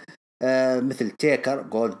عودة مثل تيكر،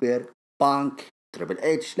 جولدبيرغ، بانك، تريبل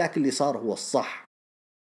اتش، لكن اللي صار هو الصح.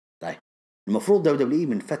 طيب المفروض دبليو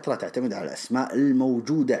من فترة تعتمد على الأسماء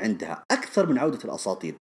الموجودة عندها أكثر من عودة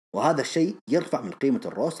الأساطير، وهذا الشيء يرفع من قيمة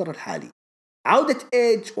الروستر الحالي. عودة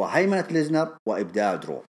ايج وهيمنة ليزنر وإبداع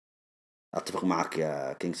درو. أتفق معك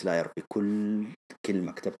يا كينج سلاير في كل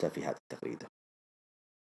كلمة كتبتها في هذه التغريدة.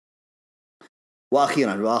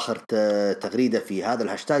 وأخيرا وآخر تغريدة في هذا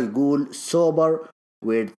الهاشتاج يقول sober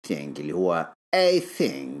weird thing اللي هو I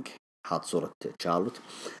think، حاط صورة شارلوت.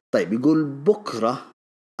 طيب يقول بكرة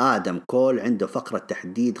آدم كول عنده فقرة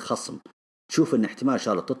تحديد خصم، تشوف ان احتمال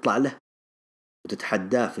شارلوت تطلع له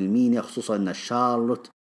وتتحداه في المينيا، خصوصا ان شارلوت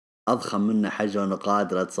أضخم منه حجم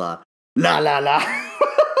وقادرة تصار. لا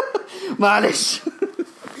معلش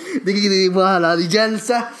دقيقة هذه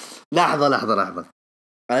جلسة. لحظة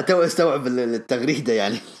أنا تو استوعب التغريدة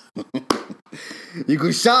يعني.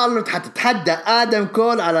 يقول شارلوت حتتحدى آدم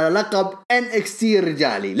كول على لقب NXT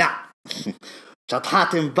رجالي. لا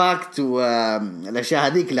شطحات امباكت والأشياء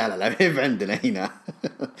هذيك لا ما في عندنا هنا.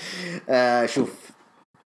 شوف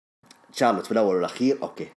شارلوت في الأول والأخير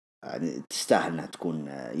أوكي يعني تستاهل أنها تكون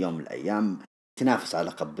يوم من الأيام تنافس على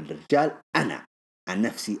لقب الرجال. أنا عن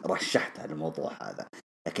نفسي رشحتها للموضوع هذا،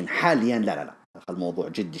 لكن حاليا لا الموضوع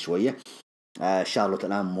جدي شوية. شارلوت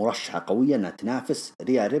الآن مرشحة قوية أنها تنافس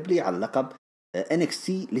ريا ريبلي على لقب NXT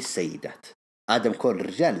للسيدات. آدم كول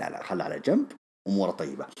الرجال لا خلها على جنب، أموره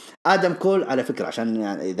طيبة. آدم كول على فكرة عشان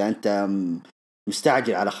يعني إذا أنت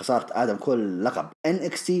مستعجل على خسارة آدم كول لقب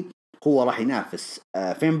NXT، هو راح ينافس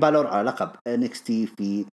فين بالور على لقب NXT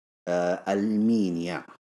في المينيا.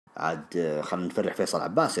 عاد خلنا نفرح فيصل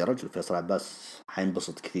عباس يا رجل، فيصل عباس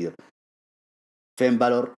حينبسط كثير. فين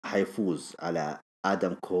بالور حيفوز على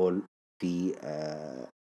آدم كول في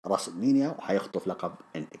راس المينيا وحيخطف لقب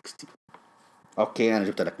NXT. اوكي انا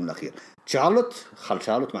جبت لك من الاخير شارلوت، خل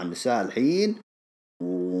شارلوت مع النساء الحين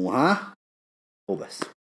وها وبس.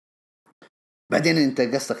 بعدين انت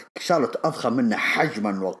قصدك شارلوت اضخم منه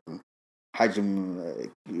حجما حجم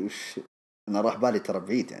انا راح بالي ترى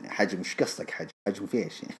بعيد يعني. حجم مش قصدك حجم في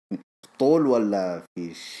ايش يعني؟ طول ولا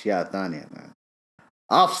في اشياء ثانيه؟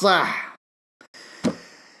 افصح.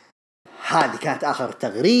 هذه كانت آخر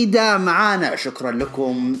تغريدة معانا. شكرا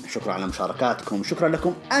لكم، شكرا على مشاركاتكم، شكرا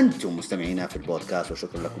لكم أنتم مستمعينا في البودكاست،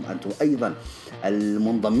 وشكرا لكم أنتم أيضا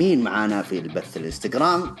المنضمين معانا في البث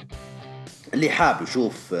الانستغرام. اللي حاب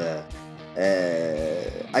يشوف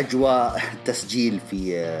أجواء تسجيل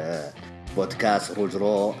في بودكاست هروج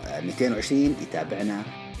رو 220. يتابعنا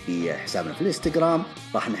في حسابنا في الانستغرام.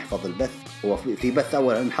 راح نحفظ البث، هو في بث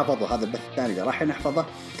أول نحفظه، وهذا البث الثاني اللي راح نحفظه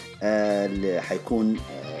اللي حيكون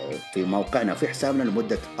في موقعنا في حسابنا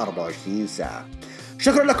لمدة 24 ساعة.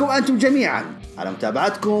 شكرا لكم أنتم جميعا على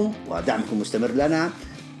متابعتكم ودعمكم مستمر لنا.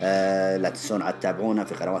 لا تنسون عاد تتابعونا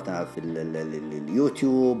في قنواتنا في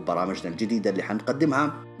اليوتيوب، برامجنا الجديدة اللي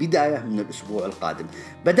حنقدمها بداية من الأسبوع القادم.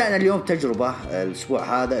 بدأنا اليوم تجربة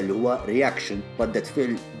الأسبوع هذا اللي هو رياكشن، ردة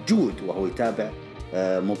فعل جود، وهو يتابع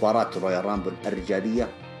مباراة رويال رامبل الرجالية.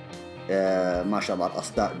 ما شاء الله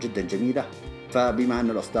الأصداء جدا جميلة، فبما أن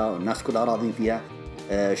الأصداء والناس كلها راضين فيها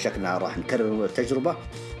شكلنا راح نكرر التجربة.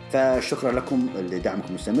 فشكرا لكم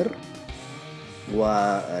لدعمكم مستمر،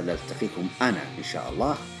 ونلتقيكم أنا إن شاء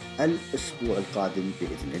الله الأسبوع القادم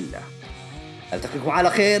بإذن الله. ألتقيكم على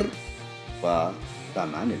خير وفي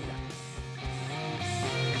أمان الله.